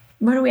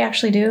 What do we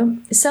actually do?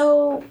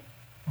 So...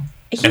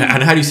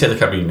 And how do you say the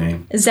company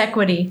name?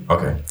 Xequity.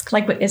 Okay.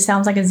 Like it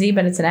sounds like a Z,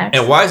 but it's an X.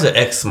 And why is the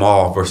X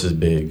small versus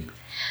big?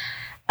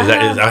 It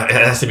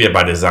has to be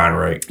by design,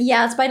 right?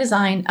 Yeah, it's by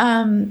design.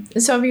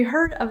 So have you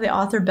heard of the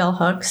author Bell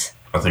Hooks?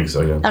 I think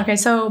so, yeah. Okay,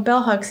 so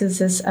Bell Hooks is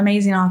this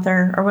amazing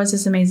author, or was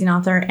this amazing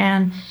author,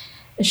 and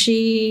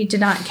she did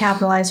not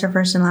capitalize her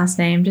first and last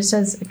name, just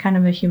as kind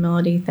of a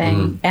humility thing.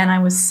 Mm-hmm. And I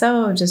was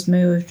so just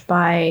moved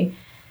by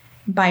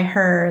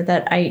her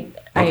that I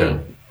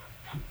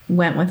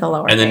went with a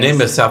lower. And the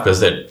name itself,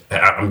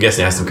 I'm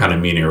guessing, has some kind of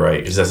meaning,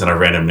 right? It's just not a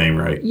random name,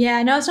 right?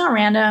 Yeah, no, it's not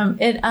random.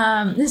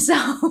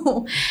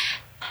 So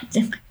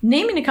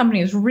naming a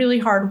company is really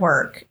hard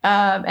work.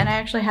 And I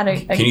actually had a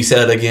Can you say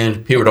that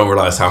again? People don't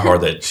realize how hard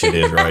that shit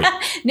is, right?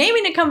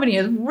 Naming a company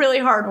is really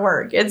hard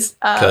work. It's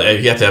you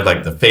have to have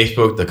like the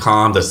Facebook, the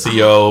com, the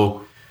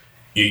CO.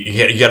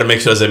 You got to make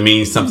sure it doesn't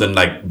mean something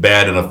like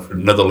bad in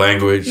another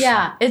language.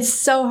 Yeah, it's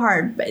so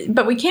hard.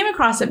 But we came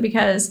across it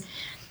because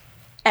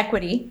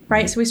equity,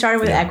 right? So we started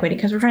with equity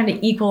because we're trying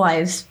to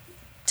equalize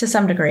to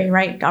some degree,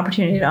 right?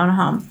 Opportunity to own a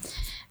home.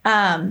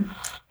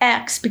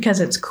 X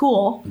because it's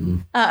cool.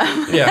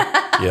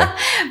 Yeah.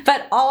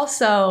 But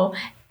also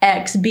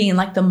X being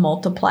like the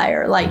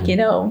multiplier, like, we're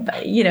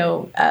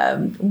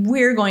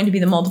going to be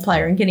the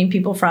multiplier and getting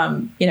people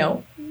from,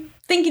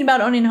 thinking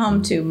about owning a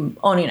home to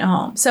owning a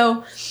home.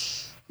 So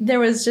there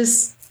was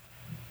just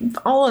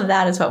all of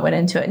that is what went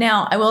into it.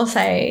 Now, I will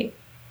say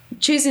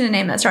choosing a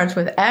name that starts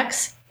with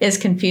X is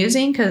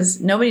confusing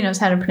because nobody knows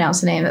how to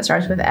pronounce a name that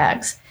starts with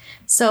X.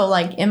 So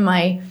like in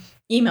my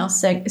email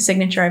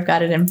signature, I've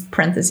got it in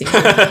parentheses.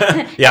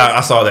 Yeah,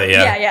 I saw that.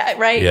 Yeah. Yeah.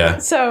 Right. Yeah.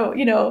 So,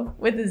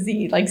 with a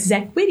Z, like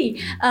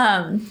Xequity.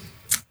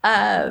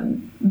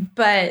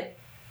 But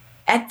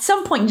at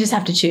some point you just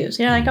have to choose.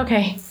 You're like,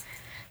 okay,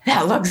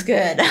 that looks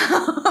good.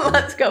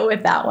 Let's go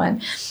with that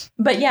one.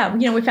 But yeah,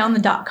 we found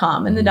the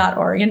 .com and the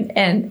 .org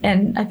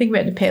and I think we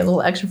had to pay a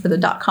little extra for the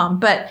 .com,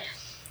 but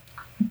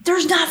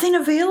there's nothing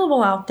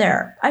available out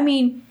there. I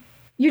mean,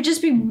 you'd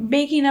just be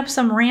making up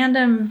some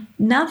random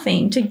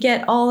nothing to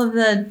get all of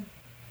the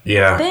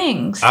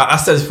things. I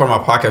said this for my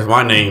podcast.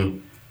 My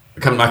name,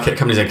 my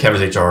company's in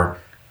Kevin's HR.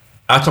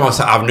 I told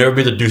myself I've never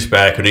been the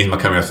douchebag who names my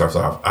company starts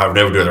off. I've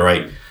never done it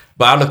right.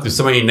 But I looked through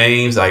so many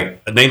names,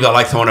 like names I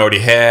like someone already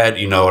had,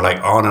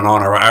 like on and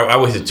on. I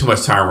wasted too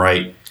much time,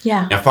 right?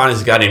 Yeah. And finally,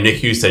 this guy named Nick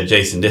Hughes said,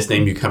 "Jason, this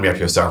name you company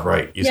after yourself,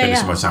 right? You spend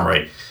so much time,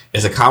 right?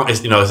 It's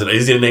it's an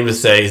easy name to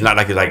say. It's not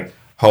like it's like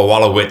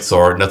Howalowitz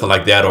or nothing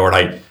like that, or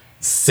like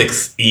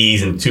 6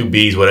 E's and 2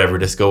 B's, whatever.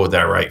 Just go with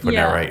that, right? For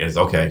that, right? It's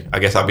okay. I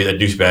guess I'll be that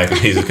douchebag who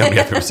needs to come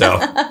after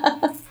himself.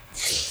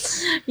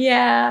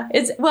 Yeah,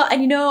 and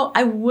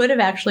I would have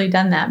actually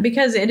done that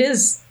because it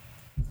is.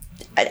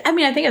 I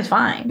mean, I think it's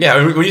fine.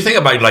 Yeah, when you think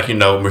about it, like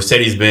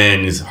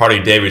Mercedes-Benz,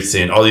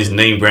 Harley-Davidson, all these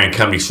name brand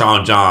companies,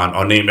 Sean John,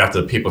 are named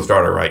after the people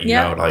started, right?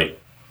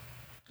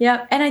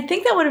 Yeah, and I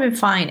think that would have been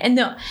fine. And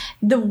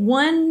the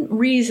one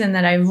reason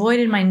that I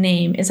avoided my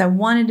name is I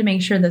wanted to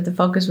make sure that the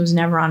focus was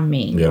never on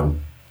me. Yeah.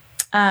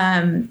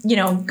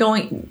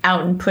 Going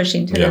out and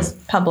pushing to this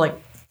public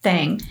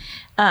thing.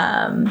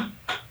 And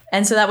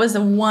so that was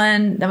the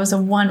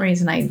one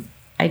reason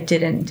I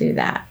didn't do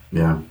that.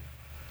 Yeah.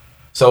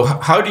 So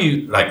how do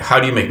you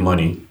make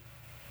money?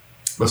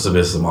 What's the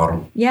business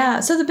model? Yeah,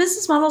 so the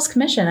business model is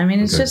commission. I mean,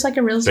 it's just like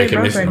a real estate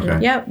commission, brokerage.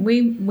 okay. Yeah,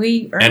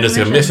 we earn And does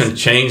the commissions. commission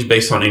change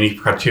based on any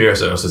criteria,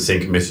 so it's the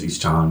same commission each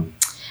time?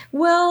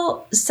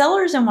 Well,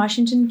 sellers in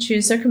Washington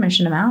choose their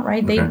commission amount,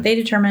 right? Okay. They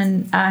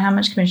determine how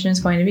much commission is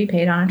going to be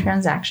paid on a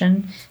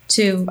transaction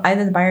to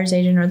either the buyer's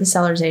agent or the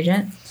seller's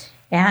agent.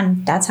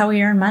 And that's how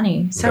we earn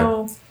money.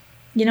 So,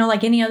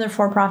 like any other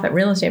for-profit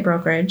real estate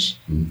brokerage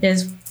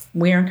is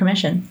we earn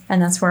commission.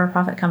 And that's where our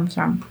profit comes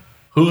from.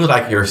 Who's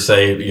like your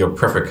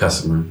perfect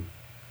customer?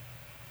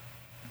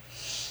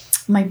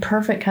 My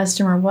perfect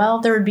customer?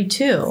 Well, there would be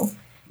two.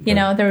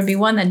 There would be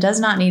one that does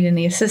not need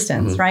any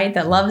assistance, right?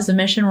 That loves the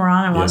mission we're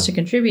on and wants to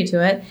contribute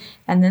to it.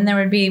 And then there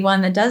would be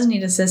one that does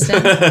need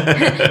assistance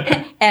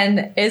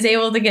and is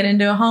able to get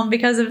into a home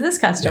because of this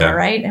customer,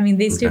 right? I mean,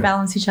 these two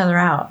balance each other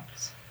out.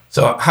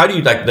 So how do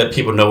you let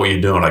people know what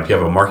you're doing? Like, you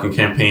have a marketing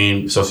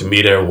campaign, social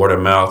media, word of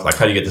mouth? Like,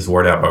 how do you get this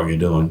word out about what you're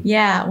doing?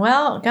 Yeah,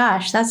 well,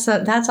 gosh, that's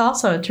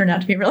also turned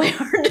out to be really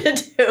hard to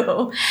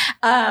do.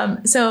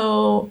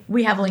 So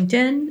we have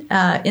LinkedIn,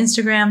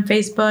 Instagram,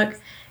 Facebook.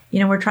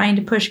 We're trying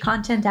to push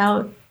content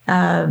out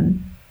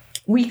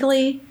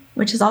weekly,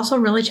 which is also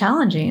really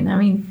challenging. I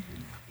mean,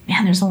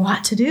 man, there's a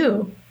lot to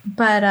do.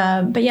 But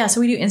yeah, so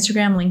we do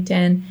Instagram,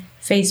 LinkedIn,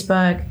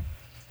 Facebook.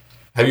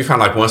 Have you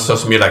found one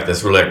social media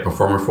that's really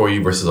performing for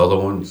you versus other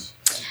ones?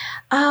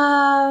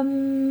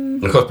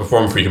 And of course,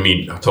 performing for you can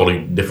mean totally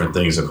different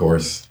things, of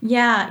course.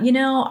 Yeah,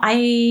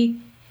 I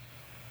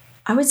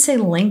would say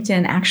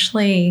LinkedIn.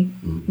 Actually,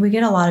 we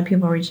get a lot of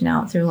people reaching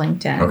out through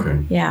LinkedIn.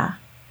 Okay. Yeah.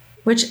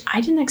 Which I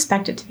didn't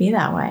expect it to be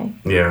that way.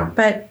 Yeah.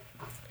 But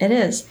it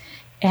is.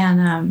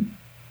 And,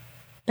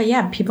 but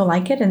yeah, people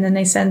like it. And then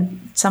they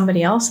send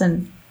somebody else,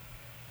 and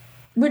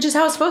which is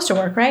how it's supposed to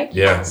work, right?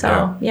 Yeah.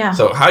 So, yeah.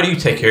 So how do you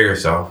take care of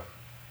yourself?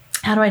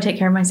 How do I take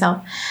care of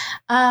myself?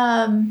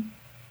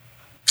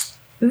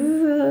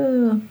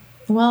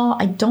 Well,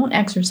 I don't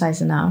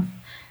exercise enough.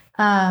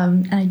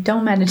 And I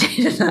don't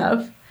meditate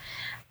enough.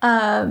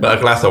 But a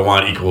glass of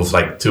wine equals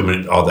 2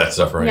 minutes, all that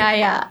stuff, right?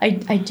 Yeah.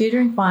 I do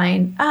drink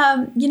wine.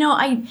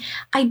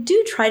 I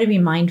do try to be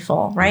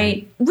mindful,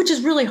 right? Which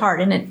is really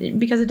hard, and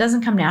because it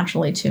doesn't come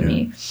naturally to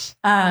me.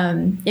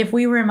 If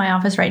we were in my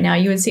office right now,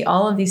 you would see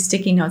all of these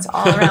sticky notes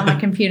all around my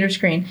computer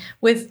screen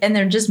and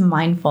they're just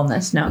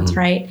mindfulness notes,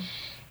 right?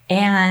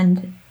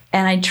 And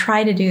I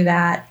try to do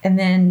that. And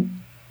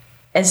then,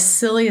 as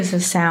silly as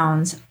it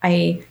sounds,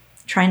 I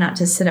try not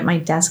to sit at my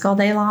desk all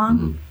day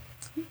long.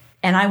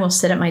 And I will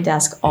sit at my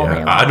desk all day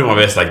long. I do my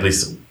best, at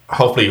least,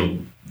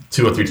 hopefully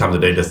 2 or 3 times a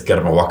day, just get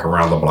up and walk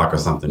around the block or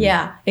something.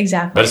 Yeah,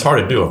 exactly. But it's hard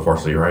to do,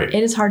 unfortunately, right?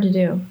 It is hard to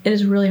do. It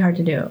is really hard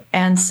to do.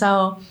 And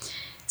so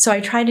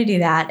I try to do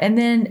that. And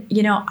then,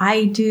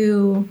 I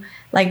do,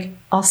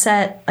 I'll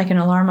set an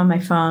alarm on my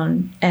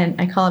phone, and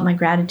I call it my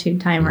gratitude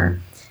timer.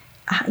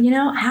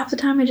 Half the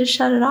time I just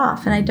shut it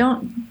off, and I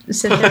don't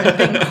sit there and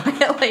think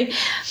quietly,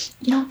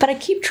 but I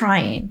keep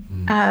trying.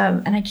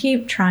 And I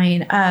keep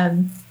trying.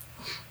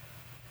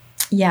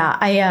 Yeah,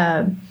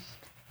 I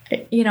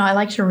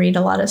like to read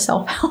a lot of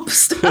self-help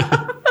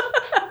stuff.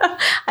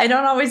 I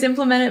don't always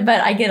implement it, but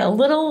I get a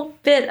little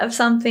bit of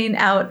something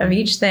out of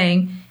each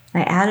thing.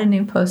 I add a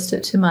new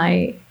Post-it to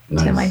my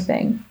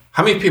thing.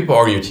 How many people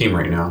are on your team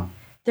right now?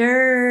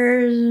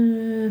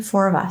 There's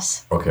 4 of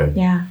us. Okay.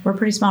 Yeah, we're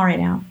pretty small right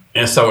now.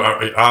 And so,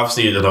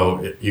 obviously,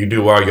 you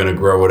do well, you're going to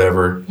grow,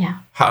 whatever. Yeah.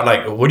 How,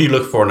 what do you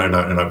look for in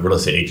a real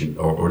estate agent,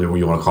 or whatever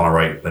you want to call it,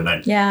 right?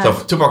 Yeah. So,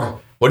 Tupac,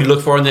 what do you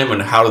look for in them,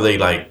 and how do they,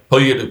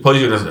 suppose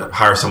you're going to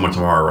hire someone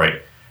tomorrow,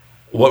 right?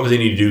 What would they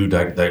need to do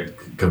that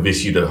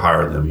convince you to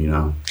hire them,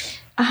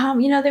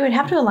 They would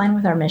have to align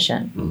with our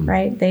mission,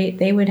 right?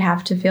 They would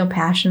have to feel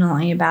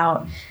passionately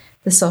about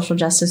the social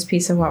justice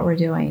piece of what we're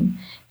doing.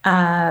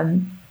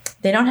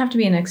 They don't have to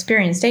be an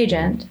experienced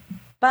agent,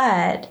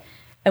 but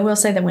I will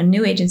say that when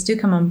new agents do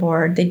come on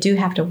board, they do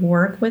have to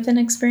work with an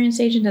experienced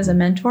agent as a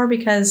mentor,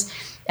 because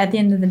at the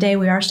end of the day,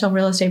 we are still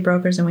real estate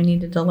brokers, and we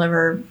need to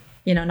deliver,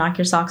 knock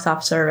your socks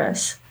off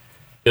service.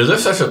 Is there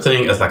such a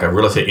thing as a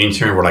real estate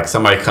intern where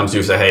somebody comes to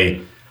you and say,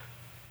 hey,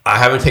 I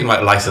haven't taken my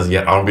license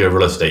yet, I want to be a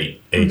real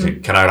estate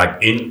agent. Can I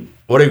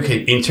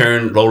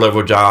intern,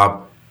 low-level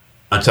job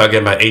until I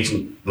get my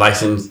agent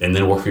license and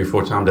then work for you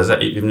full-time? Does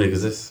that even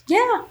exist?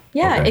 Yeah,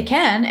 Okay. It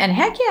can. And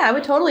heck yeah, I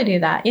would totally do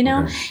that,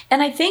 Okay.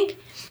 And I think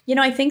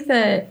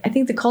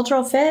the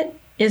cultural fit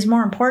is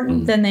more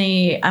important than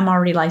the I'm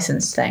already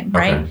licensed thing,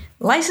 right? Okay.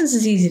 License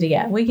is easy to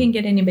get. We can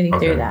get anybody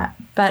through that.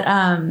 But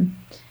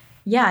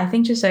I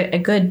think just a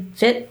good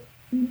fit,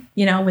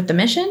 with the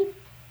mission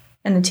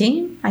and the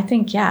team, I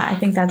think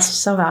that's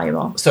so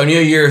valuable. So in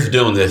your years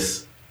doing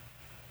this,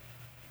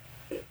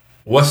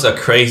 what's the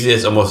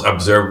craziest or most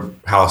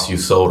observed house you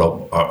sold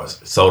or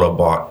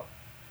bought?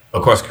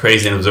 Of course,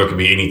 crazy and observed could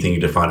be anything you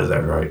define as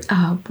that, right?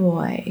 Oh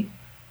boy.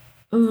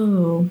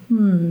 Ooh.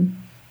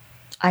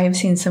 I have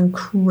seen some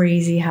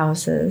crazy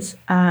houses.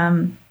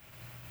 Boy.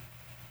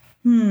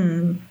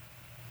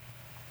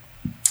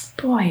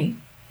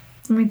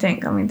 Let me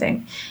think.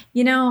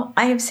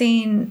 I have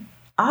seen,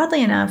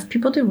 oddly enough,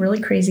 people do really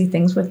crazy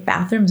things with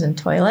bathrooms and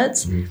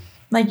toilets.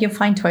 like you'll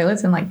find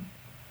toilets in like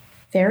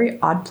very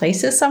odd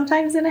places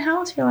sometimes in a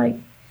house. You're like,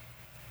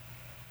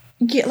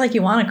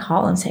 you want to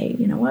call and say,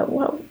 you know, what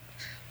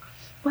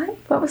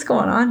was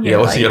going on here? Yeah,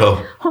 what's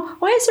like,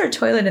 why is there a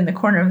toilet in the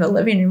corner of the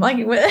living room?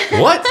 Like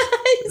what?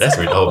 That's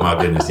weird. Oh my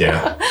goodness,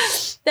 yeah.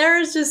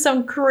 There's just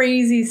some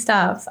crazy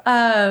stuff.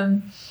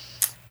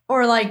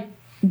 Or like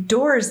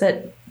doors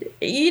that,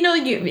 you know,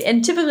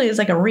 and typically it's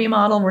like a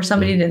remodel where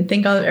somebody didn't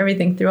think of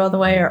everything through all the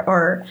way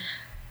or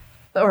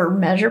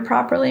measure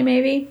properly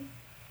maybe.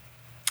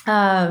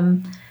 Yeah,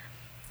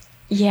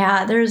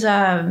 there's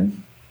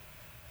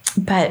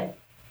but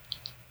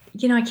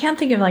you know, I can't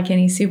think of like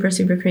any super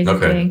crazy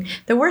thing.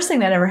 The worst thing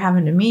that ever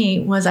happened to me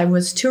was I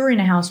was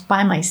touring a house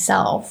by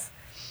myself,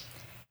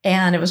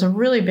 and it was a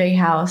really big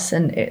house,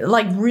 and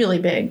like really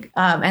big.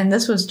 And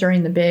this was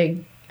during the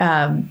big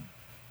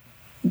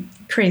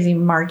crazy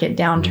market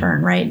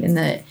downturn, right in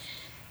the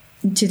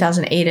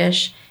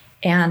 2008ish.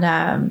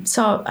 And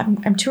so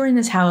I'm touring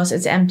this house.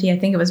 It's empty. I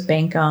think it was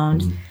bank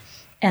owned.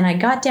 And I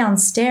got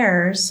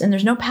downstairs, and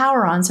there's no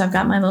power on, so I've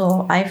got my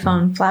little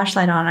iPhone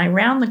flashlight on. I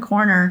round the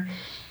corner,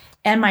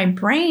 and my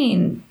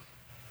brain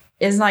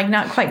is like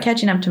not quite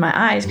catching up to my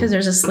eyes because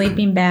there's a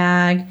sleeping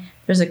bag,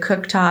 there's a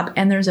cooktop,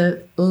 and there's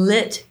a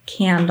lit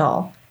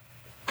candle.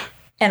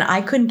 And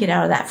I couldn't get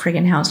out of that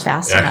friggin' house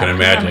fast enough. I can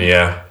imagine, like,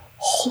 yeah.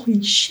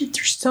 Holy shit,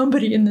 there's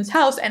somebody in this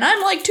house, and I'm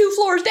like 2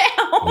 floors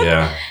down.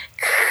 Yeah.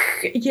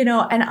 You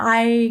know, and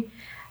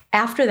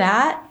after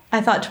that, I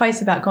thought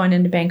twice about going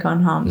into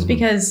bank-owned homes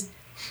because,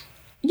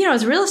 you know,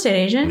 as a real estate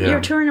agent, you're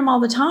touring them all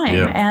the time.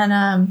 Yeah. And,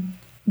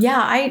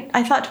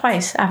 I thought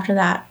twice after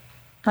that.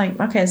 Like,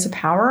 okay, is the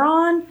power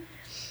on?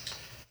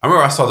 I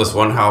remember I saw this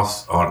one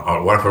house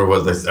on whatever it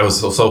was. It was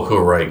so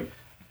cool, right?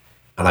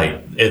 And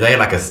like they had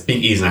like a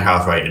speakeasy in the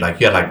house, right? Like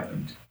you had like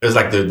it was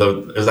like it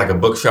was like a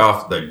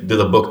bookshelf that did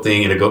the book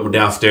thing, and it go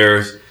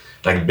downstairs,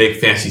 like big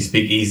fancy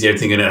speakeasy,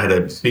 everything in it. Had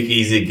a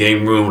speakeasy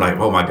game room. Like,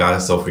 oh my god,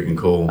 that's so freaking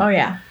cool. Oh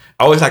yeah.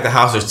 I always like the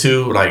houses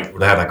too. Like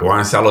they had like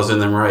wine cellars in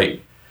them,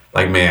 right?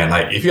 Like man,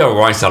 like if you have a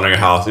wine cellar in your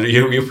house,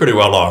 you're pretty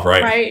well off,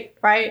 right?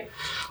 Right.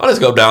 I'll just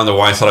go down to the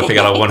wine cellar, pick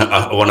out one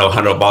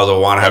 100 bottles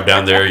of wine I have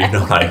down there. You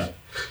know, like,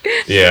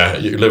 yeah,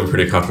 you're living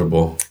pretty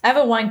comfortable. I have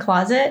a wine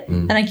closet,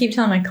 and I keep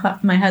telling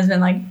my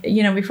husband, like,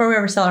 you know, before we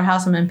ever sell our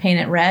house, I'm going to paint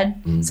it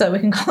red so that we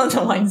can call it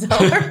the wine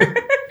cellar.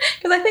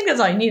 Because I think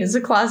that's all you need is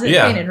a closet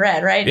painted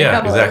red, right?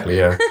 Yeah, exactly,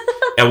 yeah.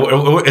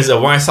 And is a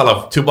wine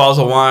cellar 2 bottles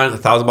of wine,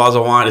 1,000 bottles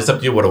of wine? It's up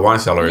to you what a wine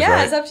cellar is, right?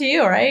 Yeah, it's up to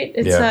you, right?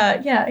 It's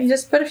you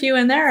just put a few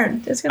in there.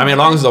 And it's gonna as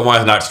long as the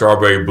wine's not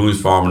Strawberry Boone's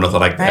Farm or nothing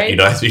like that, you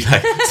know, it has to be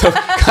like some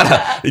kind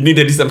of, you need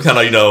to do some kind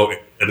of, you know,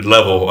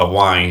 level of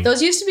wine.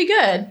 Those used to be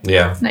good.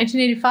 Yeah.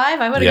 1985,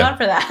 I would have gone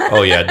for that.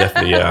 Oh yeah,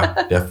 definitely,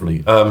 yeah,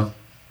 definitely.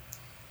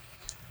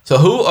 So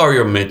who are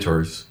your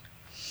mentors?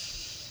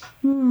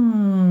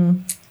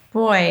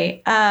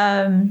 Boy,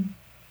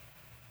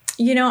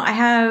 you know, I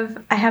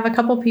have a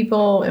couple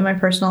people in my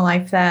personal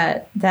life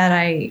that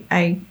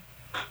I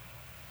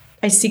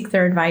seek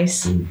their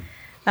advice. You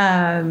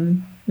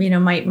know,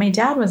 my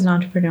dad was an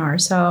entrepreneur,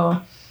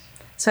 so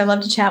I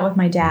love to chat with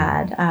my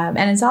dad.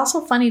 And it's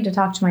also funny to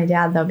talk to my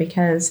dad though,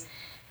 because,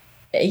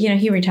 you know,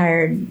 he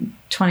retired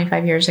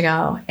 25 years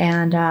ago,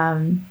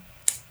 and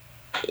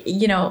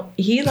you know,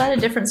 he led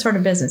a different sort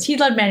of business. He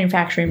led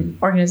manufacturing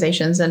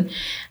organizations, and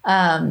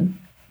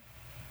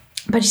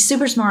but he's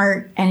super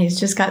smart, and he's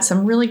just got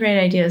some really great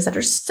ideas that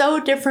are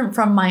so different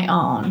from my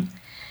own.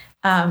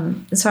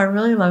 So I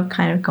really love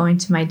kind of going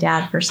to my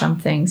dad for some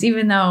things,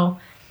 even though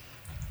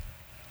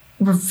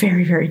we're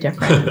very, very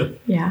different.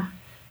 Yeah.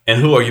 And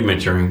who are you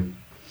mentoring?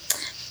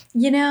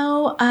 You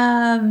know,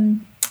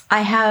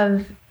 I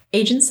have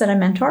agents that I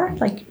mentor,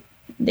 like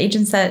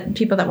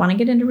people that want to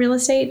get into real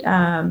estate,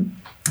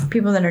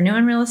 people that are new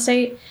in real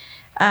estate.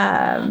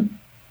 I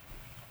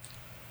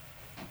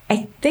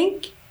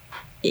think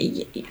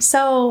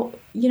so.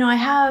 You know, I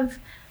have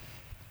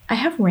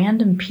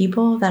random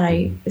people that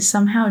I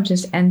somehow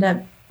just end up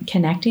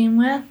connecting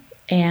with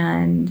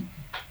and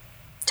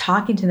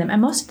talking to them,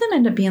 and most of them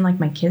end up being like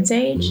my kids'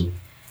 age.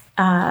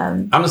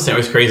 I'm the same.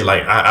 It's crazy.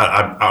 Like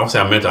I would say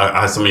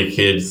I have so many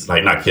kids,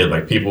 like not kids,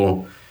 like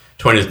people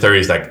 20s,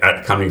 30s,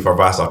 like coming for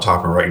advice. I'm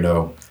talking right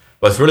now,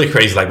 but it's really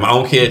crazy. Like my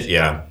own kids,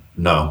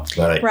 no,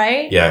 like,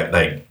 right? Yeah,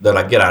 like they're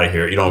like, get out of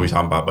here. You don't know what we're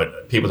talking about.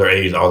 But people their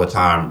age all the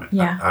time.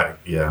 Yeah,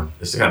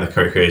 it's kind of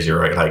crazy,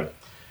 right? Like,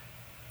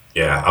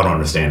 yeah, I don't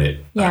understand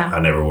it. Yeah, I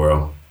never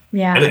will.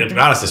 Yeah, and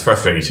honestly, it's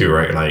frustrating too,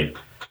 right? Like,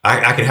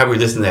 I can help you with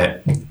this and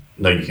that.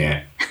 No, you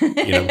can't.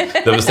 You know,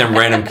 there was some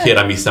random kid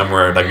I meet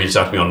somewhere, like reached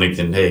out to me on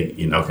LinkedIn. Hey,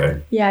 you know, okay.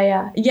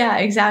 Yeah,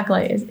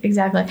 exactly.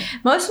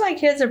 Most of my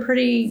kids are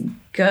pretty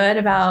good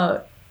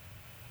about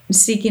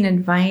seeking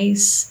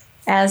advice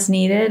as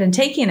needed and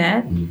taking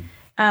it.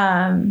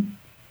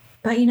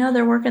 But you know,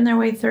 they're working their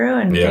way through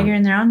and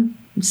figuring their own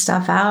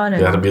stuff out. And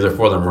you have to be there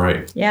for them,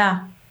 right?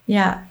 Yeah.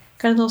 Got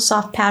a little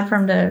soft pad for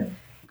them to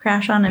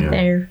crash on if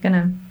they're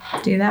gonna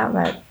do that.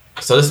 But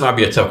so this might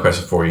be a tough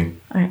question for you.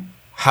 All right.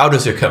 How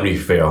does your company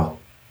fail?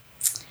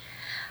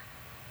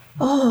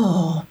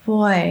 Oh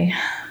boy.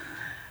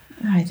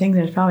 I think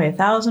there's probably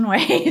 1,000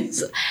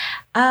 ways.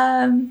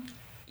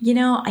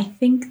 I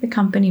think the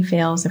company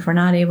fails if we're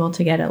not able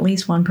to get at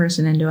least one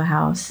person into a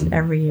house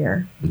every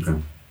year.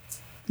 Okay.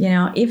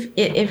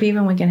 If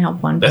even we can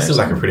help one person. That seems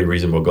like a pretty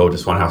reasonable goal,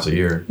 just one house a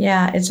year.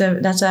 Yeah,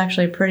 that's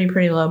actually a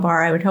pretty low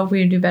bar. I would hope we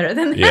would do better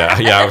than that.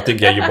 Yeah, I would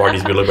think your bar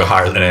needs to be a little bit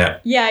higher than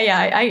that.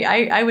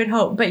 Yeah, I would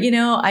hope. But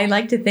I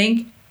like to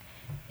think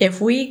if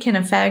we can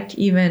affect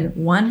even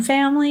one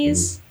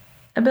family's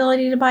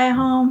ability to buy a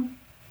home,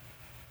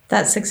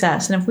 that's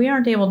success. And if we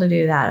aren't able to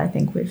do that, I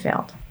think we've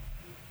failed.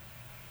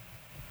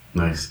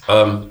 Nice.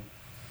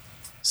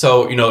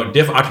 So,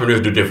 different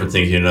entrepreneurs do different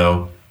things,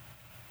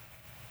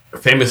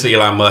 Famously,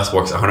 Elon Musk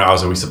works 100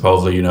 hours a week,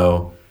 supposedly,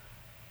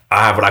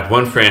 I have like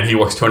one friend, he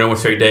works 21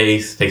 straight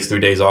days, takes 3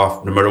 days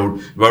off. No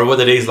matter what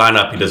the days line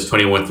up, he does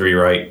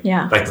 21-3, right?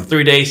 Yeah. Like the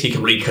 3 days, he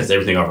completely cuts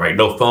everything off, right?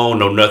 No phone,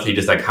 no nothing. He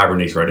just like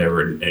hibernates,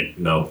 whatever.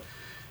 And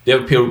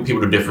different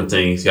people do different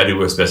things. You gotta do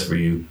what's best for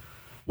you.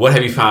 What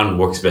have you found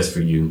works best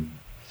for you?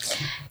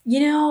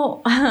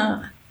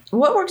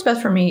 What works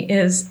best for me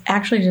is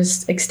actually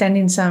just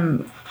extending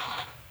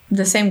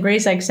the same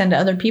grace I extend to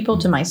other people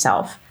to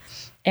myself.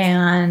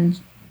 And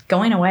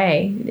going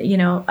away,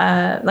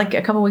 like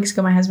a couple weeks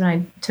ago, my husband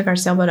and I took our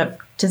sailboat up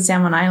to the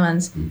San Juan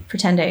Islands for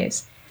 10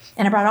 days.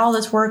 And I brought all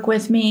this work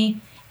with me.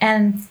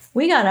 And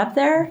we got up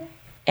there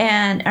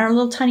and our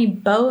little tiny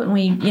boat and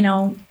we,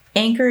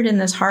 anchored in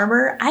this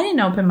harbor. I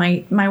didn't open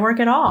my work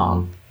at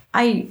all.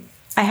 I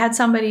had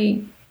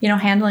somebody,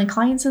 handling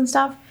clients and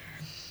stuff.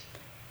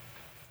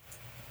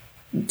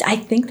 I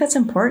think that's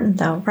important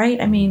though,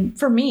 right? I mean,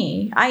 for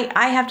me,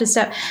 I have to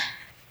step,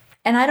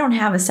 and I don't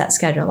have a set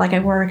schedule. Like I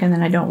work and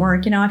then I don't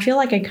work. I feel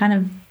like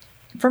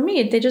for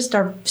me, they just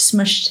are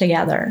smushed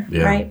together,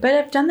 right? But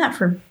I've done that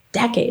for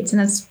decades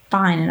and it's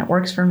fine and it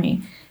works for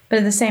me. But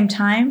at the same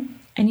time,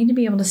 I need to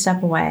be able to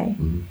step away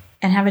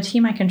and have a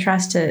team I can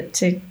trust to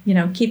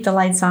keep the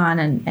lights on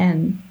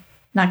and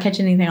not catch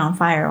anything on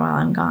fire while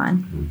I'm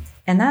gone.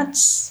 And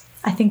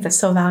I think that's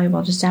so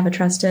valuable, just to have a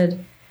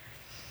trusted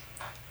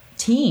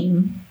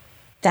team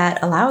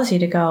that allows you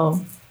to go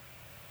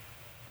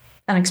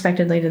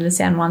unexpectedly to the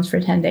San Juans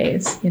for 10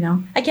 days.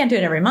 I can't do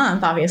it every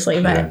month,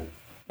 obviously, but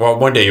well,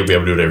 one day you'll be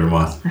able to do it every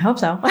month. I hope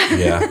so.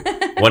 Yeah.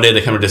 One day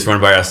they come to just run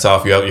by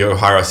yourself. You'll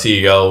hire a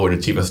CEO and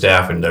a chief of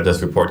staff and they'll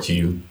just report to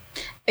you.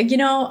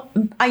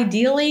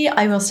 Ideally,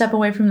 I will step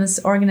away from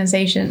this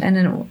organization and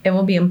then it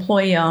will be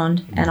employee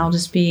owned and I'll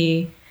just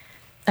be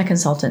a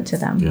consultant to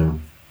them. Yeah.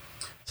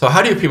 So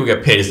how do people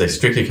get paid? Is it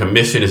strictly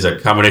commission? Is it a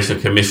combination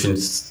of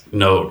commissions,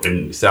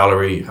 and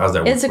salary? How's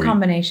that work? It's a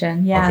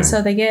combination. Yeah. Okay.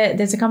 So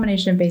there's a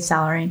combination of base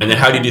salary. And then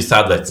how do you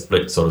decide that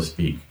split, so to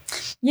speak?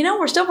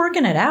 We're still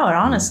working it out,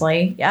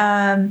 honestly.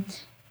 I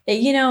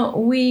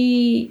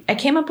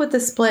came up with the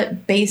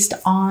split based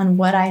on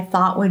what I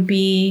thought would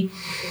be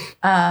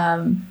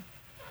a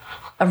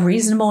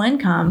reasonable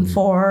income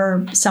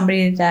for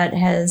somebody that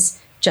has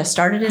just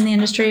started in the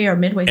industry or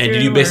midway through. And do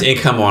you base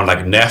income on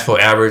like national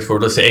average for,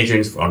 let's say,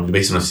 agents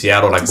based on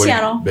Seattle? Like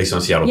Seattle. Based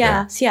on Seattle.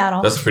 Yeah, okay.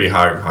 Seattle. That's a pretty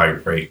high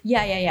rate.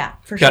 Yeah,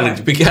 for sure. Kind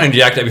of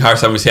jacked up. You hire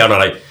someone in Seattle,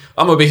 like,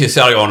 I'm going to base your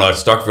salary on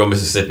Starkville,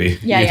 Mississippi.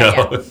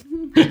 Yeah.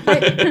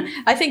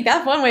 I think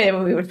that's one way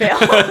that we would fail.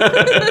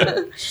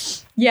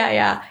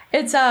 Yeah.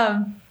 It's,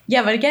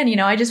 but again,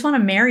 I just want to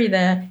marry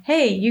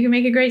hey, you can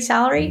make a great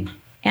salary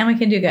and we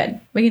can do good.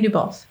 We can do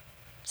both.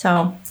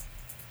 So.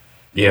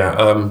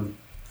 Yeah.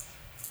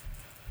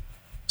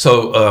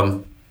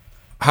 So,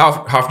 how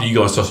often do you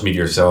go on social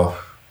media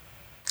yourself?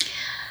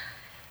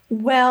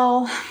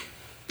 Well,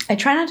 I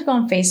try not to go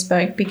on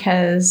Facebook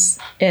because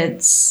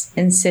it's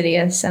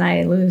insidious and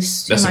I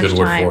lose too much time. That's a good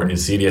word for it,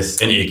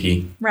 insidious and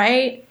icky.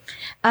 Right?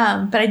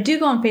 But I do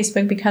go on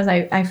Facebook because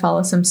I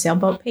follow some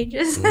sailboat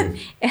pages. And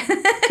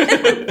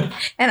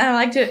I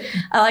like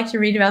to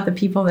read about the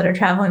people that are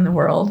traveling the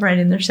world, right,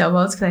 in their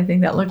sailboats, because I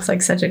think that looks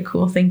like such a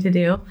cool thing to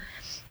do.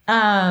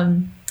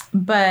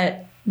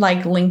 But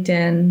like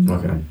LinkedIn,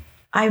 okay,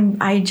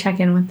 I check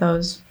in with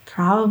those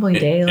probably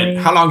daily. And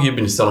how long have you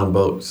been selling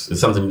boats?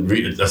 Is something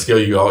a skill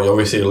you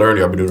obviously learned?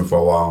 You've been doing it for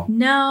a while.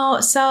 No,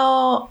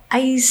 so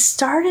I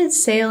started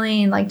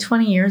sailing like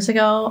 20 years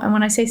ago, and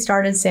when I say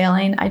started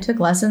sailing, I took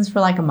lessons for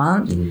like a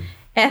month,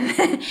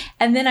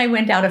 and then I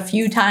went out a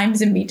few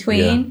times in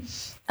between.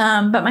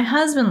 Yeah. But my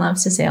husband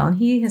loves to sail, and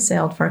he has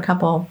sailed for a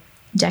couple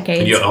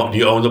decades. Do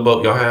you own the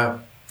boat y'all have?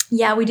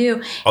 Yeah, we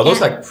do. Are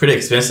those like pretty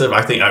expensive?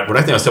 I think when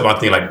I think of sailboat, I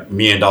think like $1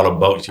 million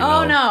boats.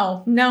 Oh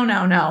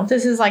no!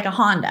 This is like a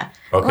Honda.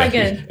 Okay, like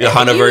the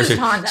Honda version.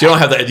 Honda. So you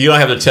don't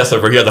have the Tesla,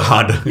 but you have the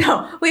Honda.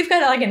 No, we've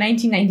got like a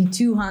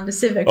 1992 Honda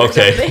Civic.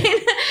 Okay. Or something.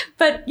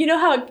 But you know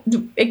how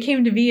it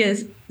came to be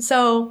is,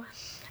 so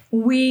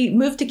we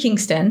moved to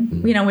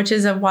Kingston, which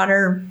is a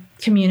water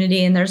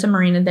community, and there's a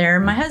marina there.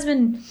 My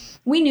husband,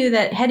 we knew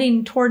that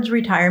heading towards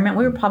retirement,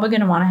 we were probably going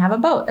to want to have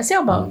a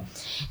sailboat.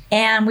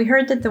 And we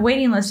heard that the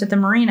waiting list at the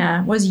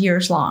marina was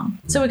years long.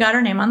 So we got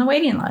our name on the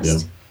waiting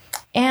list.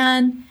 Yeah.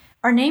 And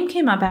our name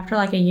came up after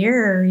like a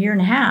year and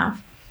a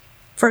half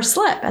for a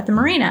slip at the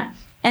marina.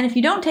 And if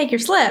you don't take your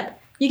slip,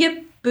 you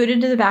get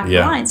booted to the back of the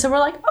line. So we're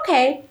like,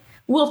 okay,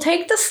 we'll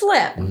take the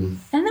slip and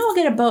then we'll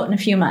get a boat in a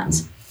few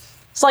months.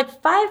 So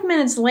like 5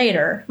 minutes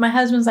later, my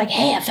husband's like,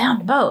 hey, I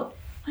found a boat.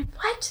 I'm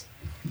like, what?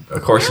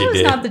 Of course he did.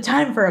 It's not the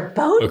time for a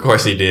boat. Of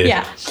course he did.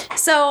 Yeah.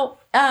 So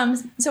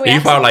we you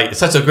probably like, it's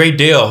such a great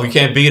deal. You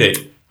can't beat it.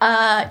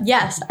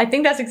 Yes, I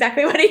think that's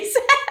exactly what he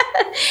said.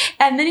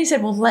 And then he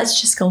said, well, let's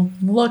just go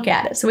look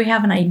at it. So we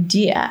have an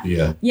idea.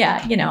 Yeah.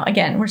 Yeah. You know,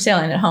 again, we're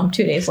sailing it home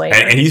 2 days later.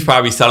 And he's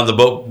probably selling the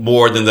boat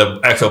more than the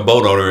actual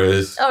boat owner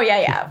is. Oh,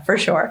 yeah, for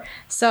sure.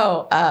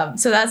 So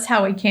that's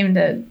how we came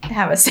to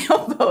have a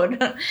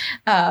sailboat.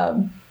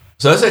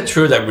 So is it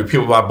true that when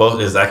people buy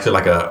boats, it's actually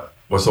like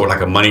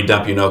a money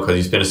dump, you know, because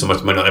you're spending so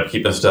much money on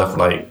upkeep and stuff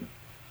like...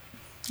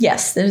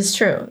 Yes, that is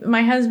true.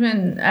 My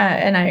husband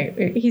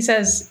he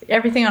says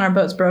everything on our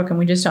boat's broken.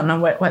 We just don't know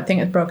what thing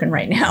is broken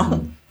right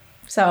now.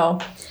 So,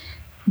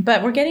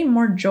 but we're getting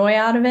more joy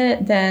out of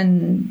it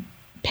than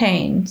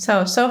pain.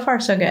 So far,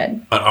 so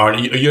good. Are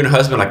you and your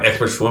husband like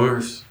expert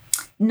swimmers?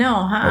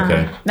 No,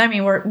 Okay. I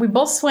mean, we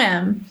both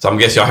swim. So I'm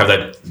guessing y'all have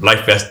that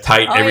life vest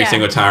tight every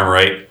single time,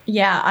 right?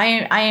 Yeah,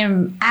 I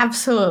am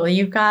absolutely.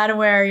 You've got to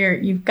wear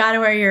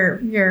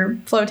your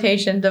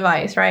flotation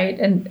device, right?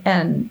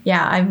 And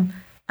yeah,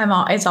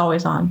 it's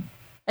always on,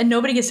 and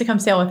nobody gets to come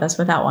sail with us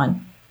without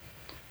one.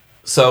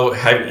 So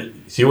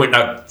you went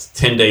on a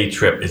 10-day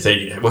trip.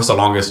 What's the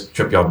longest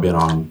trip y'all been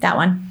on? That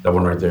one. That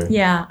one right there.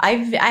 Yeah, I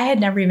had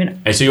never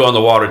even. And so you're on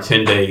the water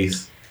 10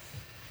 days.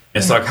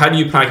 And so like, how do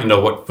you plan to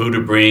know what food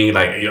to bring?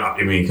 Like, you know,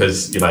 I mean,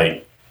 because you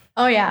like.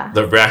 Oh yeah.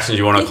 The rations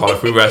you want to call it,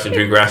 food rations,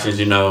 drink rations,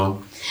 you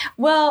know.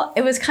 Well,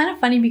 it was kind of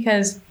funny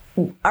because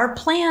our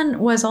plan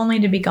was only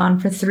to be gone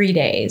for 3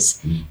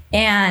 days.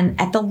 And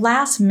at the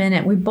last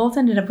minute, we both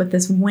ended up with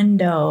this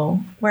window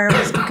where it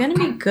was going to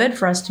be good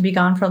for us to be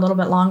gone for a little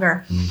bit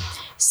longer.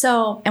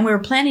 So, and we were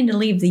planning to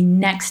leave the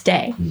next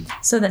day.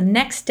 So the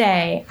next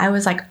day, I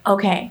was like,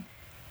 okay,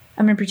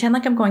 I'm going to pretend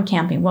like I'm going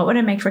camping. What would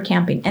I make for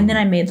camping? And then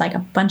I made like a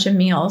bunch of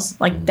meals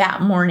like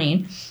that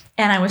morning.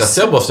 And I was... The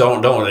sailboats they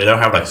don't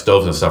have like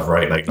stoves and stuff,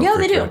 right? Like yeah,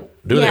 they do.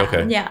 Do they?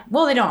 Okay. Yeah.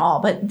 Well, they don't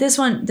all, but this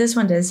one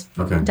does.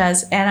 Okay.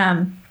 Does.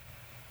 And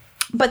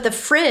but the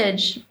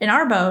fridge in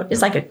our boat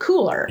is like a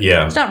cooler.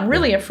 Yeah. It's not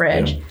really a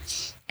fridge. Yeah.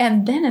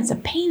 And then it's a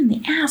pain in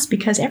the ass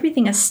because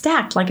everything is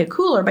stacked like a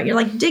cooler, but you're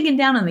like digging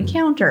down on the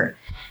counter.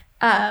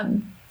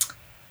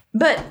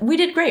 But we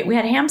did great. We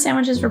had ham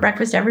sandwiches for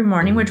breakfast every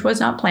morning, which was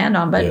not planned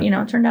on, but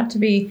it turned out to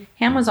be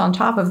ham was on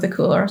top of the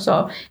cooler.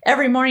 So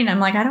every morning I'm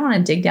like, I don't want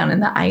to dig down in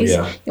the ice.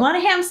 Yeah. You want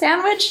a ham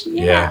sandwich?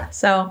 Yeah.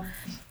 So,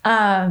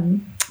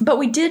 but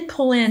we did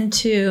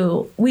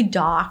we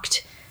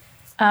docked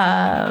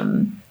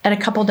at a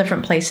couple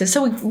different places.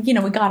 So we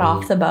got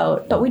off the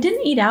boat, but we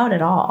didn't eat out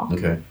at all.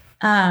 Okay.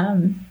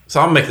 So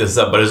I'll make this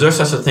up, but is there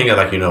such a thing as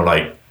like,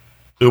 like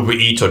Uber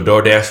Eats or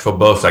DoorDash for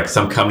boats? Like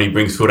some company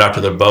brings food out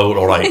to the boat,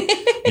 or like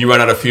you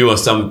run out of fuel and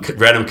some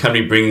random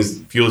company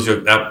fuels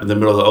you up in the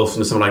middle of the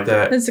ocean or something like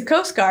that? It's a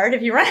Coast Guard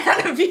if you run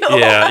out of fuel.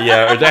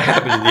 Yeah. If that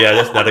happens,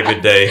 that's not a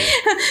good day.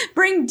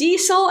 Bring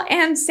diesel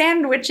and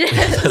sandwiches.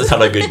 That's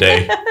not a good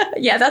day.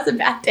 Yeah, that's a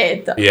bad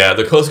day. Though. Yeah,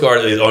 the Coast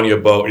Guard is on your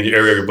boat, in the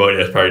area of your boat.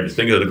 That's probably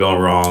things that are going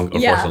wrong,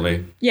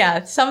 unfortunately. Yeah,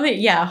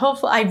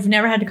 hopefully, I've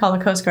never had to call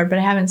the Coast Guard, but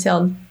I haven't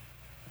sailed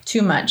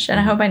too much, and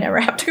I hope I never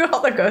have to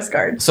call the Coast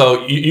Guard.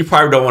 So you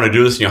probably don't want to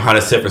do this in your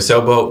Honda Civic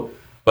sailboat,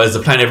 but is the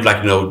plan ever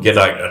get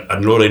like a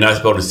really nice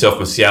boat and sail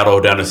from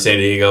Seattle down to San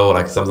Diego,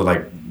 like something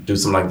like do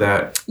something like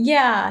that?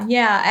 Yeah.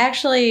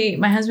 Actually,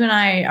 my husband and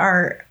I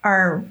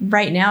are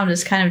right now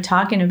just kind of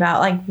talking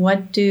about like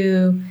what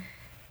do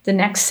the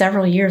next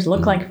several years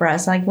look like for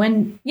us? Like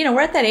when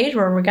we're at that age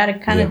where we got to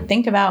kind of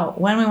think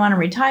about when we want to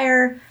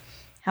retire,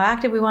 how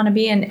active we want to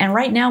be, and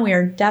right now we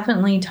are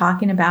definitely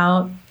talking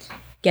about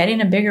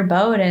getting a bigger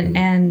boat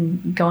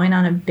and going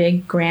on a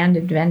big grand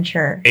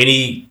adventure.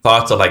 Any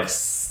thoughts of like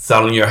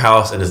selling your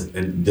house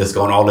and just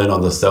going all in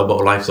on the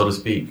sailboat life, so to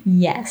speak?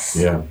 Yes.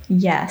 Yeah.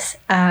 Yes.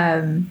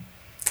 I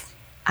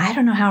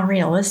don't know how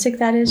realistic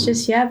that is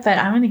just yet, but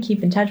I'm going to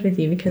keep in touch with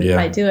you because if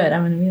I do it,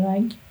 I'm going to be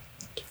like,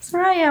 guess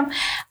where I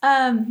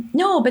am.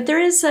 No, but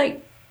there is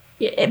like,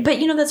 but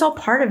that's all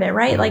part of it,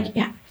 right?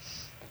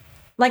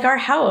 Like our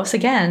house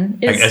again.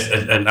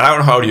 And I don't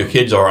know how old your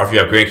kids are, or if you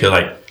have grandkids,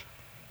 like,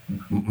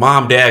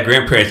 Mom, Dad,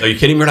 grandparents, are you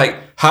kidding me? Like,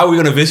 how are we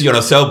going to visit you on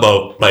a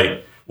sailboat?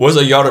 Like, what's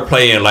a yard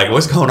playing? Like,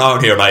 what's going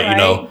on here? Like,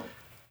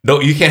 no,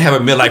 you can't have a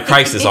midlife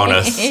crisis on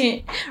us.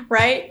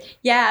 Right?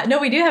 Yeah. No,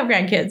 we do have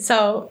grandkids.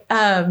 So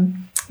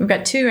we've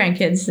got 2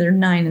 grandkids. They're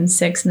 9 and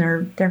 6,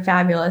 and they're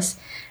fabulous.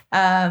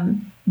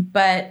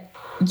 But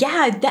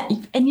yeah,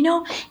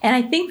 and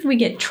I think we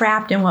get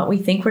trapped in what we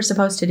think we're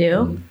supposed to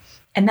do,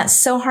 and that's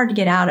so hard to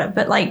get out of.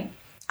 But like,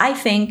 I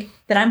think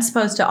that I'm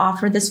supposed to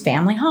offer this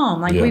family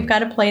home. Like we've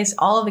got a place,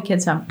 all of the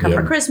kids come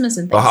for Christmas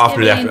and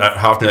Thanksgiving. Well,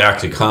 how often do they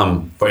actually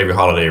come for every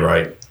holiday,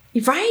 right?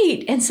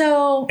 Right. And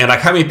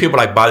like how many people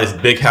like buy this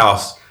big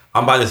house?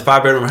 I'm buying this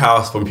 5-bedroom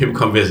house when people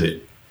come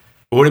visit.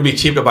 Wouldn't it be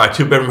cheaper to buy a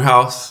 2-bedroom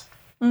house?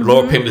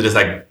 Lower payment, just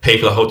like pay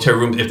for the hotel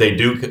room if they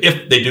do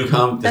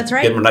come. That's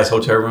right. Give them a nice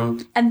hotel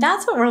room. And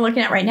that's what we're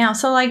looking at right now.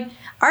 So like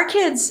our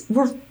kids,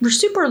 we're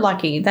super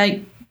lucky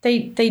that They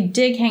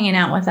dig hanging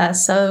out with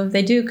us, so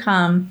they do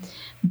come.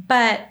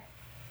 But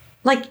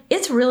like,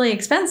 it's really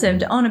expensive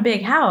to own a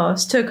big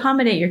house to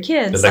accommodate your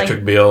kids.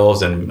 Electric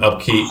bills and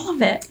upkeep. All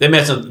of it. They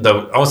mentioned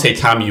I won't say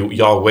time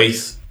y'all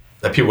waste,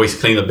 that people waste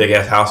cleaning a big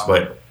ass house,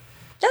 but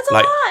that's a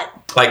lot.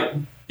 Like,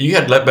 you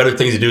had better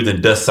things to do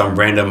than dust some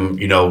random,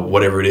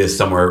 whatever it is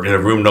somewhere in a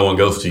room no one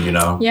goes to,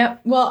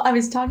 Yep. Well, I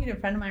was talking to a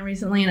friend of mine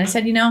recently, and I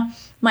said,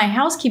 my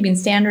housekeeping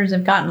standards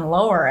have gotten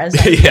lower as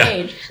I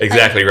age.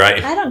 Exactly, like,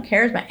 right. I don't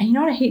care. And you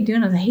know what I hate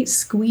doing is I hate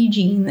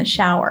squeegeeing the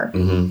shower.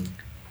 Mm-hmm. And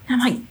I'm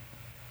like,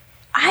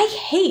 I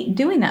hate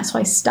doing that, so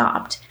I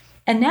stopped.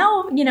 And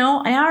now,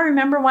 now I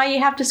remember why you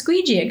have to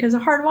squeegee it, because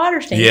of hard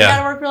water stains. Yeah. You got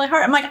to work really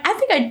hard. I'm like, I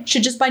think I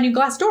should just buy new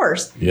glass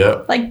doors.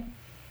 Yeah. Like,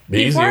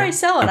 Be before easier. I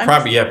sell it.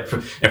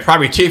 And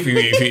probably cheap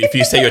if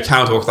you say your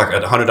time works like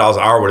 $100 an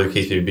hour, whatever the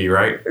case may be,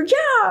 right?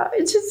 Yeah,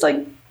 it's just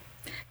like,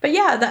 but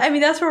yeah,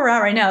 that's where we're at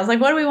right now. It's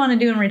like, what do we want to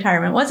do in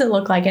retirement? What does it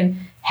look like? And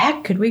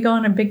heck, could we go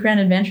on a big grand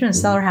adventure and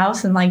sell our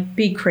house and like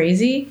be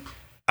crazy?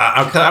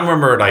 I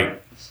remember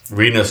like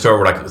reading a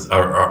story where like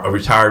a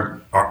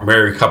retired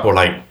married couple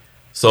like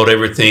sold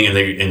everything and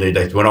they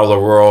like, went all over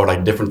the world,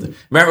 like different things.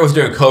 Remember, it was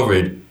during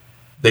COVID.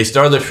 They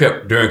started the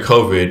trip during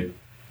COVID.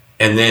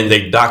 And then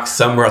they docked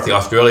somewhere, I think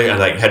Australia, and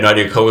like had no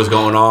idea COVID was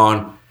going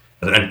on.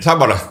 And talk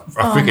about a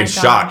freaking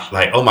shock!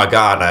 Like, oh my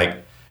god!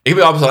 Like, it could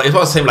be almost. It's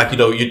almost the same. Like,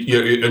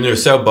 you're in your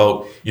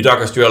sailboat, you dock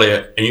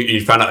Australia, and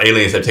you find out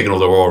aliens have taken over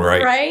the world,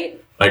 right?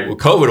 Right. Like with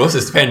COVID, what's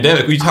this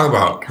pandemic? What are you talking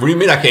about? What do you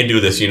mean I can't do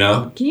this?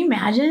 Can you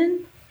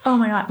imagine? Oh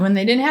my god, when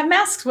they didn't have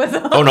masks with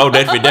them. Oh no,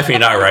 definitely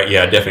not. Right?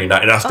 Yeah, definitely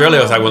not. In Australia,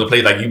 it was like when the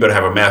place like you better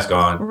have a mask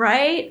on.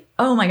 Right.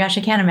 Oh my gosh,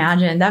 I can't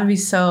imagine. That'd be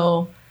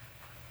so.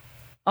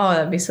 Oh,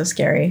 that'd be so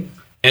scary.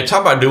 And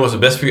talk about doing what's the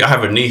best for you. I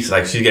have a niece,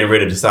 like she's getting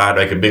ready to decide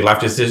like a big life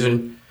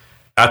decision.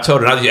 I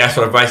told her, now that you asked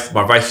for advice,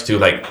 my advice is to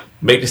like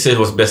make decisions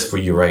what's best for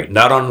you, right?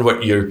 Not on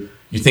what you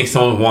think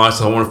someone wants,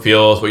 someone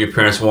feels, what your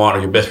parents want,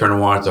 or your best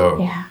friend wants,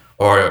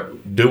 or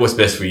do what's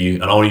best for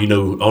you, and only you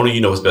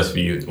know what's best for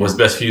you. Yeah. What's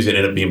best for you is going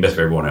to end up being best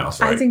for everyone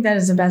else, right? I think that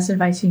is the best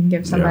advice you can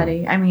give somebody.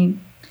 Yeah. I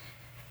mean,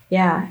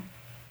 yeah,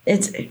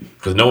 it's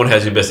because no one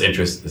has your best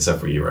interest except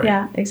for you, right?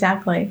 Yeah,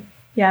 exactly.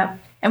 Yeah,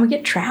 and we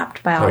get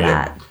trapped by all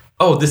that.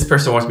 Oh, this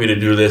person wants me to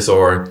do this,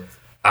 or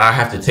I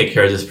have to take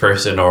care of this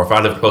person, or if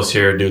I live close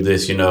here, do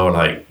this,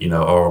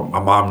 or my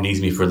mom needs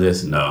me for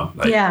this. No.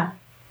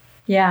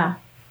 Yeah.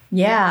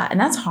 And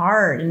that's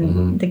hard.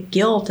 And the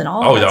guilt and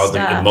all that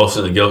stuff. Most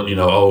of the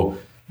guilt,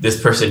 this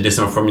person did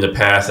something for me in the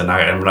past and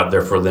I'm not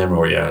there for them.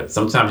 Or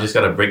sometimes you just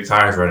got to break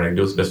ties, right? And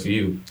do what's best for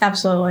you.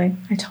 Absolutely.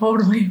 I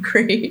totally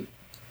agree.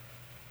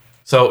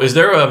 So is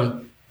there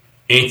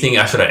anything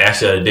I should have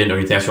asked you that I didn't, or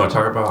anything else you want to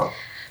talk about?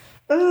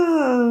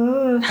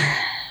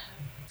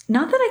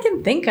 Not that I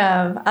can think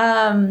of.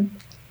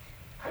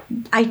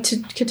 I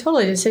could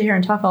totally just sit here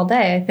and talk all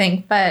day, I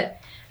think, but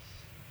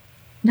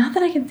not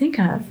that I can think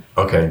of.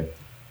 Okay.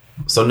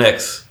 So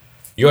next,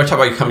 you want to talk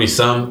about your company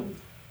some,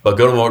 but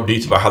go into more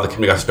detail about how the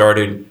company got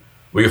started,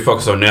 what you're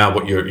focused on now,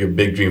 what your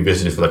big dream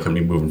vision is for the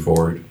company moving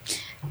forward.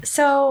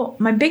 So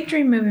my big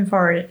dream moving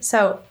forward.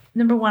 So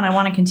number one, I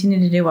want to continue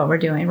to do what we're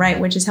doing, right?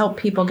 Which is help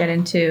people get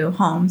into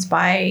homes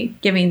by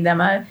giving them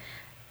a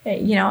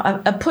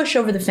push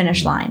over the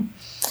finish line.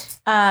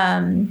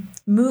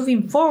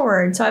 Moving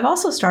forward, so I've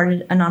also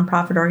started a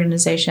nonprofit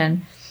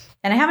organization,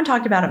 and I haven't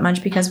talked about it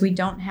much because we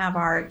don't have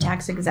our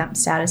tax exempt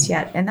status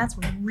yet, and that's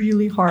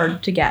really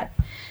hard to get,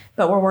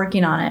 but we're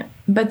working on it.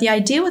 But the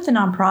idea with the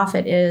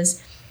nonprofit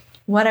is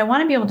what I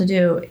want to be able to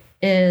do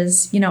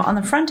is, on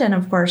the front end,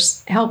 of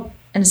course, help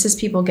and assist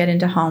people get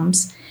into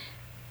homes.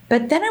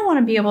 But then I want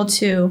to be able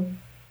to,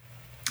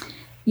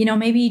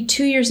 maybe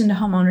 2 years into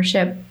home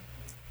ownership,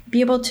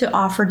 be able to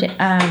offer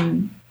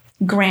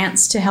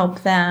grants to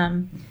help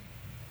them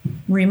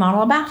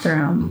remodel a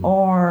bathroom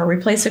or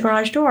replace a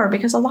garage door,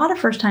 because a lot of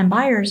first-time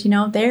buyers,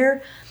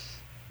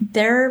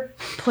 they're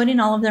putting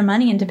all of their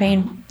money into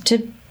paying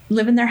to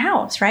live in their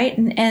house, right?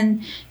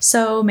 And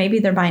so maybe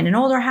they're buying an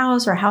older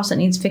house or a house that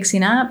needs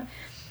fixing up.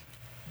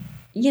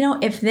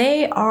 If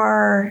they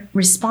are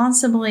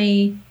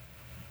responsibly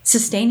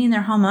sustaining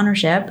their home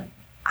ownership,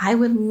 I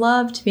would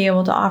love to be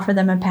able to offer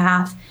them a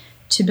path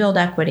to build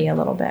equity a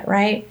little bit,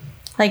 right?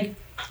 Like,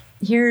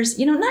 here's,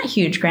 not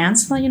huge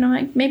grants,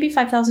 like maybe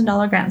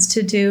 $5,000 grants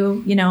to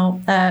do,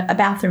 a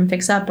bathroom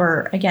fix up,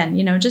 or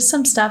again, just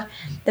some stuff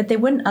that they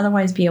wouldn't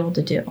otherwise be able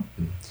to do.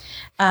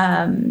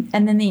 And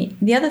then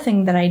the other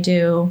thing that I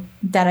do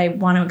that I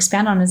want to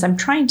expand on is I'm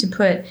trying to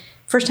put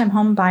first-time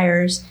home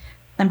buyers,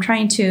 I'm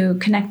trying to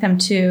connect them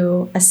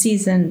to a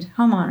seasoned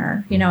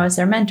homeowner, as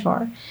their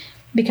mentor,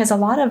 because a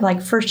lot of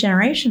like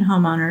first-generation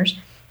homeowners,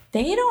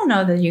 they don't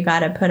know that you got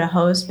to put a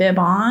hose bib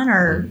on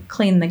or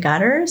clean the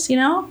gutters,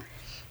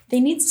 They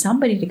need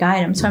somebody to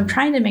guide them. So I'm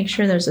trying to make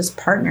sure there's this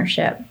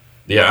partnership.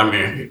 Yeah, I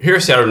mean, here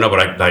in Seattle, no,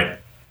 but like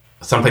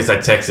someplace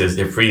like Texas,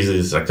 it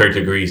freezes like 30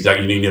 degrees. Like,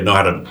 you need to know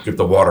how to get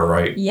the water,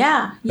 right?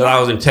 Yeah. But I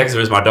was in Texas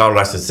with my daughter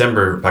last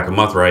December, like a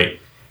month, right?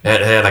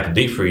 It had like a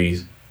deep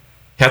freeze.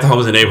 Half the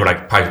homes in the neighborhood,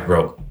 like pipes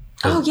broke.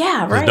 Oh,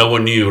 yeah, right. No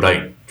one knew,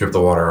 like, drip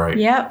the water, right?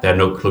 Yep. They had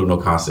no clue, no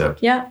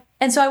concept. Yeah.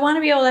 And so I want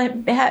to be able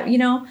to have,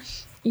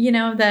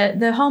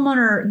 the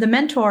homeowner, the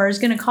mentor is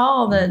going to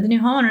call the new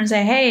homeowner and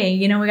say, hey,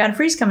 we got a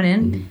freeze coming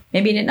in. Mm-hmm.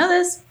 Maybe you didn't know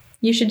this.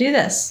 You should do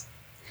this.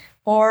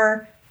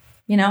 Or,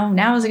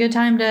 now is a good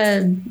time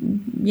to,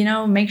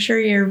 make sure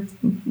your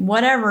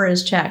whatever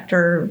is checked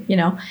or,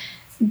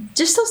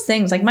 just those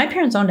things. Like my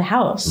parents owned a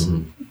house.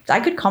 Mm-hmm. I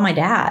could call my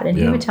dad and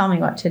he would tell me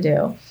what to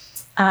do.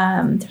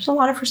 There's a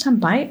lot of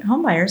first-time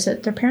home buyers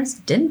that their parents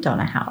didn't own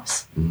a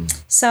house. Mm-hmm.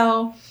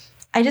 So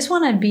I just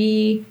want to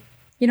be,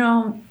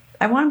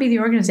 I want to be the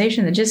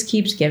organization that just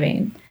keeps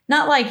giving.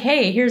 Not like,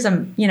 hey, here's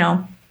a,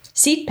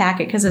 seed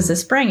packet because it's a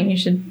spring and you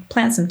should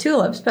plant some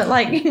tulips. But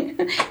like,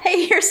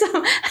 hey, here's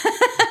some.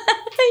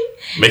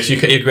 Make sure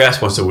you cut your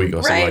grass once a week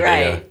or something like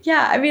that.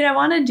 Yeah. I mean, I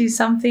want to do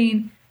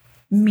something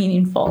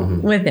meaningful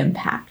with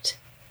impact.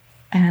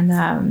 And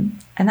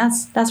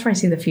that's where I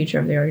see the future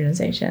of the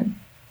organization.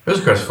 Here's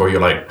a question for you.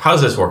 Like, how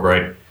does this work,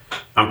 right?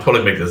 I'm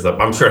totally making this up.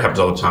 I'm sure it happens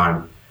all the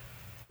time.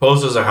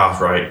 Suppose there's a house,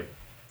 right?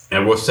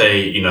 And we'll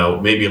say,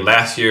 maybe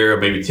last year or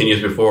maybe 10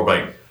 years before,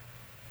 but like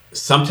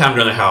sometime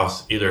during the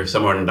house, either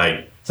someone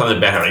like something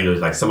bad happened, either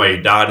like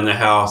somebody died in the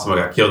house, someone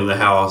got killed in the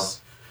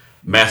house,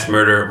 mass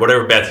murder,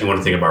 whatever bad thing you want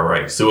to think about,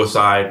 right?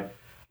 Suicide.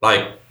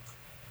 Like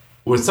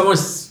when someone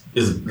is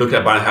looking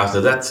at buying a house,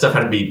 does that stuff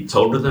have to be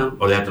told to them,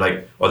 or they have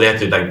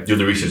to do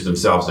the research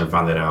themselves and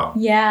find that out?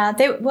 Yeah,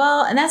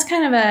 and that's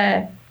kind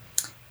of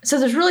so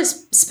there's really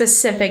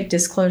specific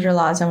disclosure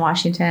laws in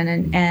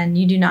Washington, and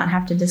you do not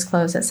have to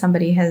disclose that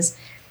somebody has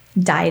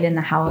died in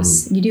the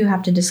house. You do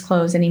have to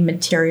disclose any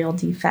material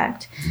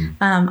defect.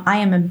 I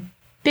am a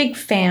big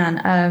fan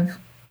of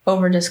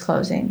over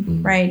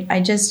disclosing, right?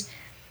 I just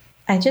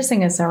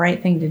think it's the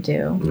right thing to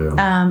do.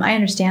 Yeah. I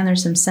understand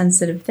there's some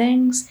sensitive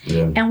things.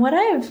 Yeah. And what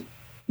I've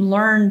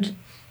learned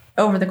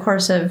over the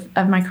course of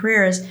my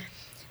career is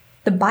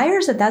the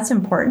buyers that's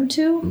important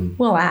to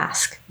will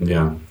ask.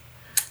 Yeah.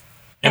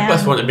 And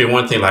plus, it'd be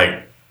one thing,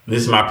 like,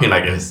 this is my opinion,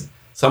 like, if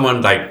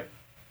someone, like,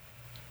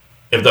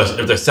 if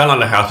they're selling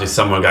the house, if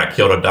someone got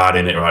killed or died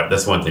in it, right,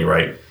 that's one thing,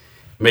 right?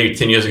 Maybe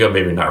 10 years ago,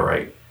 maybe not,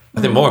 right?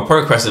 I think more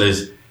important question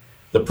is,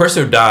 the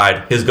person who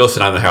died, his ghost is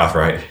not in the house,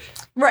 right?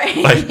 Right.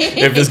 Like,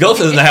 if his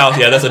ghost is in the house,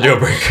 yeah, that's a deal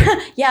breaker.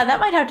 Yeah, that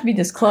might have to be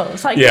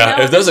disclosed. Like,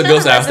 yeah, if there's a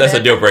ghost in the house, that's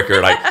a deal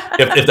breaker. Like,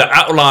 if the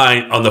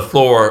outline on the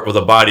floor where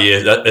the body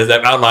is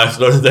that outline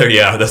still there,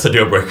 yeah, that's a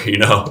deal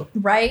breaker,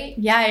 Right?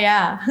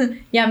 Yeah.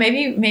 Yeah,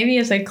 maybe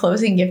as a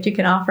closing gift, you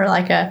can offer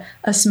like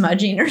a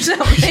smudging or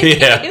something.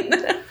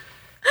 Yeah.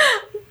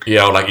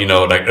 Yeah, like,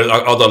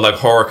 like all the like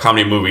horror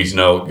comedy movies,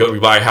 go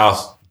buy a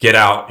house, get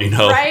out,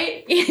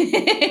 Right?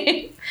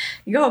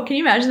 You go, can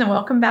you imagine the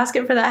welcome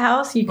basket for that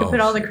house? You could put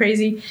all the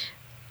crazy,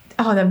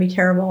 that'd be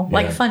terrible. Yeah.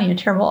 Like funny and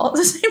terrible all at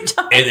the same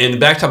time. And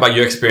back to about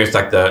your experience,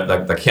 like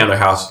the Canada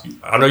house.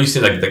 I know you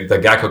seen like the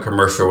Geico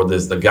commercial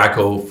with the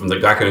Geico from the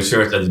Geico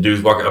insurance, and the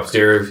dude's walking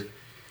upstairs,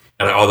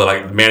 and all the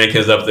like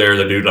mannequins up there.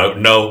 The dude like,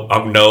 no.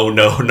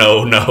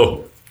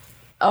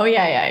 Oh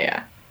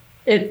yeah.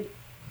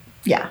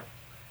 Yeah.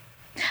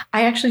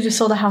 I actually just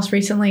sold a house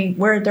recently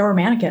where there were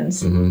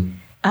mannequins,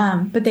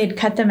 but they'd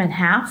cut them in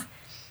half.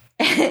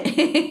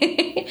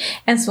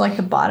 And so like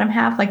the bottom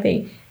half, like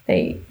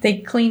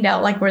they cleaned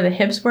out like where the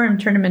hips were and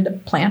turned them into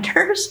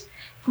planters.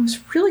 It was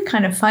really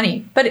kind of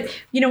funny. But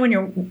when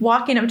you're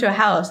walking up to a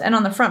house and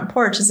on the front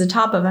porch is the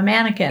top of a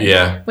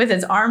mannequin with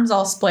its arms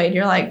all splayed,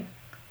 you're like,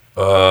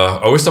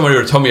 I wish somebody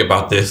would have told me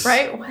about this.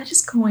 Right? What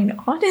is going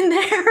on in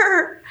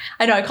there?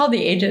 I know. I called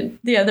the agent,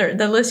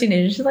 the listing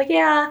agent. She's like,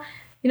 yeah,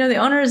 the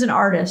owner is an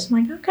artist.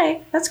 I'm like,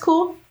 okay, that's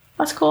cool.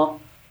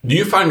 Do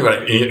you find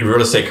like in your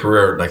real estate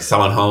career, like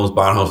selling homes,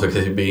 buying homes, like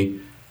it be,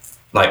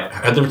 like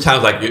are there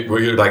times like where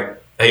you're like,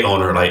 hey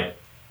owner, like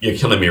you're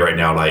killing me right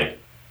now, like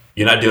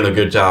you're not doing a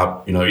good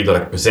job, either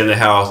like presenting the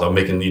house or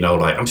making,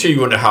 like I'm sure you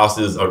go into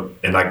houses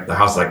and like the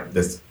house like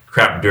this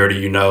crap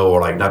dirty, or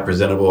like not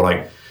presentable,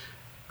 like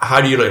how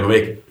do you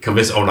like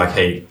convince the owner like,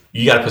 hey,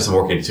 you got to put some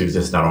work into this,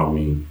 it's not on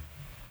me?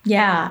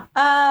 Yeah,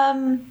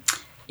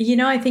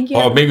 I think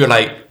or maybe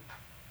like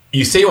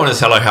you say you want to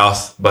sell a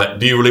house, but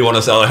do you really want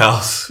to sell a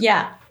house?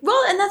 Yeah.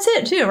 Well, and that's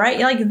it too, right?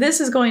 Like this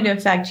is going to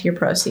affect your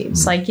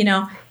proceeds. Like,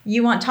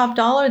 you want top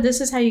dollar,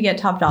 this is how you get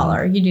top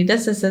dollar. You do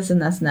this, and this,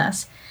 and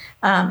this.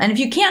 And if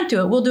you can't do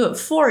it, we'll do it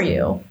for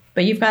you.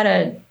 But you've got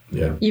to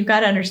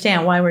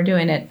understand why we're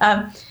doing it.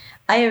 I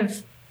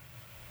have,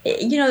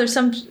 there's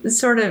some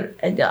sort of,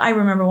 I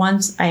remember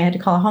once I had to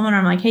call a homeowner.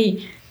 I'm like,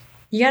 hey,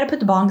 you got to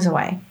put the bongs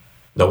away.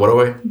 The what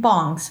away?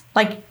 Bongs.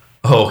 Like.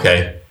 Oh,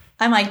 okay.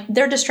 I'm like,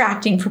 they're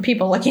distracting for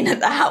people looking at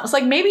the house.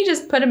 Like maybe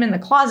just put them in the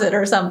closet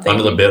or something.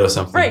 Under the bed or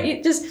something.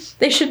 Right.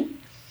 They should,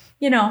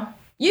 you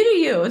do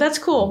you. That's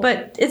cool.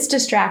 But it's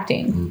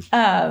distracting.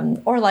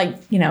 Or like,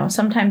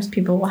 sometimes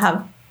people will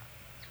have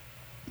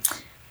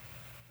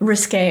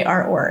risque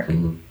artwork.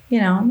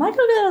 I'm like,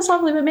 okay, that's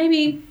lovely, but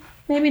maybe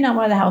not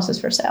why the house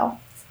is for sale.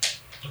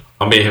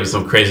 I may have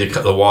some crazy,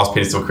 the walls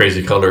painted some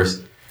crazy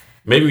colors.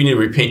 Maybe we need to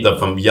repaint them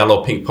from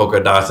yellow, pink polka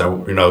dots,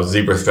 and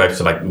zebra stripes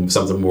to like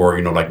something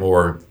more, like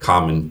more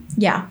common.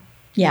 Yeah,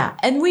 Yeah,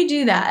 and we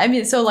do that. I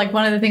mean, so like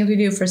one of the things we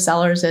do for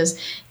sellers is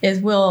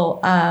we'll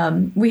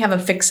we have a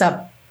fix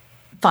up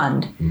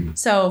fund. Mm-hmm.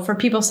 So for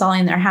people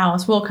selling their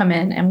house, we'll come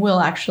in and we'll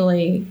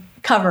actually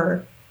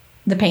cover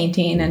the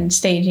painting and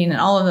staging and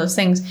all of those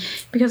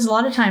things, because a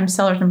lot of times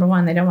sellers, number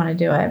one, they don't want to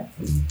do it,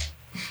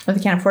 or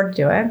they can't afford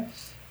to do it,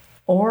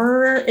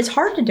 or it's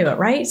hard to do it.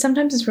 Right?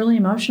 Sometimes it's really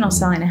emotional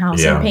selling a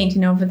house and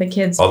painting over the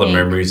kids' all the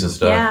memories and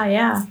stuff. Yeah,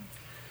 yeah.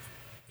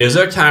 Is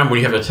there a time when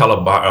you have to tell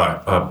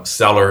a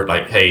seller,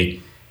 like,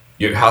 hey,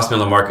 your house been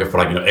on the market for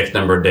like, X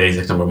number of days,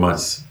 X number of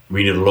months.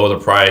 We need to lower the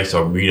price,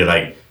 or we need to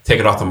like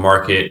take it off the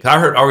market?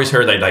 I always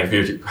heard that like if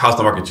your house on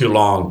the market too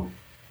long,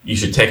 you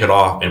should take it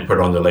off and put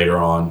it on there later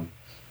on.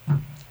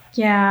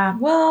 Yeah.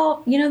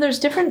 Well, there's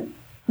different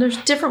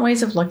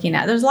ways of looking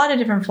at it. There's a lot of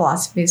different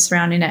philosophies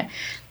surrounding it.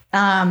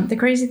 The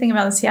crazy thing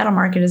about the Seattle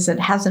market is it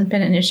hasn't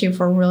been an issue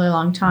for a really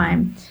long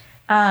time.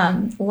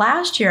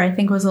 Last year, I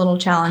think, was a little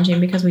challenging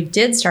because we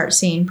did start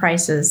seeing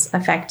prices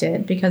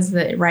affected because of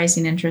the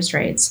rising interest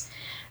rates.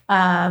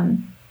 But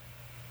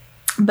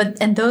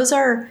those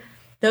are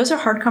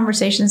hard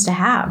conversations to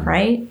have,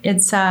 right?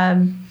 It's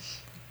and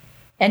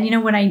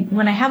when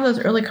I have those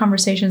early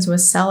conversations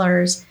with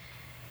sellers,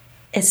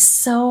 it's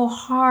so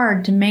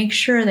hard to make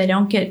sure they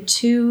don't get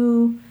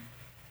too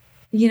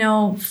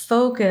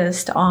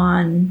focused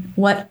on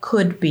what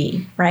could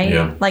be, right?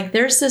 Yeah. Like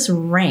there's this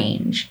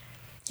range.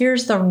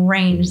 Here's the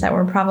range that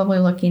we're probably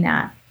looking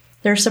at.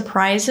 There's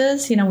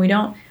surprises. We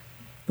don't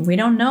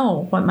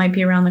know what might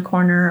be around the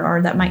corner,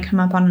 or that might come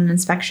up on an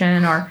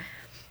inspection, or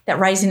that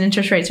rising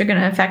interest rates are going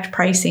to affect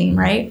pricing,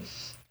 right?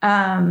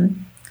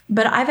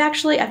 But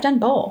I've done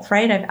both,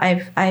 right?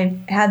 I've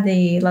had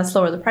the let's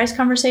lower the price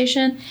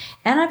conversation,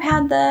 and I've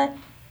had the,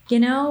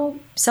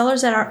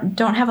 sellers that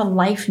don't have a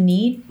life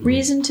need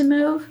reason to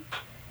move.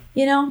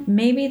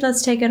 Maybe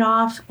let's take it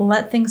off,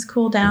 let things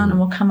cool down, and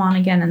we'll come on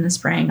again in the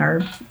spring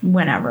or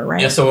whenever,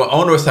 right? Yeah, so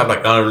owners have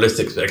like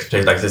unrealistic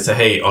expectations. Like they say,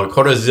 hey, on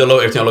according to Zillow,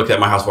 everything I look at,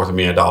 my house worth $1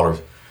 million.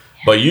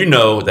 But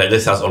that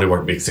this house only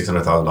worth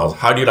 $600,000.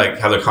 How do you like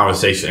have the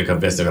conversation and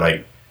convince them?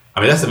 Like, I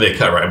mean, that's a big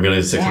cut, right? $1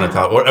 million,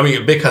 $600,000. I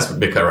mean, a big cut,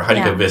 right? How do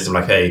you convince them?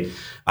 Like, hey,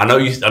 I know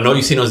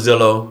you seen on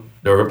Zillow,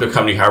 the rip the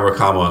company,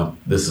 however,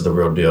 this is the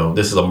real deal.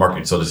 This is the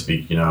market, so to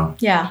speak.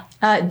 Yeah,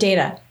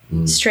 data.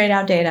 Straight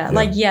out data. Yeah.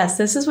 Like, yes,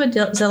 this is what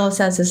Zillow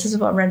says. This is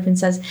what Redfin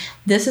says.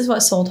 This is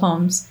what sold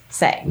homes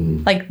say.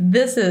 Like,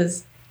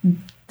 these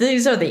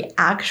are the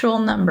actual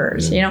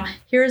numbers.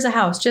 Here's a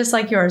house just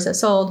like yours that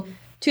sold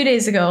 2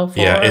 days ago. For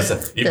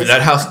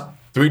that house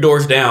 3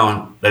 doors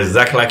down. That's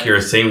exactly like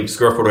your same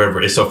square foot or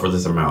whatever. It's sold for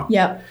this amount.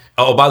 Yep.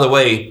 Oh, by the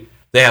way,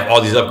 they have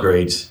all these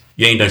upgrades.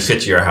 You ain't done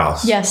shit to your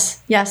house.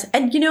 Yes.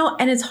 And,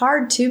 and it's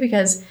hard too,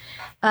 because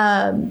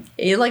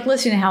like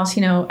listing a house,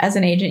 as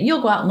an agent,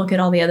 you'll go out and look at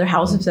all the other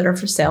houses that are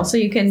for sale, so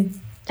you can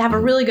have a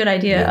really good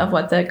idea of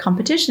what the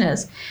competition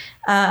is.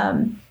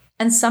 And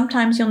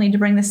sometimes you'll need to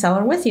bring the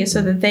seller with you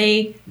so that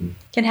they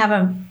can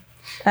have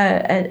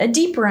a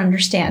deeper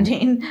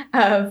understanding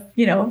of,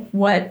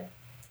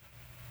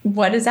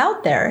 what is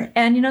out there.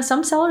 And,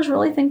 some sellers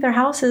really think their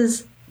house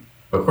is,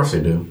 of course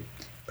they do,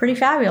 pretty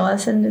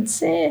fabulous. And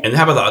it's and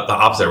how about the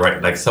opposite,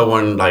 right? Like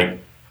someone's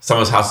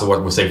house is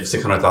worth, we'll say,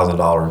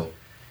 $600,000.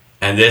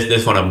 And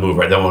this want to move,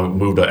 right? They want to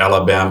move to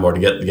Alabama or to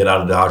get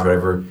out of Dodge,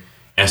 whatever.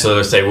 And so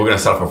they say, we're going to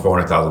sell it for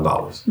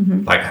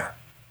 $400,000. Like,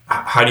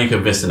 how do you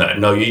convince them that,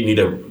 no, you need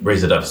to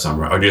raise it up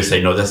somewhere? Or do you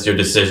say, no, that's your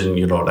decision,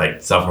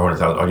 sell for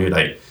 $400,000? Or do you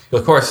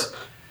of course,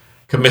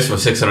 commission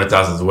for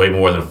 $600,000 is way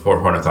more than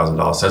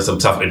 $400,000. So there's some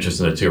tough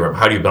interest in it too, right?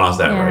 How do you balance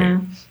that,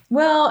 right?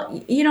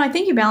 Well, I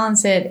think you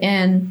balance it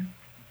in,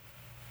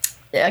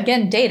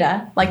 again,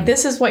 data. Like,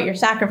 this is what you're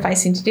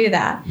sacrificing to do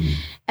that.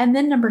 And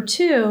then number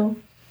two,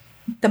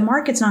 the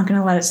market's not going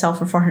to let it sell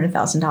for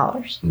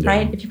 $400,000,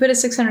 right? If you put a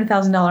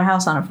 $600,000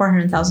 house on at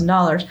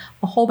 $400,000,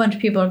 a whole bunch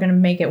of people are going to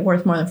make it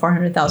worth more than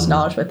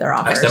 $400,000 with their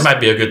offers. That might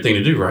be a good thing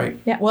to do, right?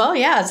 Yeah. Well,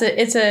 yeah,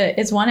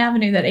 it's one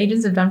avenue that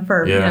agents have done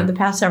for the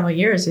past several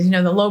years. Is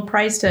the low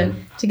price to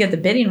get the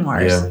bidding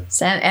wars,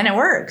 and it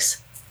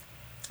works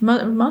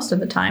most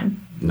of the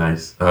time.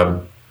 Nice.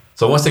 So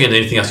once again,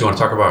 anything else you want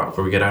to talk about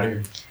before we get out of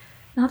here?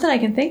 Not that I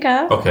can think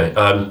of. Okay.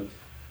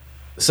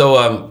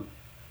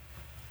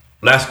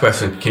 Last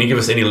question. Can you give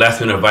us any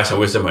last minute advice or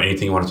wisdom or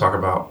anything you want to talk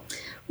about?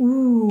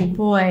 Ooh,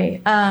 boy.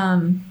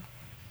 I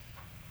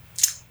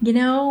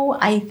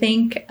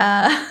think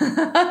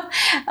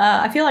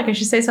I feel like I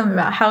should say something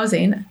about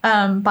housing.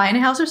 Buying a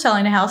house or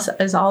selling a house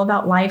is all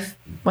about life,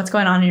 what's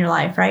going on in your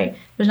life, right?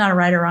 There's not a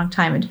right or wrong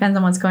time. It depends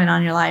on what's going on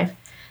in your life.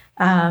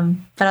 But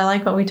I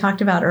like what we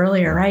talked about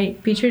earlier,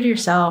 right? Be true to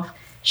yourself.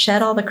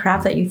 Shed all the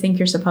crap that you think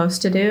you're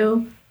supposed to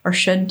do or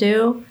should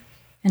do,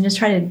 and just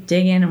try to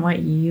dig in on what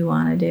you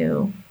want to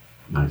do.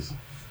 Nice.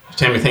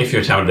 Tami, thanks for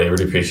your time today.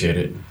 Really appreciate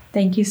it.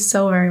 Thank you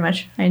so very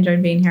much. I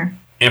enjoyed being here.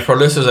 And for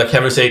listeners at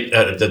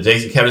the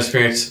Jason Kevin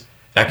Experience,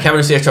 at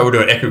Kevin's HR, we're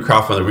doing an equity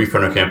crowdfunding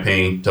refunder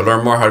campaign. To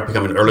learn more how to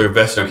become an early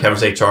investor in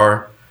Kevin's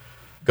HR,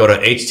 go to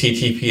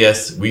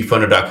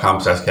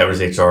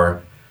https://refunder.com/Kevin's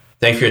HR.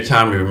 Thanks for your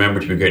time, and remember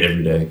to be great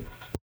every day.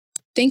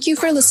 Thank you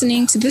for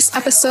listening to this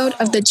episode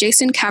of the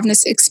Jason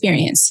Cavness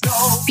Experience.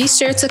 Be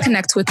sure to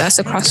connect with us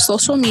across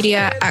social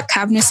media at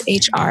Cavness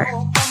HR.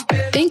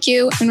 Thank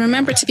you, and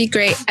remember to be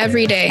great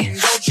every day.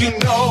 Don't you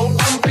know,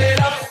 pump it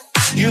up.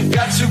 You've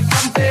got to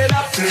pump it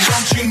up.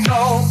 Don't you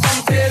know,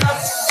 pump it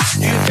up.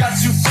 You've got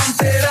to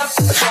pump it up.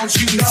 Don't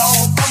you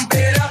know, pump it up.